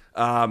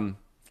 Bro,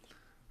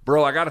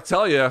 I got to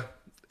tell you,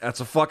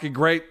 that's a fucking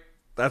great...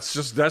 That's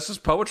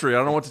just poetry. I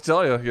don't know what to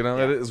tell you.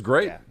 It is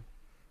great.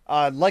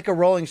 Yeah. Like a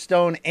Rolling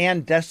Stone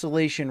and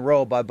Desolation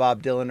Row by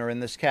Bob Dylan are in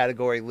this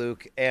category,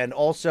 Luke. And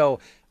also,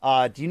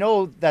 do you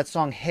know that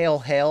song "Hail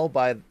Hail"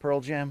 by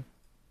Pearl Jam?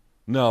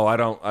 No, I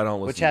don't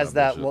listen. Which to has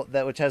that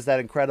which has that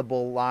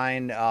incredible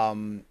line.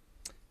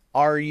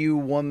 Are you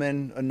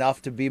woman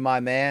enough to be my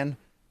man?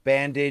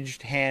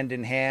 Bandaged, hand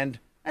in hand.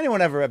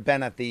 Anyone ever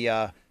been at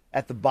the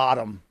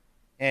bottom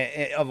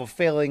of a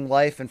failing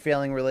life and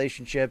failing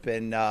relationship?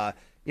 And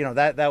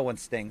that one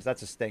stings.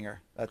 That's a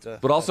stinger.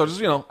 But also,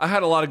 just I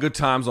had a lot of good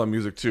times on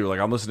music too. Like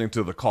I'm listening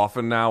to The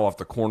Coffin now off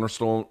the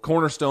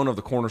Cornerstone of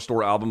the Corner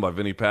Store album by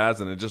Vinnie Paz,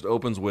 and it just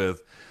opens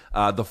with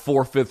the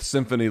 4/5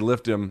 Symphony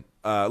Lift Ya.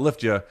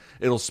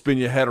 It'll spin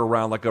your head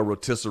around like a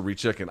rotisserie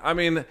chicken. I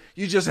mean,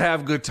 you just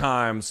have good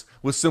times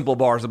with simple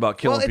bars about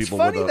killing people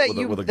with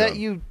a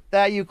gun.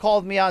 That you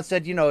called me out and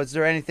said, is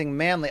there anything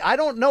manly? I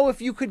don't know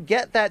if you could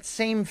get that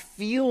same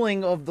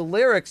feeling of the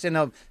lyrics in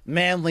a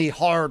manly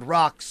hard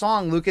rock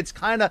song, Luke. It's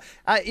kind of,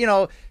 I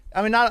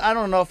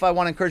don't know if I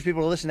want to encourage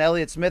people to listen to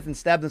Elliott Smith and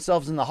stab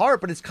themselves in the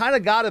heart, but it's kind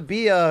of got to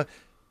be a,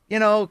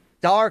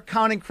 dark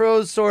Counting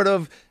Crows sort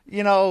of,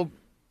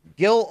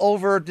 guilt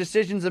over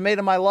decisions I made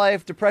in my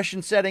life,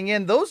 depression setting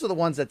in. Those are the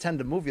ones that tend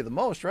to move you the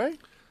most, right?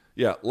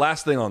 Yeah.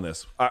 Last thing on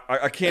this,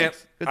 I can't.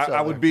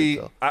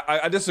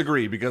 I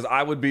disagree because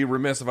I would be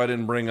remiss if I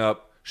didn't bring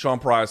up Sean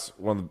Price,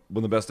 one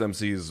of the best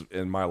MCs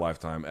in my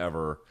lifetime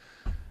ever,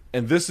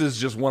 and this is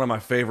just one of my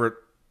favorite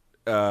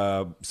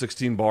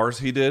 16 bars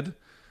he did.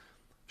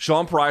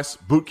 Sean Price,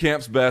 boot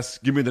camp's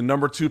best. Give me the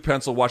number 2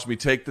 pencil. Watch me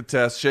take the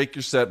test. Shake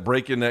your set.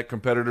 Break your neck.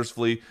 Competitors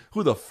flee.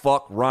 Who the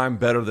fuck rhyme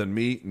better than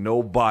me?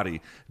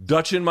 Nobody.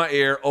 Dutch in my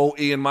ear. OE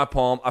in my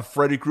palm. I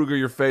Freddy Krueger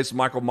your face.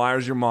 Michael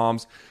Myers your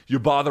mom's. You're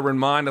bothering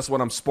mine. That's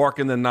when I'm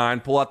sparking the 9.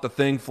 Pull out the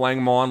thing. Flang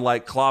 'em on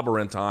like clobber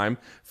in time.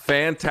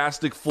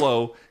 Fantastic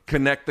flow.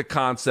 Connect the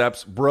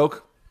concepts.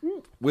 Broke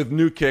with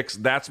new kicks.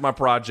 That's my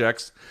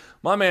projects.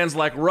 My man's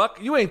like, Ruck,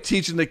 you ain't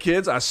teaching the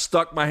kids. I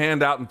stuck my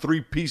hand out and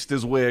 3-pieced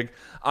his wig.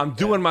 I'm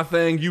doing my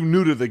thing. You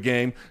new to the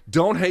game.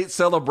 Don't hate,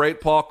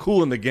 celebrate, Paul.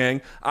 Cool in the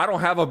gang. I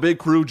don't have a big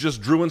crew,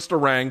 just Drew and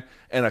Starang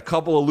and a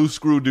couple of loose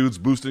screw dudes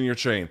boosting your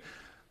chain.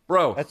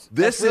 Bro,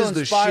 this is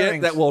the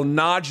shit that will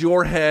nod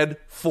your head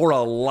for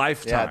a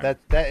lifetime.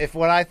 Yeah, if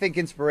when I think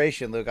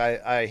inspiration, Luke,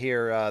 I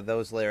hear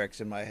those lyrics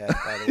in my head,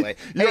 by the way.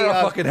 You're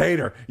a fucking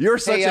hater. You're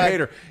such a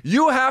hater.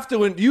 You have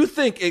to, you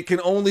think it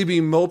can only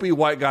be mopey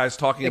white guys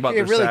talking about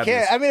their really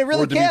sadness. Can. I mean, it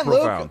really can,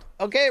 Luke.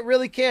 Okay, it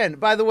really can.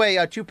 By the way,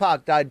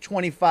 Tupac died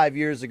 25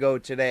 years ago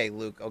today,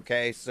 Luke,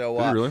 okay? So,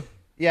 Did he really?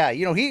 Yeah,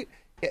 he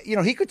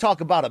could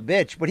talk about a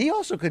bitch, but he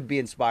also could be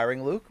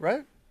inspiring, Luke,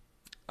 right?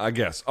 I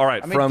guess. All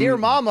right. I mean, dear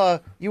mama,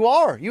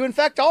 you in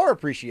fact are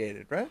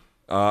appreciated, right?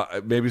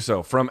 Maybe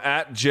so. From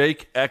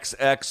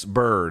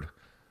 @JakeXXBird.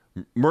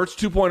 Merch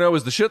 2.0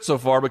 is the shit so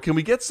far, but can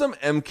we get some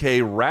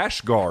MK rash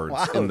guards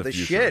in the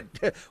future?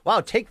 Shit. Wow,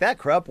 take that,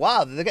 Krupp.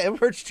 Wow, the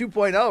Merch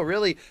 2.0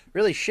 really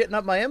shitting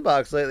up my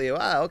inbox lately.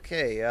 Wow,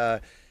 okay.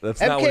 That's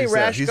MK not what he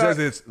said. He guard-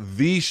 says it's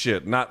the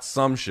shit, not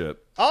some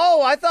shit.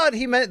 Oh, I thought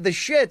he meant the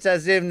shits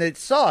as in it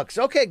sucks.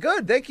 Okay,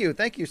 good. Thank you,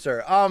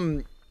 sir.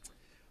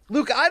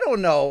 Luke, I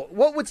don't know.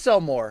 What would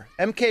sell more,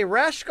 MK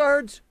rash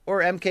guards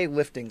or MK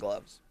lifting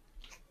gloves?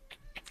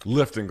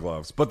 Lifting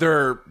gloves. But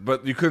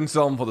you couldn't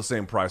sell them for the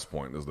same price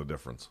point is the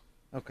difference.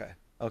 Okay.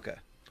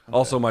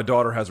 Also, my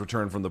daughter has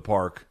returned from the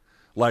park,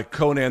 like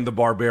Conan the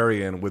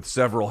Barbarian, with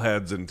several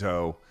heads in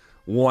tow,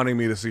 wanting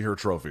me to see her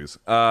trophies.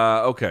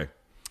 Okay.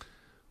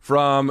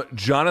 From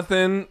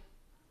Jonathan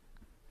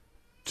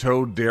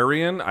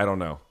Todarian, I don't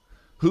know.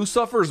 Who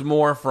suffers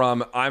more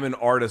from I'm an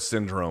artist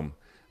syndrome?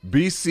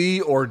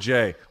 BC or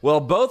Jay? Well,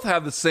 both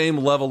have the same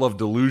level of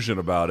delusion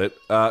about it.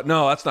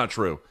 No, that's not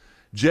true.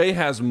 Jay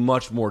has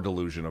much more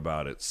delusion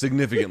about it.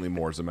 Significantly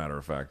more, as a matter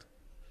of fact.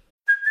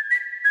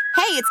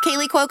 Hey, it's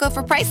Kaylee Cuoco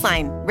for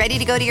Priceline. Ready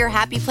to go to your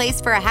happy place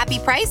for a happy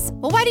price?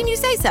 Well, why didn't you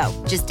say so?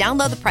 Just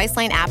download the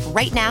Priceline app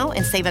right now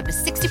and save up to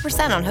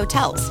 60% on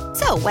hotels.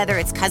 So whether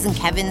it's Cousin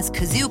Kevin's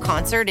Kazoo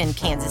Concert in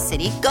Kansas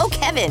City, go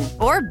Kevin,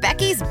 or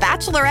Becky's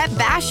Bachelorette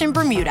Bash in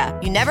Bermuda,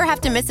 you never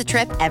have to miss a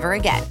trip ever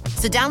again.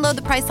 So download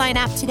the Priceline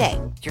app today.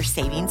 Your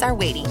savings are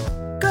waiting.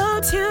 Go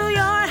to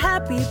your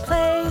happy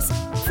place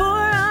for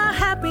a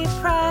happy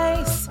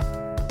price.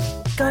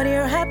 Go to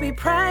your happy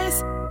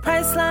price,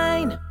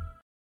 Priceline.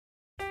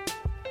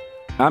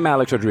 I'm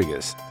Alex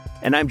Rodriguez.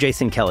 And I'm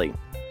Jason Kelly.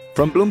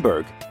 From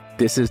Bloomberg,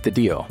 this is The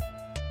Deal.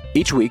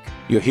 Each week,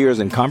 you'll hear us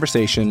in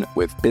conversation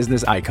with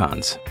business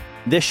icons.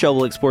 This show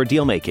will explore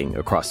deal-making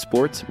across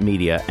sports,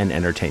 media, and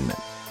entertainment.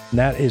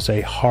 That is a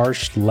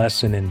harsh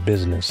lesson in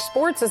business.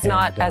 Sports is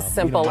not as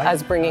simple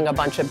as bringing a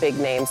bunch of big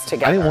names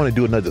together. I didn't want to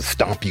do another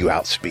stomp you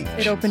out speech.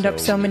 It opened up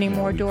so many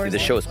more doors. The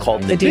show is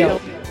called The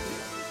Deal.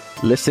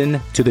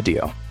 Listen to The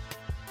Deal.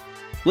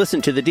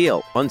 Listen to The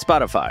Deal on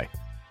Spotify.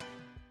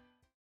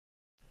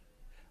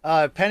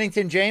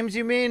 Pennington James,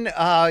 you mean?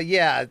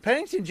 Yeah,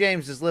 Pennington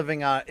James is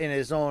living on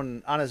his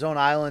own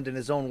island in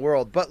his own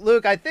world. But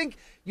Luke, I think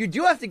you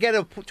do have to get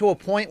to a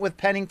point with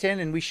Pennington,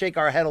 and we shake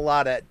our head a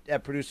lot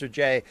at producer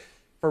Jay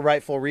for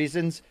rightful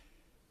reasons.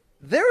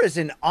 There is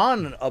an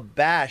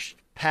unabashed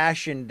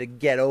passion to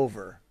get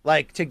over,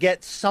 like to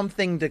get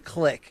something to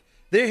click.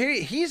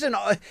 He's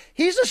a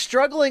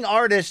struggling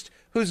artist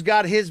who's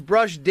got his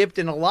brush dipped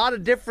in a lot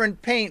of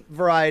different paint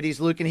varieties,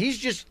 Luke, and he's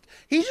just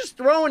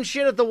throwing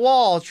shit at the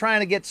wall trying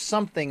to get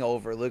something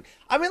over, Luke.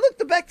 I mean, look,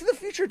 the Back to the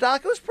Future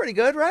doc, it was pretty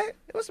good, right?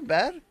 It wasn't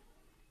bad.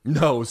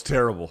 No, it was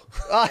terrible.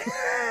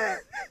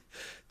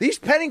 These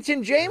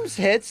Pennington James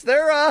hits,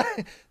 they're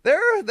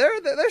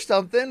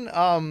something.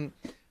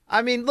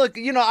 I mean, look,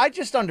 I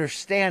just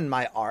understand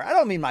my art. I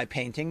don't mean my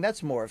painting.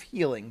 That's more of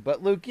healing.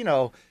 But Luke,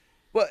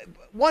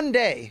 one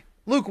day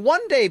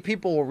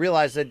people will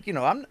realize that,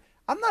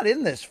 I'm not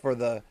in this for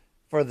the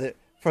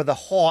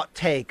hot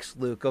takes,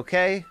 Luke,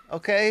 okay?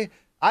 Okay?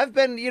 I've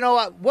been,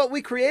 what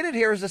we created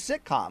here is a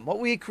sitcom. What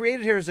we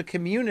created here is a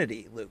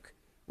community, Luke.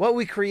 What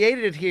we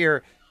created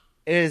here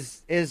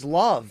is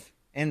love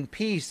and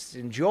peace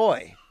and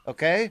joy,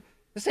 okay?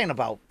 This ain't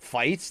about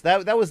fights.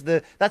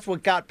 That's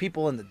what got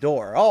people in the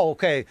door. Oh,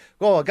 okay.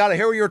 Well, I got to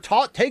hear your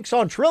takes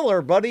on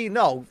Triller, buddy.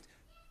 No.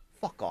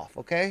 Fuck off,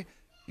 okay?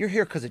 You're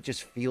here cuz it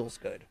just feels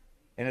good.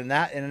 And in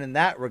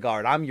that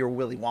regard, I'm your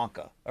Willy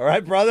Wonka. All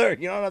right, brother?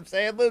 You know what I'm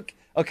saying, Luke?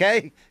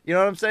 Okay? You know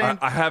what I'm saying?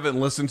 I haven't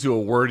listened to a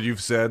word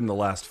you've said in the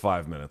last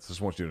 5 minutes.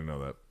 Just want you to know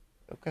that.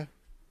 Okay.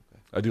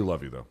 I do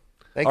love you, though.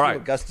 Thank you,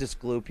 Augustus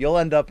Gloop. You'll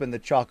end up in the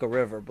Chalka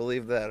River.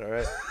 Believe that, all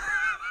right?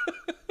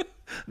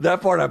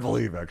 That part I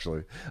believe,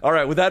 actually. All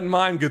right, with that in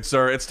mind, good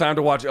sir, it's time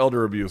to watch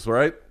Elder Abuse, all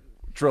right?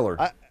 Triller.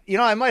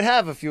 I might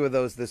have a few of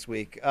those this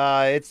week.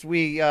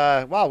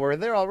 Wow, we're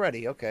there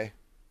already. Okay.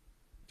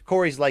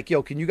 Corey's like,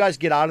 yo, can you guys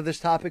get out of this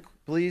topic,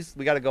 please?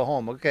 We got to go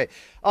home. Okay.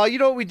 You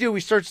know what we do? We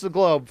search the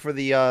globe for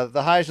the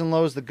highs and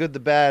lows, the good, the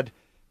bad,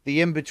 the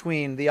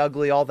in-between, the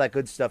ugly, all that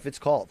good stuff. It's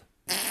called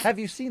Have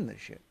You Seen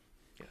This Shit?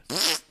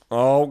 Yes.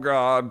 Oh,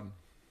 God.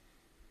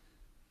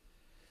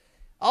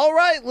 All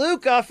right,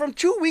 Luke, from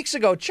 2 weeks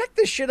ago, check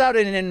this shit out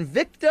in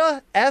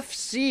Invicta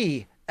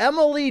FC.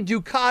 Emily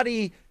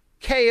Ducati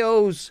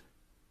KO's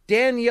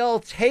Danielle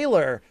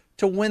Taylor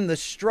to win the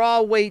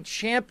strawweight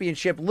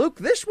championship. Luke,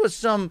 this was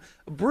some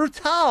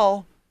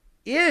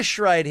brutal-ish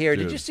right here.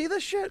 Dude, did you see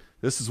this shit?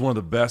 This is one of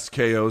the best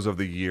KOs of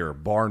the year,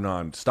 bar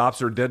none. Stops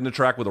her dead in the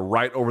track with a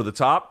right over the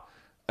top,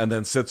 and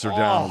then sits her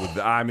down.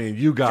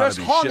 You got to be just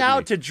hung shitting out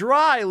me. To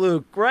dry,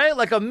 Luke, right?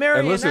 Like a marionette.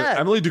 And listen,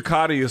 Emily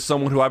Ducati is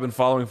someone who I've been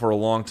following for a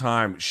long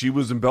time. She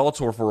was in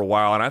Bellator for a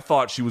while, and I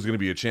thought she was going to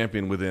be a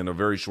champion within a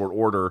very short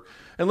order.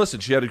 And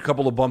listen, she had a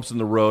couple of bumps in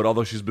the road,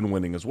 although she's been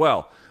winning as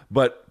well.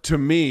 But to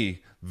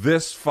me,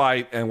 this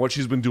fight and what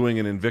she's been doing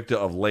in Invicta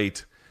of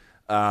late,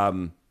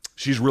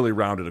 she's really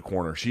rounded a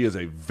corner. She is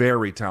a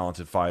very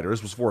talented fighter.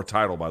 This was for a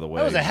title, by the way.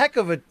 That was a heck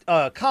of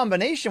a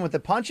combination with the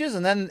punches,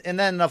 and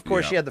then of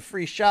course she had the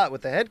free shot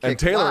with the head kick. And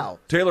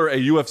Taylor, a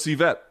UFC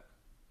vet.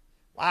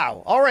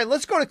 Wow. All right,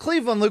 let's go to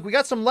Cleveland, Luke. We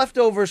got some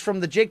leftovers from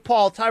the Jake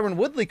Paul Tyron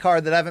Woodley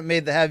card that haven't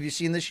made the Have You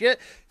Seen This Shit?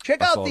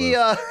 Check out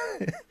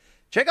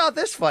check out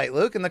this fight,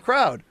 Luke, in the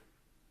crowd.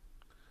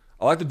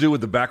 I like to do with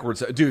the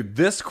backwards. Dude,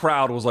 this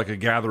crowd was like a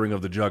gathering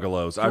of the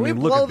juggalos. Can we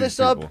look blow at these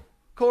this people. up,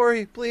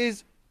 Corey,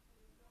 please?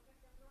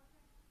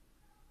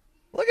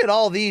 Look at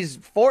all these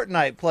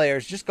Fortnite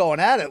players just going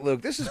at it,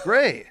 Luke. This is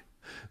great.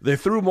 They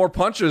threw more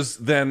punches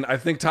than I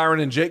think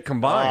Tyron and Jake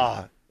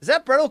combined. Is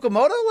that Brett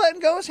Okamoto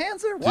letting go his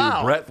hands there? Dude,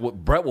 Wow.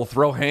 Brett will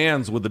throw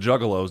hands with the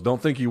juggalos.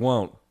 Don't think he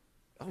won't.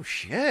 Oh,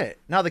 shit.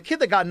 Now, the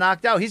kid that got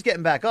knocked out, he's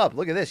getting back up.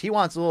 Look at this. He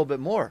wants a little bit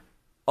more.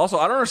 Also,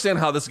 I don't understand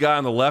how this guy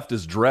on the left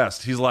is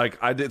dressed. He's like,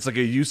 it's like a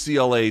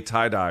UCLA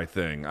tie-dye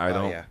thing. I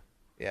don't.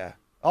 Yeah.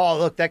 Oh,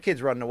 look, that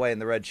kid's running away in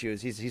the red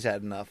shoes. He's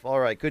had enough. All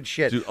right, good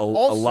shit. Dude, a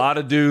lot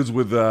of dudes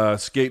with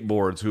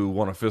skateboards who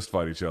want to fist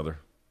fight each other.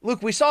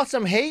 Luke, we saw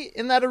some hate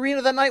in that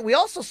arena that night. We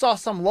also saw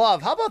some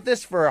love. How about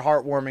this for a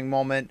heartwarming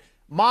moment?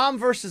 Mom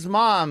versus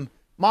mom.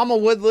 Mama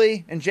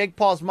Woodley and Jake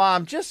Paul's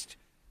mom just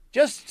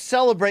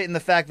celebrating the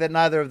fact that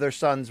neither of their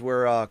sons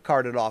were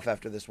carted off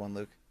after this one,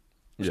 Luke.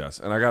 Yes,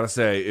 and I got to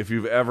say, if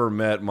you've ever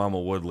met Mama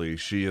Woodley,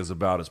 she is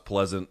about as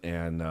pleasant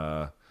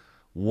and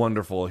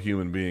wonderful a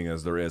human being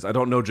as there is. I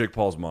don't know Jake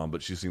Paul's mom,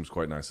 but she seems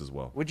quite nice as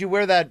well. Would you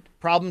wear that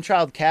problem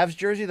child Cavs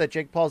jersey that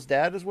Jake Paul's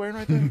dad is wearing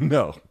right there?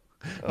 No.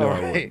 All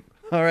right.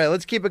 All right,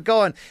 let's keep it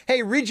going.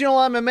 Hey, regional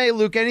MMA,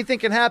 Luke, anything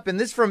can happen.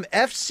 This is from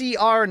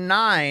FCR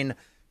 9.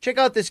 Check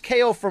out this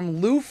KO from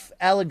Loof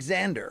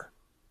Alexander.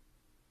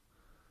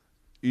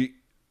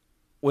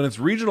 When it's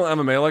regional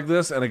MMA like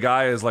this and a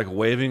guy is like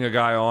waving a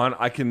guy on,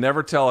 I can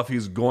never tell if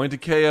he's going to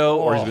KO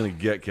or he's going to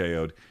get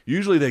KO'd.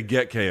 Usually they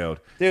get KO'd.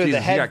 Dude,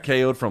 Jesus, he got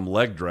KO'd from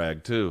leg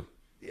drag too.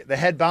 The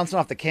head bouncing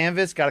off the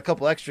canvas, got a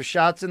couple extra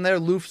shots in there.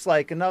 Loof's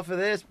like, enough of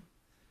this.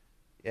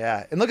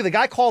 Yeah, and look at the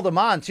guy called him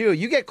on too.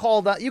 You get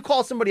called on, you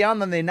call somebody on,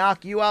 then they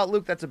knock you out,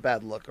 Luke. That's a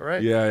bad look, all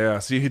right? Yeah.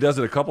 See, he does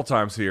it a couple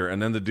times here,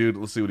 and then the dude,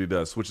 let's see what he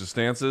does. Switches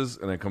stances,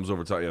 and then comes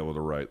over top. Yeah, with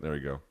the right. There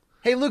you go.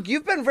 Hey, Luke,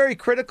 you've been very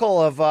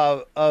critical of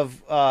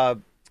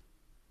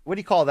what do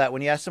you call that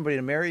when you ask somebody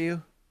to marry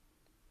you?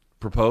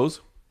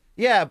 Propose?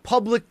 Yeah,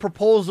 public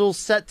proposals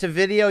set to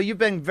video. You've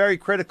been very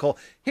critical.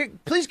 Here,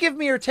 please give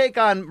me your take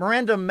on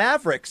Miranda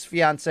Maverick's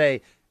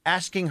fiance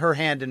asking her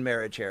hand in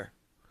marriage here.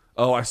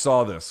 Oh, I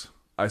saw this.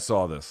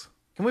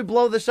 Can we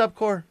blow this up,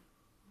 Core?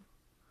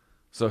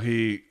 So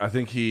I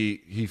think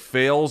he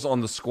fails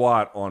on the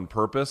squat on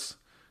purpose.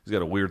 He's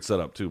got a weird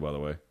setup too, by the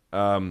way.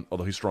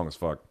 Although he's strong as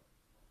fuck.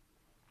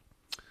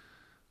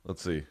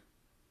 Let's see.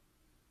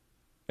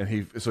 And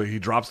he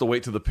drops the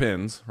weight to the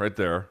pins right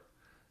there,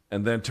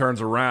 and then turns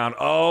around.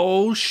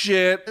 Oh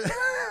shit!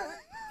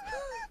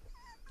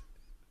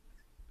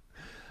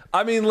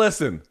 I mean,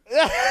 listen.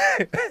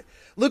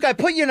 Luke, I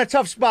put you in a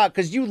tough spot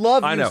because you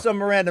love some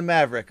Miranda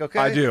Maverick, okay?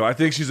 I do. I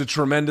think she's a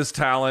tremendous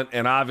talent,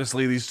 and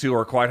obviously these two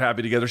are quite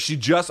happy together.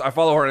 I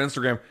follow her on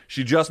Instagram.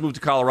 She just moved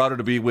to Colorado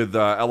to be with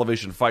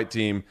Elevation Fight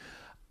Team.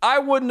 I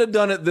wouldn't have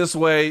done it this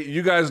way.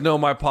 You guys know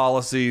my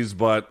policies,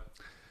 but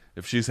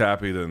if she's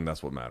happy, then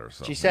that's what matters.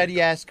 So, she said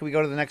yes. Can we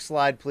go to the next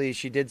slide, please?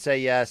 She did say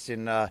yes.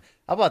 And how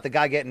about the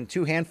guy getting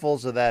 2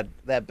 handfuls of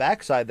that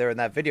backside there in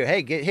that video?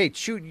 Hey,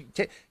 shoot,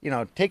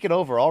 take it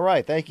over. All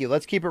right, thank you.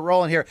 Let's keep it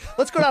rolling here.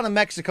 Let's go down to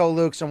Mexico,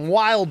 Luke. Some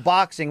wild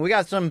boxing. We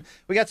got some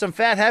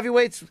fat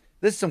heavyweights.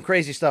 This is some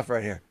crazy stuff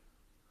right here.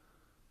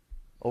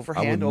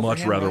 I would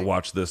much rather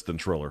watch this than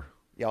Triller.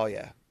 Oh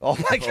yeah. Oh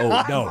my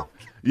God. Oh no.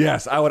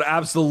 Yes, I would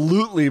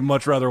absolutely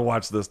much rather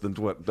watch this than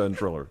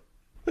Triller.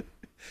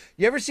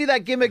 You ever see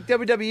that gimmick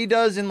WWE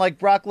does in like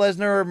Brock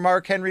Lesnar or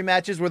Mark Henry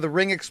matches where the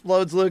ring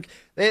explodes, Luke?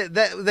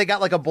 They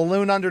got like a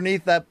balloon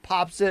underneath that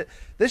pops it.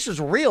 This is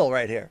real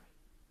right here.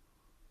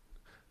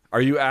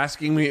 Are you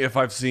asking me if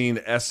I've seen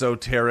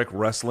esoteric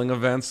wrestling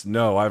events?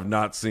 No, I've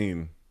not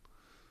seen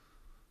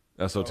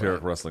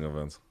esoteric wrestling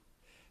events.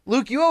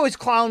 Luke, you always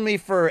clown me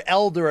for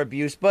elder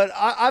abuse, but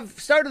I've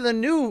started a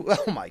new...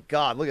 Oh, my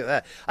God, look at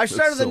that. I've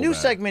started a new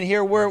segment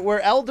here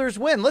where elders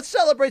win. Let's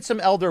celebrate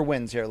some elder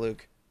wins here,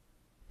 Luke.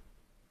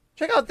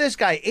 Check out this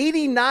guy,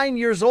 89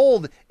 years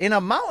old in a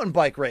mountain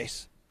bike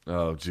race.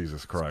 Oh,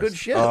 Jesus Christ. Good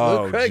shit,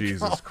 oh, Luke.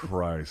 Jesus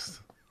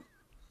Christ.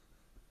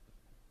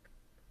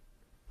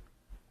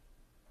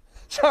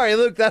 Sorry,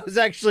 Luke, that was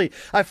actually...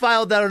 I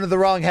filed that under the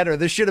wrong header.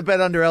 This should have been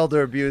under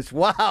elder abuse.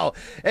 Wow.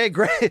 Hey,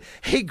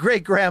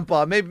 great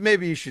grandpa.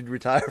 Maybe you should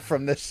retire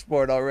from this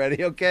sport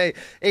already, okay?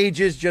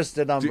 Age is just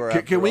a number.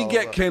 Can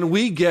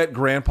we get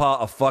grandpa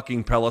a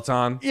fucking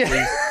Peloton?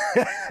 Yeah.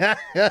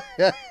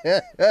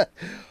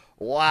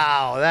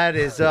 Wow,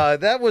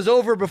 that was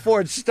over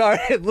before it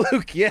started,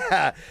 Luke.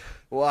 Yeah.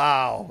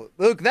 Wow.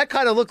 Luke, that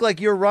kind of looked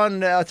like your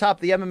run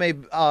atop the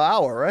MMA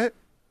hour, right?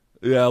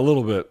 Yeah, a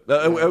little bit.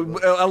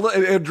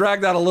 It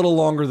dragged out a little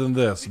longer than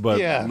this,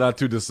 but not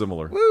too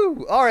dissimilar.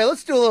 Woo! All right,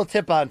 let's do a little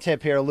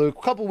tip-on-tip here, Luke.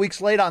 A couple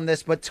weeks late on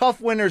this, but tough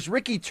winners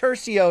Ricky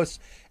Tercios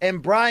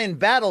and Brian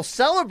Battle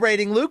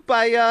celebrating, Luke,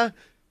 by,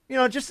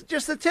 just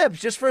the tips,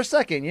 just for a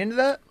second. You into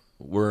that?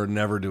 We're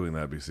never doing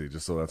that, BC,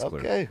 just so that's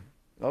clear.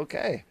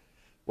 Okay.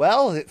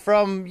 Well,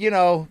 from,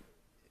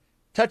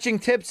 touching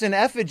tips in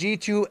effigy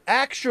to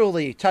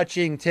actually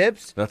touching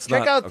tips.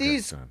 Check out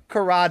these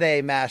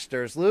karate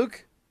masters,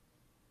 Luke.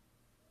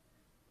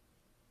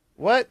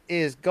 What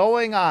is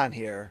going on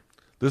here?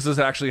 This is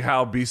actually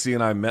how BC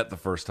and I met the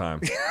first time.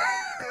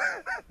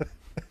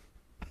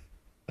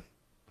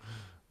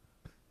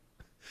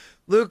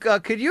 Luke,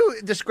 could you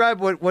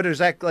describe what is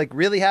that like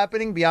really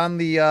happening beyond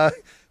the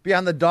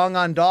dong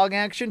on dong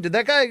action? Did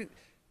that guy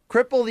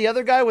cripple the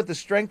other guy with the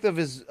strength of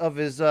his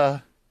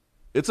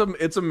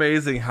It's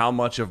amazing how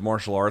much of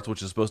martial arts,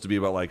 which is supposed to be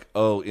about like,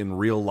 in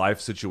real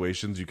life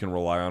situations you can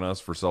rely on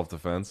us for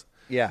self-defense.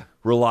 Yeah.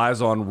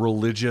 Relies on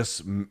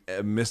religious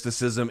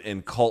mysticism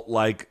and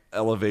cult-like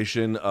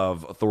elevation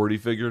of authority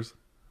figures.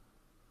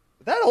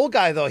 That old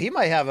guy though, he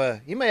might have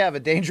a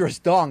dangerous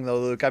dong though,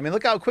 Luke. I mean,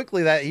 look how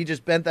quickly that he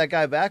just bent that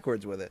guy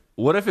backwards with it.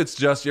 What if it's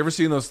just, you ever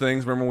seen those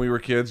things? Remember when we were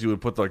kids, you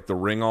would put like the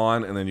ring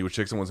on and then you would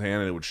shake someone's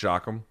hand and it would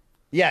shock them?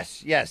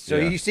 Yes. So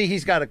you see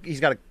he's got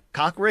a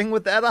cock ring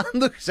with that on,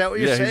 Luke? Is that what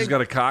you're saying? Yeah, he's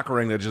got a cock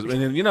ring that just,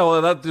 and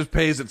that just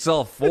pays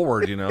itself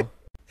forward,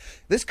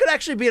 This could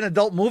actually be an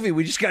adult movie.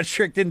 We just got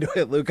tricked into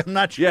it, Luke. I'm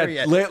not sure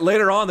yet.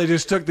 Later on, they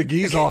just took the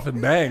geese off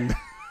and banged.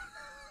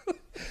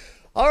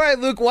 All right,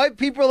 Luke, white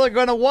people are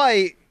going to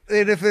white.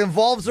 And if it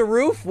involves a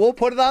roof, we'll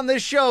put it on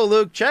this show,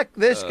 Luke. Check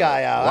this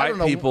guy out.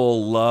 White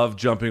people love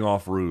jumping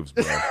off roofs,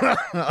 bro.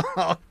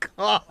 Oh,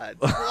 God.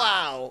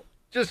 Wow.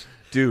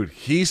 Dude,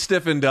 he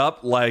stiffened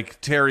up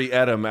like Terry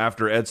Edom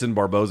after Edson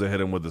Barboza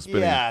hit him with the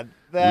spinning. Yeah,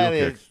 that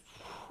is.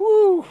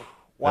 Whew,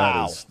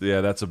 wow.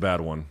 That's a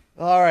bad one.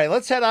 All right,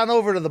 let's head on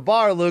over to the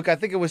bar, Luke. I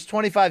think it was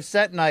 25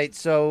 cent night.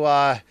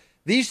 So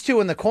these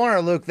two in the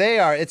corner, Luke,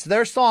 it's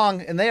their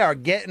song, and they are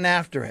getting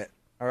after it.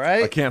 All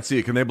right? I can't see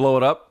it. Can they blow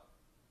it up?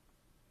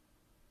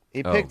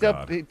 He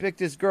picked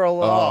his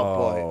girl. Oh,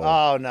 boy.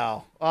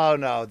 Oh,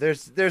 no.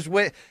 There's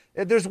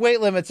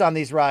weight limits on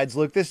these rides,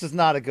 Luke. This is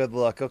not a good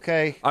look,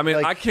 okay? I mean,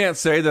 I can't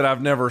say that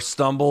I've never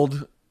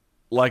stumbled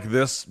like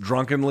this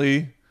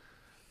drunkenly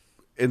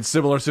in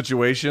similar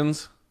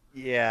situations.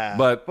 Yeah.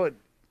 But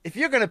if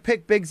you're going to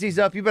pick Big Z's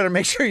up, you better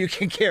make sure you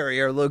can carry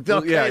her, Luke.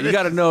 Okay? Yeah, you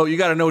got to know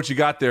what you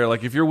got there.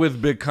 Like if you're with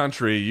Big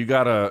Country, you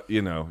got to,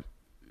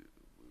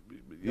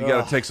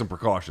 take some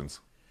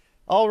precautions.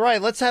 All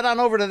right, let's head on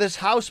over to this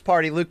house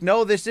party, Luke.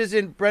 No, this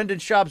isn't Brendan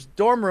Schaub's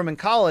dorm room in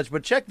college,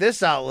 but check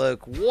this out,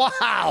 Luke.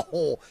 Wow.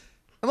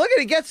 And look at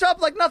he gets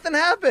up like nothing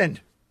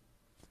happened.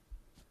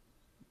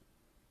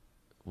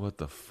 What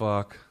the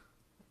fuck?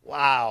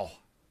 Wow.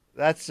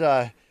 That's,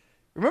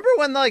 remember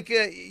when, like,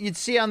 you'd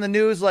see on the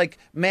news, like,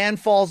 man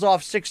falls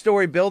off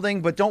 6-story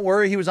building, but don't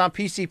worry, he was on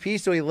PCP,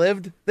 so he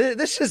lived?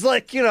 This is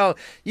like, you know,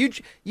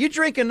 you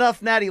drink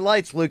enough Natty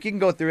Lights, Luke, you can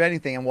go through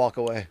anything and walk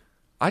away.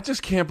 I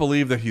just can't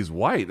believe that he's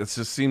white. It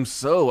just seems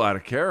so out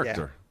of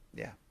character.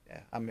 Yeah.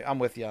 I'm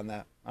with you on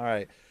that. All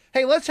right.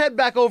 Hey, let's head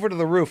back over to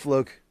the roof,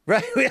 Luke.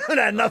 Right? We haven't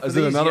had enough of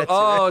these yet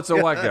today. It's a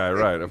white guy.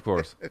 Right, of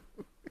course.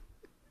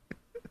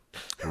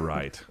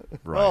 Right.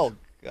 Oh,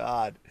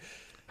 God.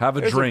 Have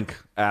a drink,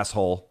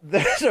 asshole.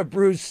 There's a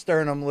bruised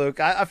sternum, Luke.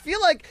 I feel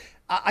like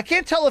I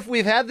can't tell if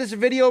we've had this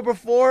video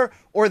before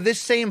or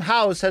this same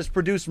house has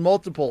produced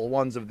multiple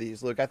ones of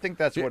these, Luke. I think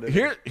that's what it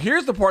is.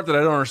 Here's the part that I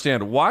don't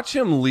understand. Watch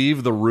him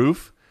leave the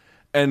roof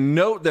and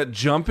note that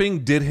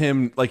jumping did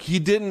him, like, he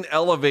didn't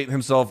elevate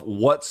himself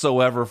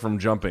whatsoever from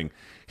jumping.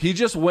 He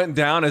just went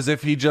down as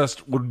if he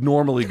just would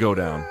normally go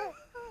down.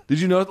 Did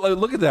you know? Like,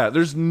 look at that.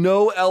 There's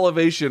no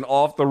elevation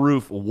off the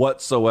roof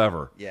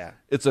whatsoever. Yeah.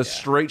 It's a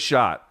straight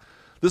shot.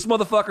 This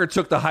motherfucker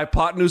took the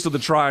hypotenuse of the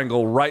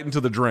triangle right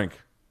into the drink.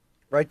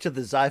 Right to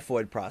the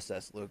xiphoid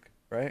process, Luke,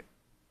 right?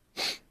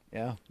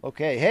 Yeah.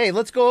 Okay. Hey,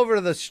 let's go over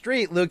to the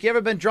street, Luke. You ever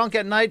been drunk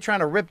at night trying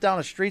to rip down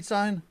a street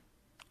sign?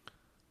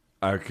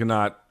 I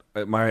cannot.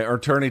 My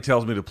attorney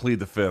tells me to plead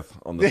the fifth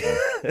on this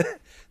one.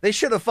 They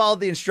should have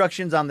followed the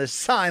instructions on this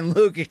sign,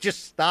 Luke. You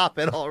just stop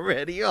it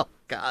already. Oh,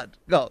 God.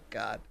 Oh,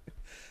 God.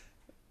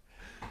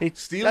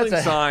 Stealing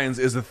signs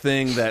is a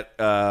thing that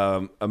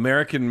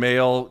American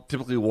male,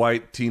 typically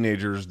white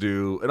teenagers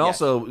do, and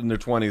also in their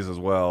 20s as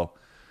well.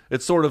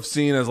 It's sort of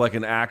seen as like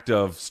an act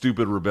of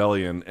stupid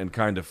rebellion and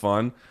kind of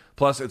fun.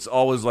 Plus, it's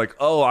always like,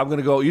 oh, I'm going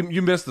to go.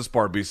 You missed this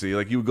part, BC.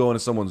 Like, you would go into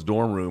someone's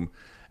dorm room,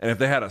 and if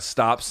they had a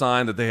stop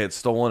sign that they had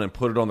stolen and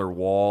put it on their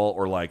wall,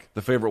 or like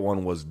the favorite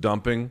one was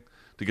dumping,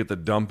 to get the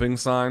dumping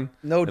sign.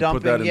 No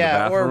dumping, put that in the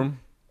bathroom.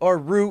 Or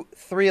Route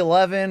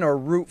 311 or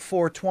Route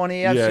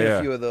 420. I've seen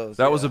a few of those.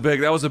 That was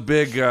a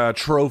big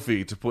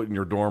trophy to put in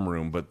your dorm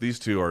room. But these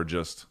two are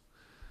just.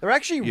 They're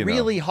actually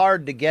really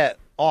hard to get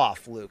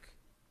off, Luke.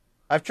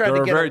 I've tried to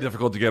get. They're very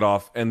difficult to get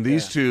off, and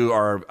these two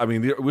are. I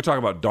mean, we're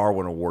talking about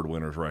Darwin Award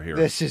winners right here.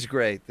 This is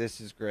great.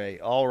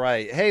 All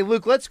right, hey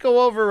Luke, let's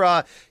go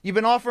over. You've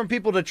been offering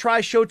people to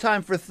try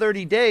Showtime for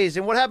 30 days,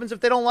 and what happens if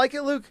they don't like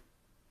it, Luke?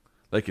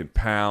 They can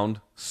pound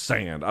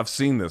sand. I've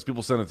seen this.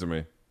 People send it to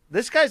me.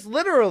 This guy's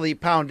literally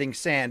pounding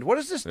sand. What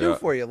does this do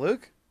for you,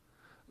 Luke?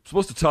 It's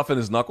supposed to toughen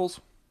his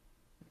knuckles.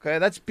 Okay,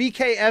 that's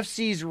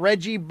BKFC's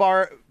Reggie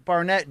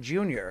Barnett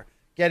Jr.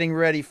 getting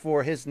ready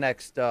for his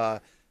next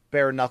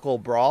bare knuckle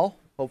brawl.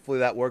 Hopefully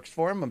that works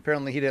for him.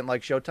 Apparently he didn't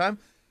like Showtime.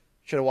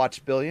 Should have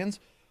watched Billions.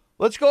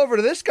 Let's go over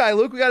to this guy,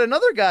 Luke. We got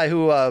another guy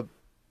who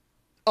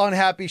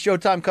unhappy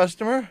Showtime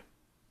customer.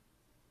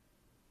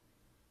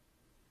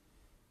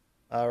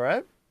 All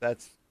right.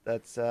 That's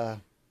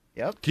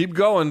yep. Keep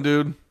going,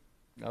 dude.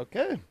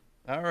 Okay.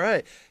 All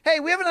right. Hey,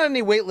 we haven't had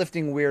any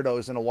weightlifting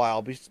weirdos in a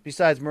while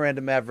besides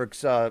Miranda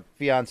Maverick's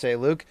fiance,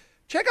 Luke.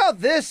 Check out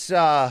this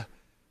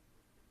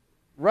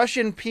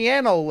Russian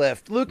piano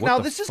lift. Luke, now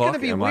this is going to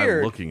be weird. What am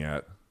I looking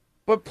at?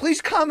 But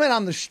please comment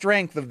on the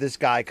strength of this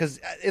guy, because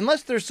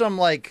unless there's some,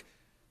 like,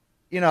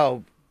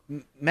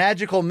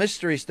 magical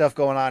mystery stuff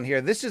going on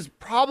here, this is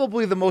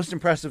probably the most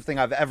impressive thing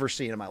I've ever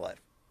seen in my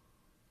life.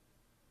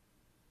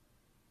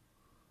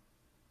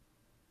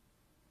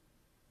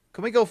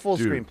 Can we go full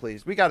screen,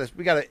 please? We gotta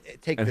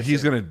take this. And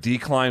he's going to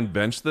decline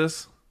bench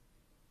this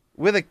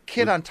with a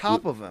kid on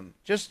top of him.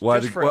 I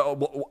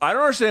don't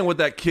understand what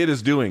that kid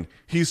is doing.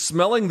 He's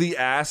smelling the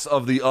ass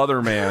of the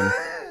other man.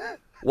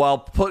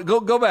 While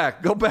go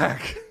back.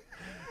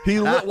 He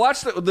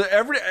watch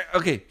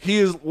okay. He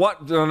is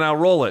what now?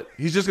 Roll it.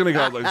 He's just gonna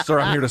go like, sir.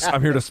 I'm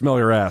here to smell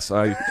your ass.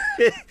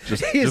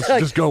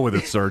 Just go with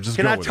it, sir.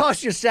 Can I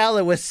toss your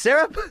salad with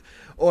syrup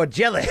or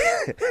jelly?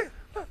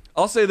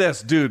 I'll say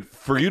this, dude.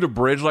 For you to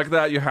bridge like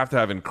that, you have to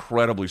have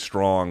incredibly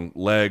strong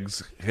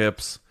legs,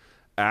 hips,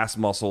 ass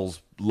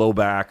muscles, low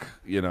back.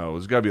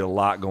 There's got to be a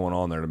lot going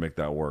on there to make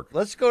that work.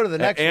 Let's go to the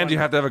next one. And you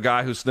have to have a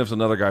guy who sniffs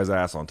another guy's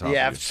ass on top of you.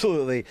 Yeah,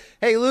 absolutely.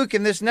 Hey, Luke,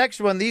 in this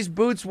next one, these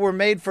boots were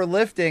made for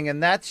lifting,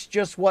 and that's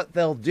just what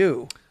they'll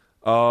do.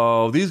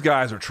 Oh, these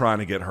guys are trying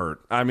to get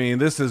hurt. I mean,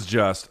 this is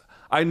just...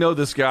 I know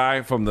this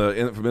guy from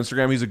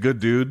Instagram. He's a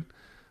good dude,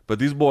 but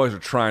these boys are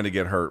trying to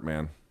get hurt,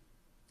 man.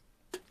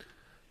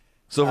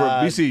 So for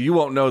BC, you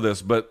won't know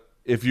this, but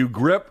if you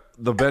grip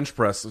the bench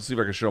press... Let's see if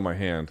I can show my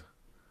hand.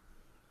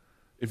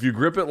 If you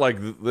grip it like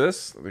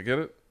this, did I get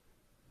it?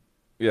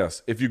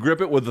 Yes. If you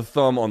grip it with the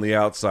thumb on the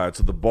outside,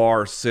 so the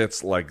bar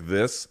sits like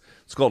this,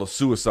 it's called a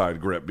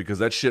suicide grip because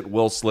that shit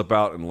will slip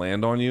out and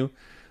land on you.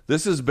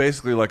 This is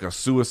basically like a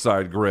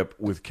suicide grip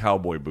with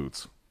cowboy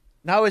boots.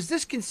 Now, is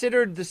this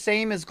considered the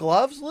same as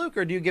gloves, Luke,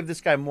 or do you give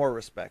this guy more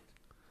respect?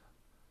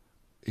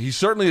 He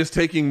certainly is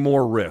taking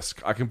more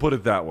risk. I can put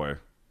it that way.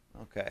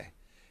 Okay.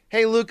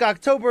 Hey, Luke,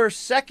 October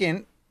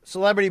 2nd,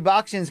 Celebrity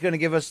Boxing is going to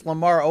give us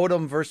Lamar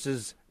Odom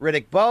versus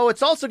Riddick Bowe.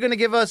 It's also going to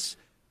give us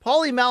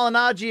Paulie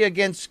Malignaggi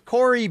against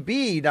Corey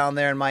B down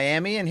there in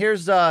Miami. And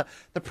here's the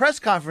press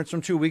conference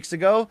from 2 weeks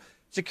ago.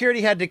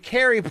 Security had to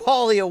carry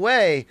Paulie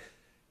away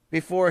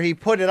before he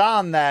put it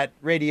on that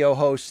radio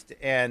host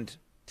and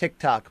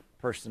TikTok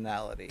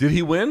personality. Did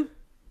he win?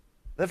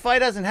 The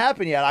fight hasn't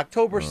happened yet.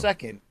 October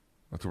 2nd.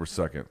 October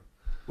 2nd.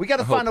 We got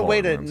to find a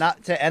way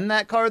to end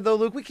that card, though,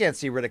 Luke. We can't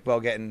see Riddick Bowe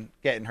getting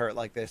hurt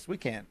like this. We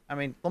can't. I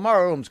mean,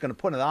 Lamar Odom's going to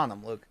put it on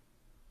him, Luke.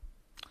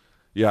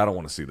 Yeah, I don't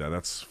want to see that.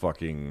 That's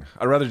fucking.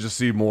 I'd rather just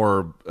see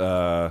more,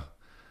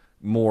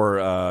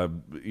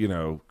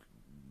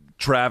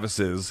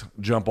 Travises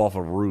jump off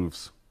of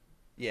roofs.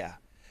 Yeah.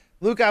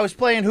 Luke, I was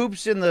playing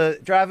hoops in the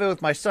driveway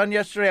with my son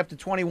yesterday up to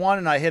 21,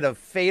 and I hit a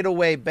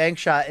fadeaway bank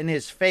shot in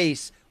his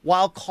face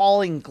while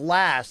calling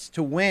glass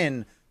to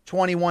win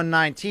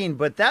 21-19.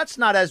 But that's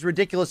not as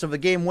ridiculous of a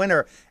game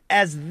winner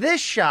as this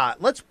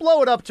shot. Let's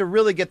blow it up to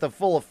really get the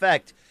full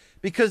effect,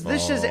 because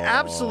this is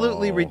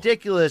absolutely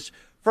ridiculous.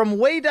 From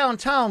way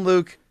downtown,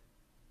 Luke,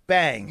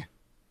 bang.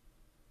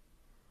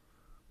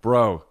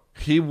 Bro,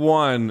 he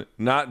won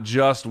not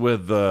just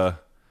with the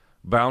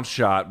bounce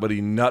shot, but he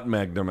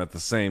nutmegged him at the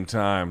same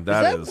time.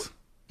 That is.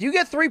 Do you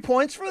get 3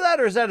 points for that,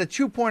 or is that a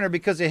 2-pointer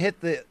because it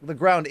hit the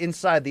ground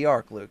inside the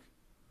arc, Luke?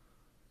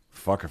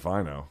 Fuck if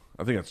I know.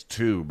 I think it's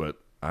 2, but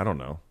I don't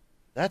know.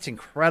 That's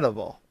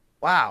incredible.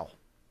 Wow.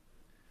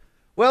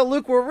 Well,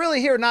 Luke, we're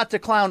really here not to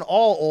clown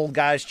all old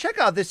guys. Check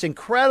out this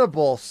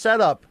incredible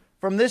setup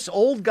from this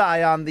old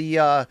guy on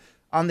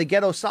the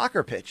ghetto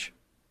soccer pitch.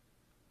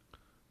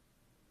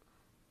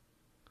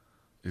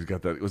 He's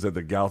got that. Was that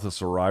the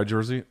Galatasaray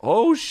jersey?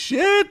 Oh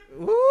shit!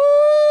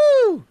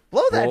 Woo!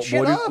 Blow that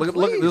shit up,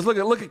 please.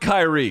 Look at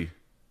Kyrie.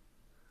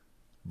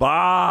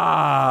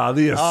 Bah,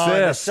 the assist.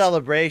 Oh, the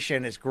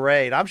celebration is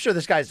great. I'm sure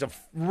this guy's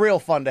real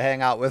fun to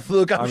hang out with,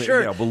 Luke. I'm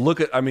sure. Yeah, but look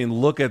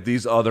at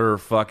these other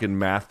fucking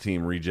math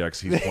team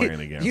rejects he's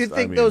playing against. You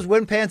think those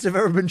wind pants have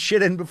ever been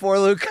shit in before,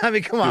 Luke? I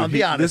mean, come on,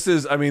 be honest.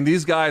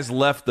 These guys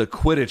left the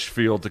Quidditch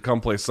field to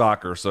come play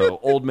soccer. So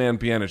old man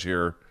Pjanic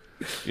here,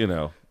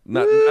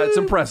 it's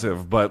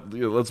impressive, but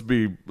let's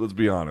be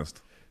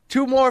honest.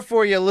 2 more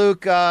for you,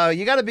 Luke.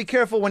 You got to be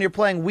careful when you're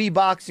playing Wii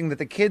boxing that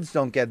the kids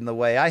don't get in the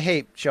way. I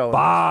hate showing.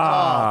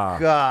 Bah. Oh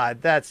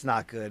God, that's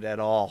not good at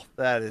all.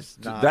 That is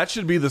not. That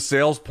should be the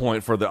sales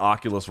point for the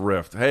Oculus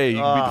Rift. Hey, you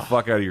can beat the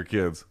fuck out of your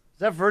kids. Is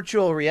that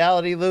virtual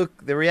reality,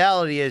 Luke? The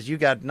reality is you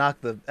got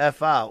knocked the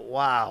F out.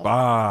 Wow.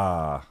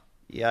 Bah.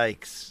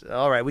 Yikes.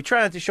 All right, we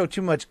try not to show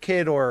too much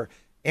kid or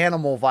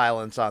animal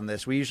violence on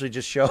this. We usually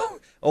just show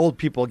old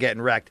people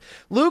getting wrecked.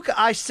 Luke,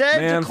 I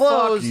said to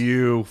close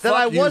that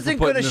I wasn't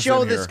going to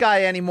show this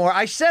guy anymore.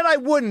 I said I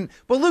wouldn't,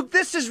 but Luke,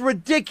 this is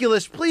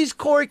ridiculous. Please,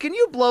 Corey, can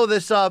you blow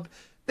this up?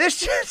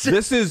 This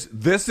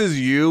is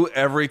you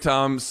every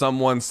time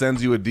someone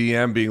sends you a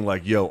DM being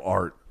like, "Yo,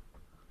 Art."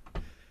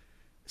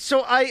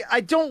 So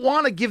I don't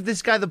want to give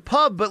this guy the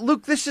pub, but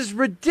Luke, this is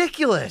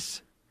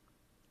ridiculous.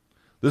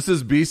 This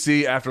is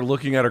BC after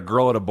looking at a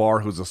girl at a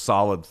bar who's a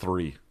solid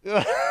 3.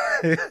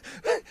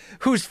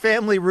 Whose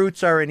family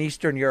roots are in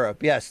Eastern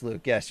Europe. Yes,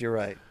 Luke. Yes, you're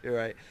right. You're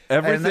right.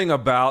 Everything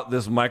about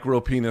this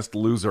micro-penised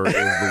loser is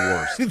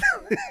the worst.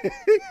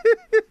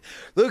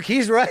 Luke,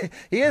 he's right.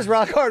 He is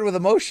rock hard with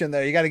emotion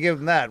there. You got to give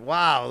him that.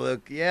 Wow,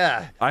 Luke.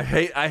 Yeah. I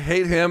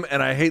hate him,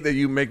 and I hate that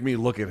you make me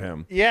look at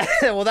him. Yeah,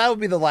 well, that would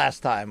be the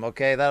last time,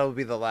 okay? That will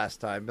be the last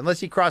time. Unless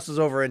he crosses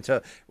over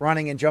into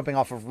running and jumping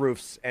off of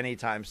roofs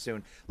anytime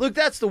soon. Luke,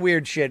 that's the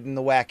weird shit and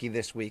the wacky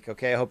this week,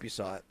 okay? I hope you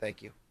saw it.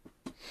 Thank you.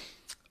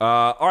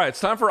 All right,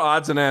 it's time for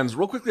odds and ends.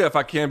 Real quickly, if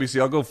I can,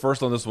 BC, I'll go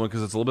first on this one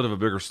because it's a little bit of a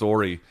bigger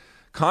story.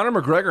 Conor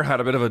McGregor had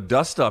a bit of a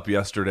dust-up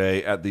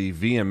yesterday at the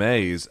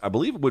VMAs, I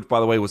believe, which, by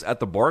the way, was at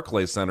the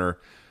Barclays Center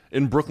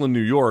in Brooklyn, New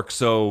York.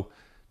 So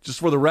just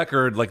for the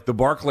record, the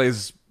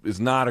Barclays is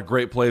not a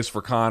great place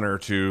for Conor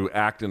to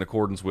act in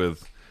accordance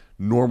with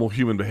normal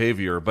human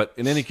behavior. But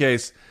in any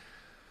case,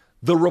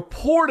 the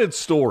reported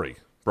story,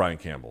 Brian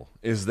Campbell,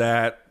 is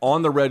that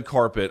on the red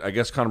carpet, I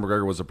guess Conor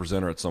McGregor was a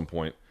presenter at some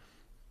point,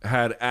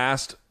 had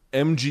asked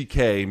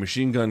MGK,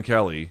 Machine Gun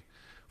Kelly,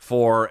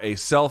 for a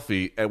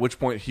selfie, at which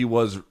point he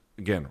was,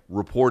 again,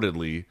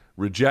 reportedly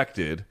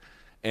rejected,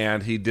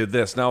 and he did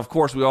this. Now, of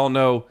course, we all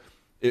know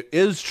it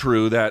is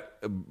true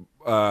that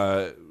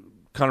Conor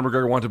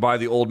McGregor wanted to buy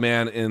the old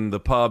man in the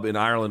pub in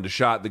Ireland a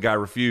shot. The guy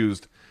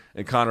refused,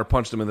 and Conor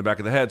punched him in the back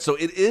of the head. So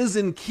it is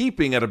in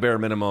keeping, at a bare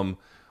minimum,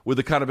 with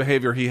the kind of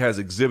behavior he has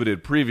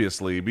exhibited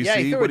previously.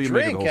 BC, what do you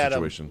make of the whole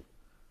situation?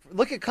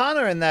 Look at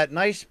Conor in that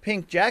nice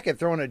pink jacket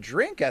throwing a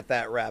drink at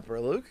that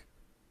rapper, Luke.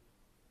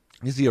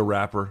 Is he a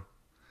rapper?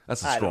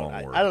 That's a strong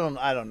word. I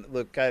don't.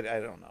 Look, I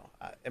don't know.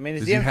 I mean,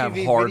 is does the he MTV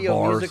have hard Video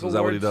bars? Music Is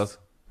that what he Awards does?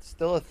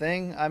 Still a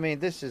thing? I mean,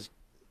 this is.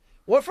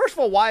 Well, first of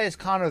all, why is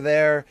Conor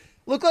there?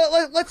 Look,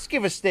 let's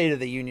give a State of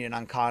the Union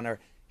on Conor.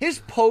 His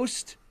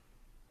post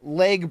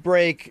leg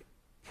break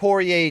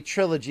Poirier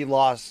trilogy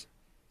loss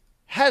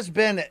has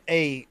been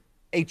a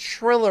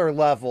Triller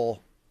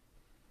level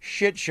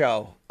shit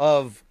show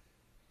of.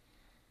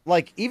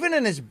 Even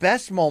in his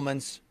best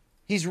moments,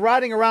 he's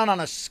riding around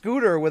on a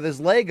scooter with his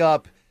leg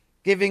up,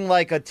 giving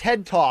a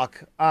TED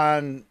talk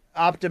on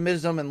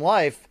optimism in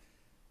life,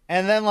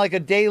 and then like a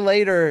day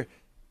later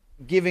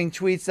giving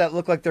tweets that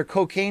look like they're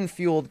cocaine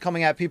fueled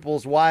coming at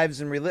people's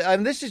wives and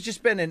this has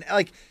just been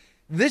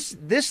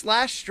this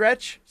last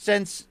stretch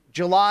since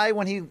July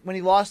when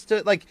he lost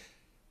to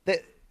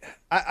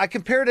I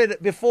compared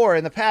it before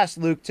in the past,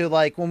 Luke, to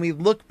like when we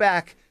look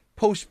back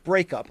post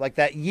breakup, like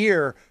that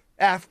year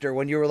after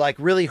when you were like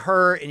really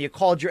hurt and you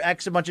called your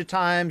ex a bunch of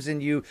times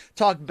and you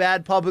talked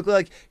bad publicly.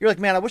 Like you're like,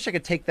 man, I wish I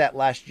could take that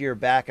last year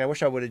back. I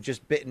wish I would have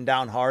just bitten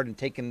down hard and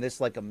taken this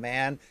like a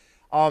man.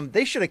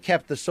 They should have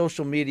kept the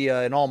social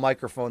media and all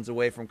microphones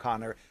away from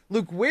Conor.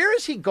 Luke, where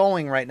is he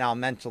going right now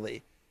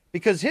mentally?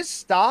 Because his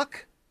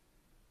stock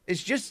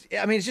is just,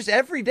 it's just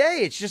every day.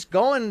 It's just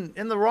going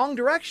in the wrong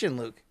direction,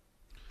 Luke.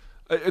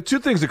 Two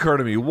things occur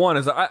to me. One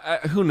is,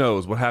 who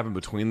knows what happened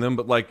between them,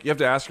 but like you have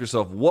to ask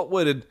yourself,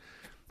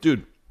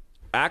 dude,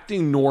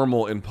 acting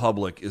normal in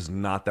public is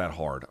not that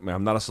hard. I mean,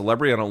 I'm not a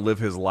celebrity. I don't live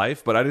his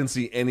life, but I didn't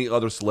see any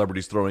other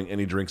celebrities throwing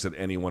any drinks at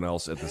anyone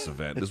else at this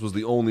event. This was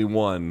the only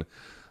one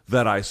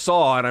that I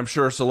saw, and I'm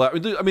sure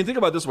think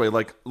about it this way.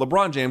 Like,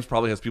 LeBron James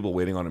probably has people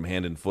waiting on him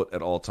hand and foot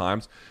at all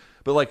times,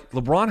 but like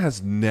LeBron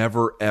has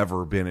never,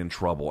 ever been in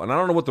trouble. And I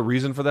don't know what the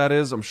reason for that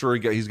is. I'm sure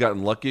he's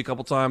gotten lucky a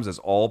couple times, as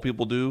all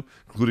people do,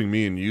 including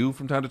me and you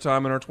from time to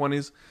time in our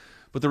 20s.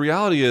 But the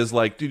reality is,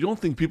 like, dude, you don't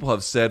think people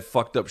have said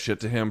fucked up shit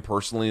to him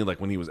personally,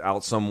 like when he was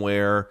out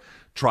somewhere,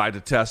 tried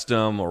to test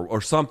him or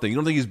something? You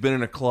don't think he's been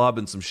in a club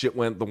and some shit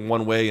went the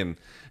one way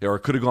or it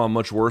could have gone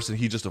much worse and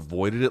he just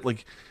avoided it?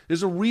 Like,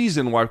 there's a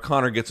reason why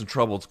Conor gets in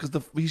trouble. It's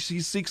because he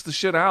seeks the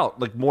shit out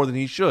like more than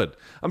he should.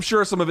 I'm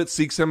sure some of it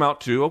seeks him out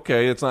too.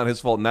 Okay, it's not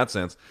his fault in that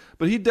sense,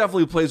 but he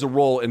definitely plays a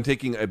role in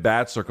taking a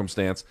bad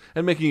circumstance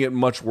and making it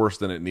much worse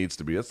than it needs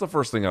to be. That's the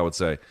first thing I would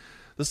say.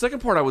 The second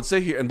part I would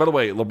say here, and by the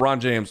way, LeBron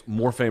James,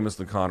 more famous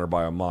than Conor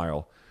by a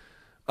mile.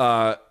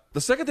 The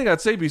second thing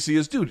I'd say, BC,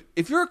 is, dude,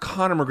 if you're a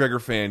Conor McGregor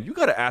fan, you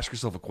got to ask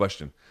yourself a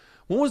question.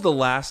 When was the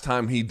last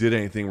time he did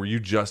anything where you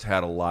just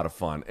had a lot of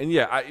fun? And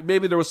yeah,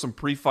 maybe there was some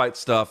pre-fight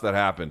stuff that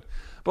happened.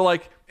 But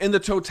like, in the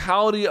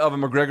totality of a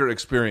McGregor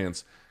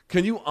experience,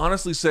 can you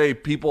honestly say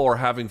people are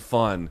having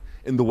fun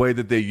in the way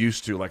that they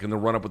used to, like in the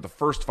run-up with the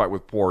first fight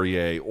with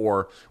Poirier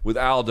or with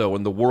Aldo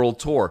and the World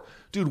Tour?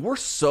 Dude, we're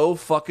so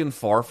fucking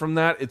far from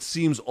that, it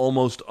seems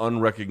almost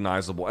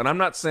unrecognizable. And I'm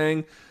not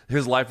saying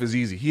his life is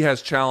easy. He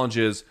has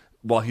challenges.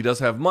 While he does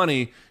have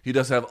money, he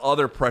does have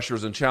other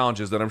pressures and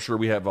challenges that I'm sure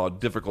we have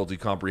difficulty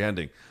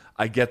comprehending.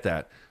 I get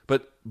that.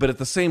 But at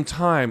the same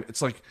time,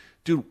 it's like,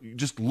 dude,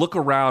 just look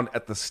around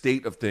at the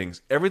state of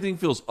things. Everything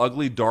feels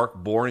ugly, dark,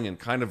 boring, and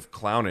kind of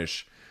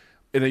clownish.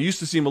 And it used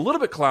to seem a little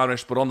bit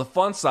clownish, but on the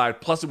fun side,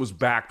 plus it was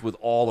backed with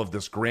all of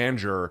this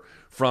grandeur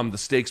from the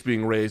stakes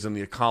being raised and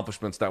the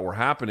accomplishments that were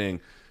happening.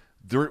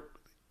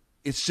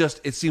 It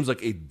seems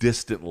like a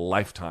distant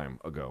lifetime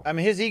ago. I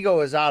mean, his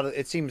ego is out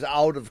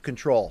of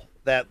control.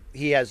 That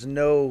he has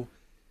no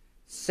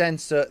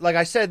sense of, like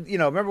I said,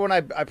 remember when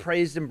I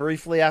praised him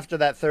briefly after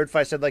that third fight?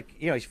 I said, like,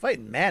 he's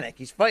fighting manic.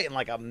 He's fighting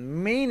like a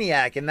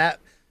maniac, and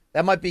that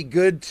might be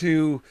good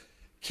to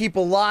keep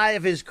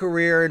alive his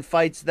career in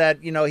fights that,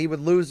 he would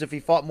lose if he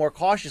fought more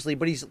cautiously.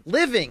 But he's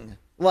living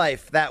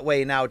life that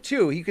way now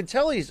too. You can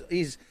tell he's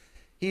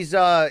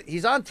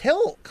on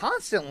tilt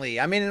constantly.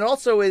 I mean, and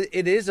also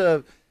it is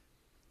a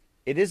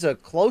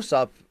close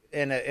up.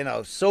 In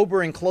a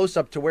sobering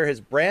close-up to where his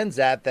brand's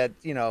at, that,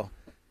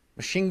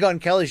 Machine Gun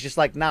Kelly's just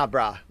like, nah,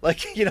 brah.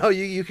 Like,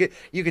 you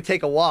could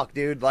take a walk,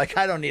 dude. Like,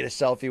 I don't need a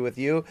selfie with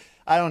you.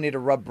 I don't need to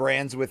rub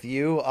brands with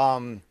you.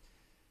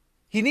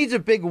 He needs a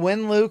big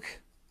win,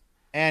 Luke,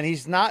 and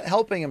he's not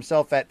helping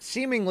himself at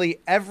seemingly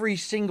every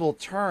single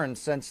turn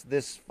since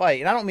this fight.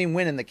 And I don't mean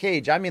win in the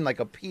cage. I mean like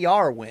a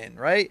PR win,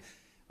 right?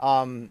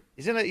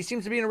 He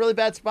seems to be in a really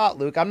bad spot,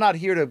 Luke. I'm not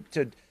here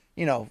to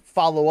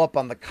follow up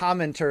on the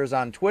commenters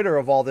on Twitter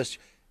of all this.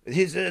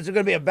 It's going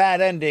to be a bad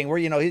ending where,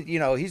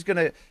 he's going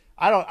to,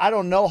 I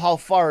don't know how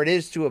far it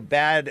is to a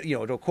bad,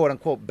 to a quote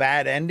unquote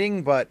bad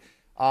ending, but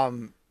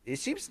it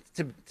seems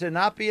to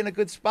not be in a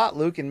good spot,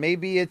 Luke. And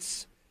maybe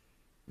it's,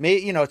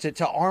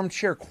 to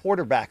armchair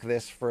quarterback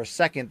this for a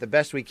second, the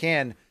best we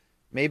can.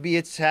 Maybe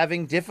it's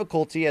having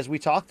difficulty, as we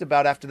talked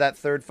about after that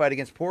third fight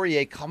against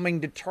Poirier, coming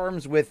to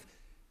terms with,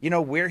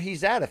 where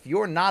he's at. If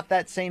you're not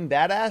that same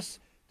badass,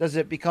 does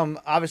it become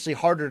obviously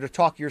harder to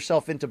talk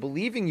yourself into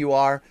believing you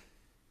are?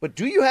 But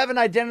do you have an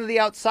identity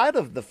outside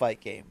of the fight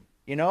game?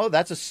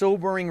 That's a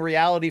sobering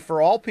reality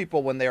for all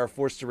people when they are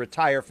forced to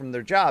retire from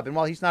their job. And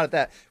while he's not at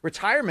that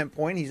retirement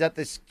point, he's at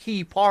this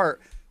key part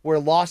where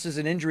losses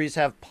and injuries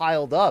have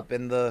piled up,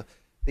 and the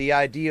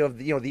idea of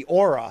the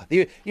aura.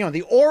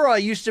 The aura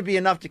used to be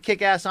enough to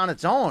kick ass on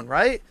its own,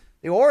 right?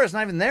 The aura is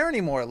not even there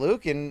anymore,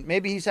 Luke, and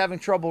maybe he's having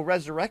trouble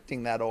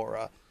resurrecting that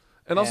aura.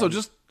 And also,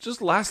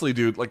 just lastly,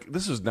 dude, like,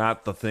 this is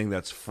not the thing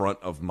that's front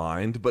of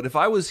mind, but if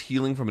I was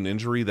healing from an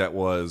injury that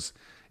was,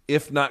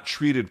 if not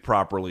treated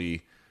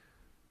properly,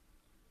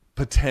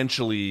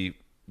 potentially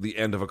the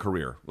end of a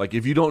career. Like,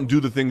 if you don't do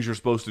the things you're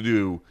supposed to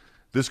do,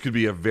 this could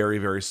be a very,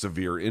 very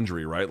severe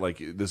injury, right?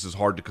 Like, this is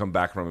hard to come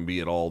back from and be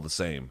at all the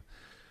same.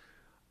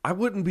 I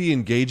wouldn't be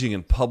engaging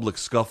in public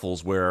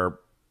scuffles where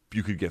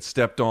you could get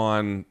stepped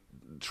on.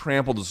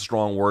 Trampled is a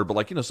strong word,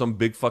 but some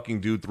big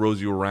fucking dude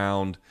throws you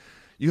around.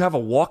 You have a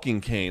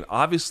walking cane.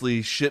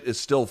 Obviously, shit is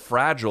still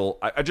fragile.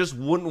 I just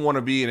wouldn't want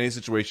to be in any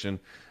situation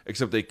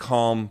except a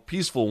calm,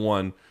 peaceful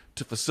one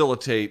to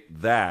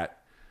facilitate that.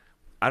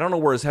 I don't know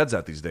where his head's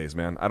at these days,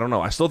 man. I don't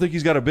know. I still think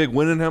he's got a big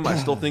win in him. I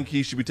still think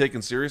he should be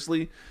taken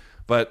seriously.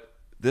 But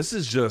this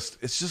is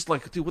it's just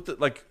like, dude,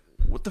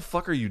 what the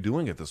fuck are you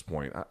doing at this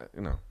point?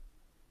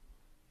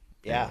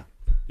 Yeah.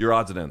 Your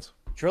odds and ends.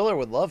 Triller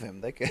would love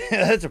him.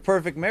 That's a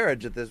perfect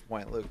marriage at this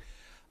point, Luke.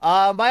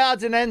 My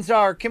odds and ends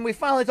are, can we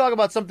finally talk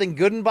about something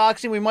good in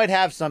boxing? We might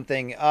have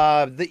something.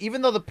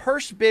 Even though the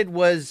purse bid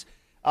was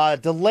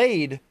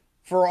delayed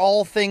for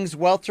all things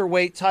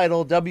welterweight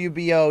title,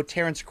 WBO,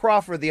 Terrence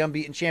Crawford, the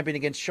unbeaten champion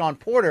against Sean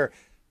Porter,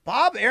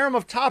 Bob Arum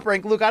of Top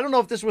Rank. Luke, I don't know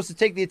if this was to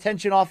take the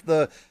attention off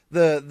the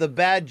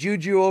bad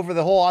juju over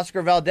the whole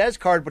Oscar Valdez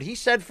card, but he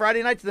said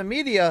Friday night to the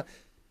media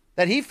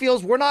that he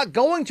feels we're not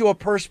going to a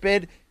purse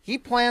bid. He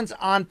plans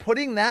on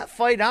putting that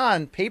fight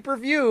on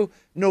pay-per-view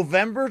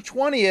November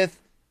 20th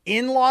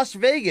in Las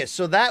Vegas.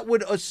 So that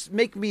would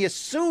make me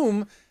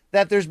assume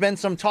that there's been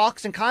some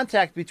talks and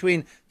contact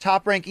between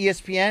Top Rank,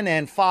 ESPN,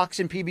 and Fox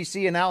and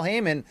PBC and Al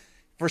Heyman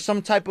for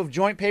some type of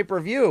joint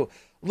pay-per-view.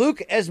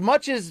 Luke, as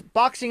much as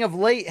boxing of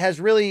late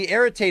has really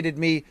irritated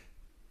me,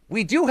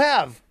 we do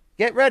have,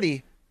 get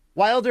ready,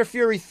 Wilder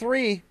Fury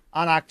 3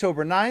 on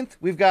October 9th.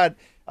 We've got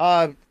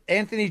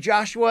Anthony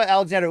Joshua,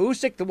 Alexander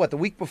Usyk, the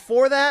week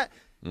before that.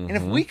 Mm-hmm. And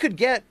if we could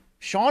get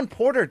Sean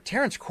Porter,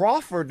 Terrence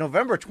Crawford,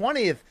 November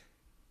 20th,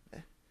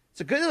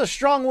 it's a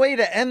strong way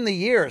to end the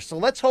year. So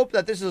let's hope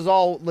that this is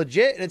all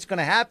legit and it's going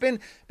to happen,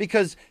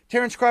 because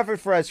Terrence Crawford,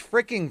 for as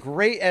freaking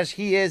great as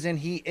he is, and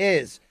he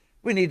is,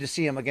 we need to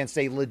see him against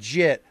a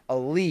legit,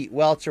 elite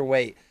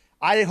welterweight.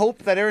 I hope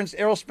that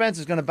Errol Spence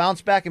is going to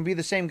bounce back and be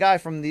the same guy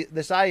from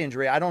this eye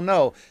injury. I don't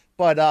know.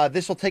 But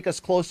this will take us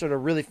closer to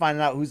really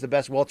finding out who's the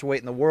best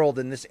welterweight in the world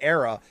in this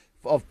era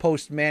of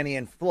post Manny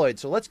and Floyd.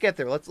 So let's get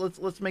there.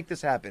 Let's make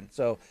this happen.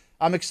 So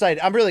I'm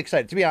excited. I'm really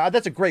excited. To be honest,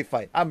 that's a great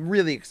fight. I'm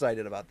really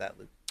excited about that,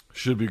 Luke.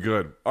 Should be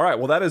good. All right,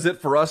 well, that is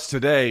it for us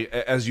today.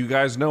 As you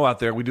guys know out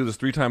there, we do this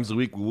 3 times a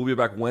week. We'll be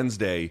back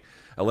Wednesday,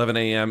 11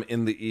 a.m.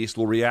 in the East.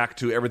 We'll react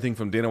to everything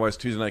from Dana White's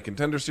Tuesday Night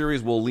Contender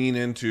Series. We'll lean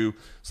into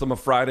some of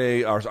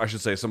Friday, or I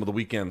should say some of the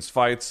weekend's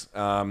fights,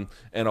 and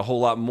a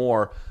whole lot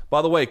more.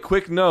 By the way,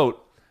 quick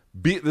note,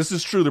 this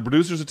is true. The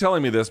producers are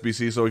telling me this,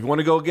 BC, so if you want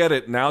to go get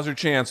it, now's your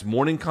chance.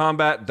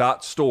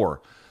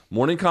 morningcombat.store.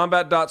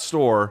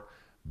 morningcombat.store.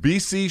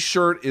 BC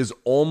shirt is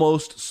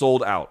almost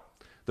sold out.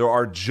 There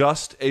are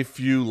just a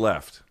few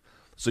left.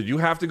 So you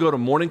have to go to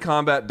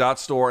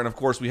morningcombat.store. And, of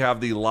course, we have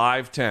the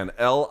Live 10,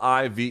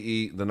 Live,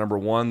 the number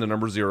 1, the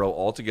number 0,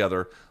 all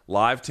together.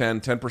 Live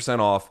 10, 10%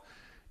 off.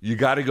 You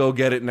got to go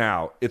get it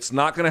now. It's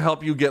not going to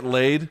help you get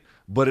laid,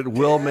 but it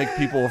will make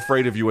people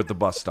afraid of you at the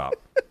bus stop.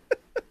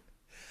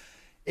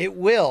 It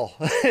will.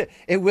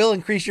 It will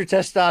increase your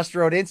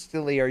testosterone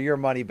instantly, or your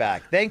money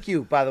back. Thank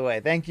you, by the way.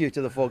 Thank you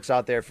to the folks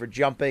out there for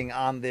jumping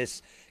on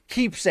this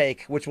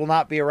keepsake, which will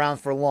not be around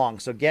for long.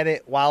 So get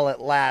it while it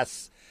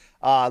lasts.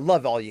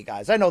 Love all you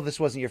guys. I know this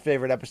wasn't your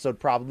favorite episode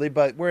probably,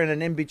 but we're in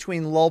an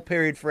in-between lull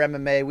period for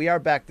MMA. We are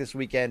back this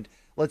weekend.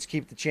 Let's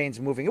keep the chains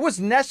moving. It was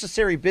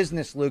necessary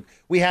business, Luke,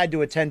 we had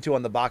to attend to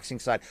on the boxing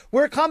side.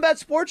 We're a combat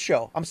sports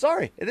show. I'm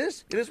sorry. It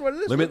is. It is what it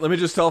is. Let me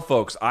just tell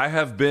folks, I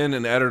have been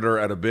an editor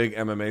at a big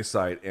MMA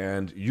site,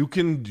 and you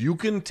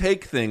can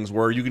take things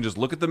where you can just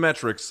look at the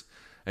metrics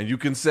and you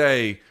can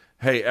say,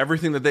 hey,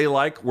 everything that they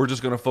like, we're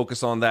just going to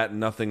focus on that and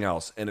nothing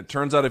else. And it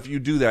turns out if you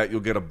do that, you'll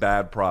get a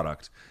bad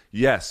product.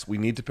 Yes, we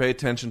need to pay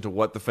attention to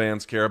what the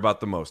fans care about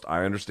the most.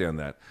 I understand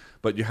that.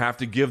 But you have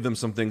to give them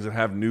some things that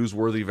have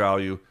newsworthy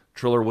value.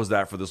 Triller was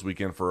that for this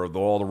weekend for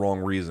all the wrong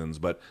reasons.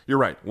 But you're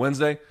right.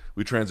 Wednesday,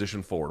 we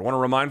transition forward. I want to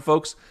remind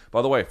folks,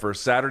 by the way, for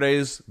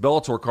Saturday's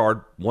Bellator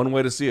card, one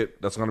way to see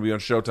it, that's going to be on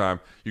Showtime.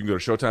 You can go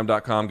to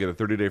Showtime.com, get a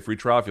 30-day free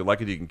trial. If you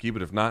like it, you can keep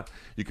it. If not,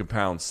 you can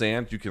pound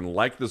sand. You can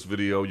like this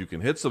video. You can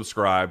hit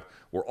subscribe.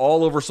 We're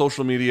all over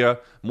social media.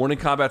 Morning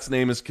Combat's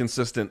name is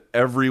consistent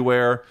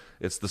everywhere.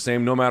 It's the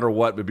same no matter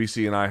what, but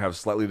BC and I have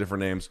slightly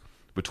different names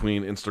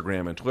between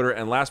Instagram and Twitter.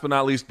 And last but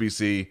not least,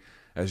 BC,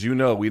 as you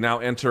know,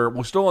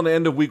 we're still on the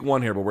end of week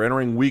 1 here, but we're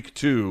entering week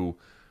 2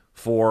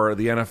 for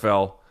the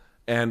NFL.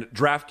 And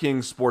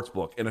DraftKings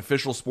Sportsbook, an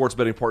official sports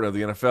betting partner of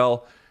the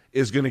NFL,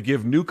 is going to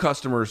give new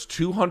customers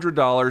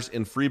 $200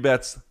 in free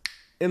bets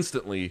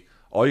instantly.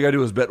 All you got to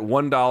do is bet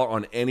 $1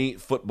 on any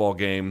football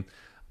game.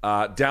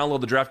 Download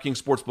the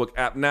DraftKings Sportsbook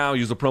app now.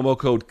 Use the promo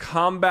code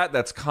COMBAT,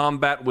 that's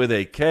COMBAT with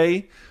a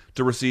K,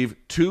 to receive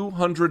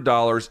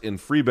 $200 in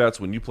free bets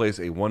when you place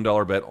a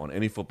 $1 bet on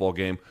any football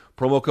game.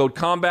 Promo code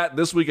COMBAT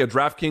this week at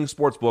DraftKings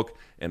Sportsbook,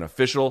 an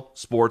official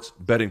sports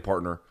betting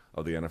partner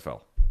of the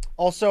NFL.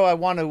 Also, I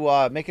want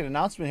to make an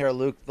announcement here,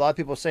 Luke. A lot of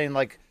people are saying,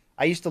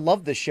 I used to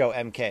love this show,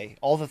 MK.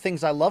 All the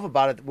things I love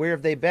about it, where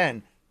have they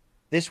been?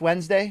 This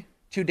Wednesday,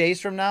 2 days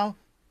from now,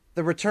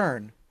 the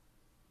return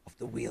of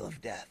the Wheel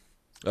of Death.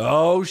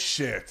 Oh,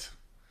 shit.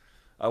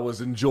 I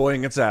was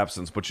enjoying its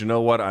absence, but you know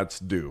what? It's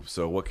due.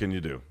 So what can you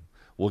do?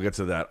 We'll get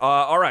to that.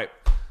 All right.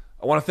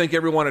 I want to thank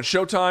everyone at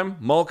Showtime,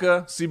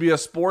 Mulca, CBS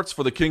Sports.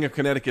 For the King of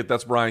Connecticut,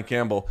 that's Brian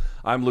Campbell.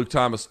 I'm Luke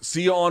Thomas.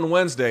 See you on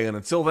Wednesday, and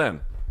until then,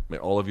 may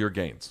all of your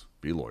gains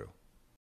be loyal.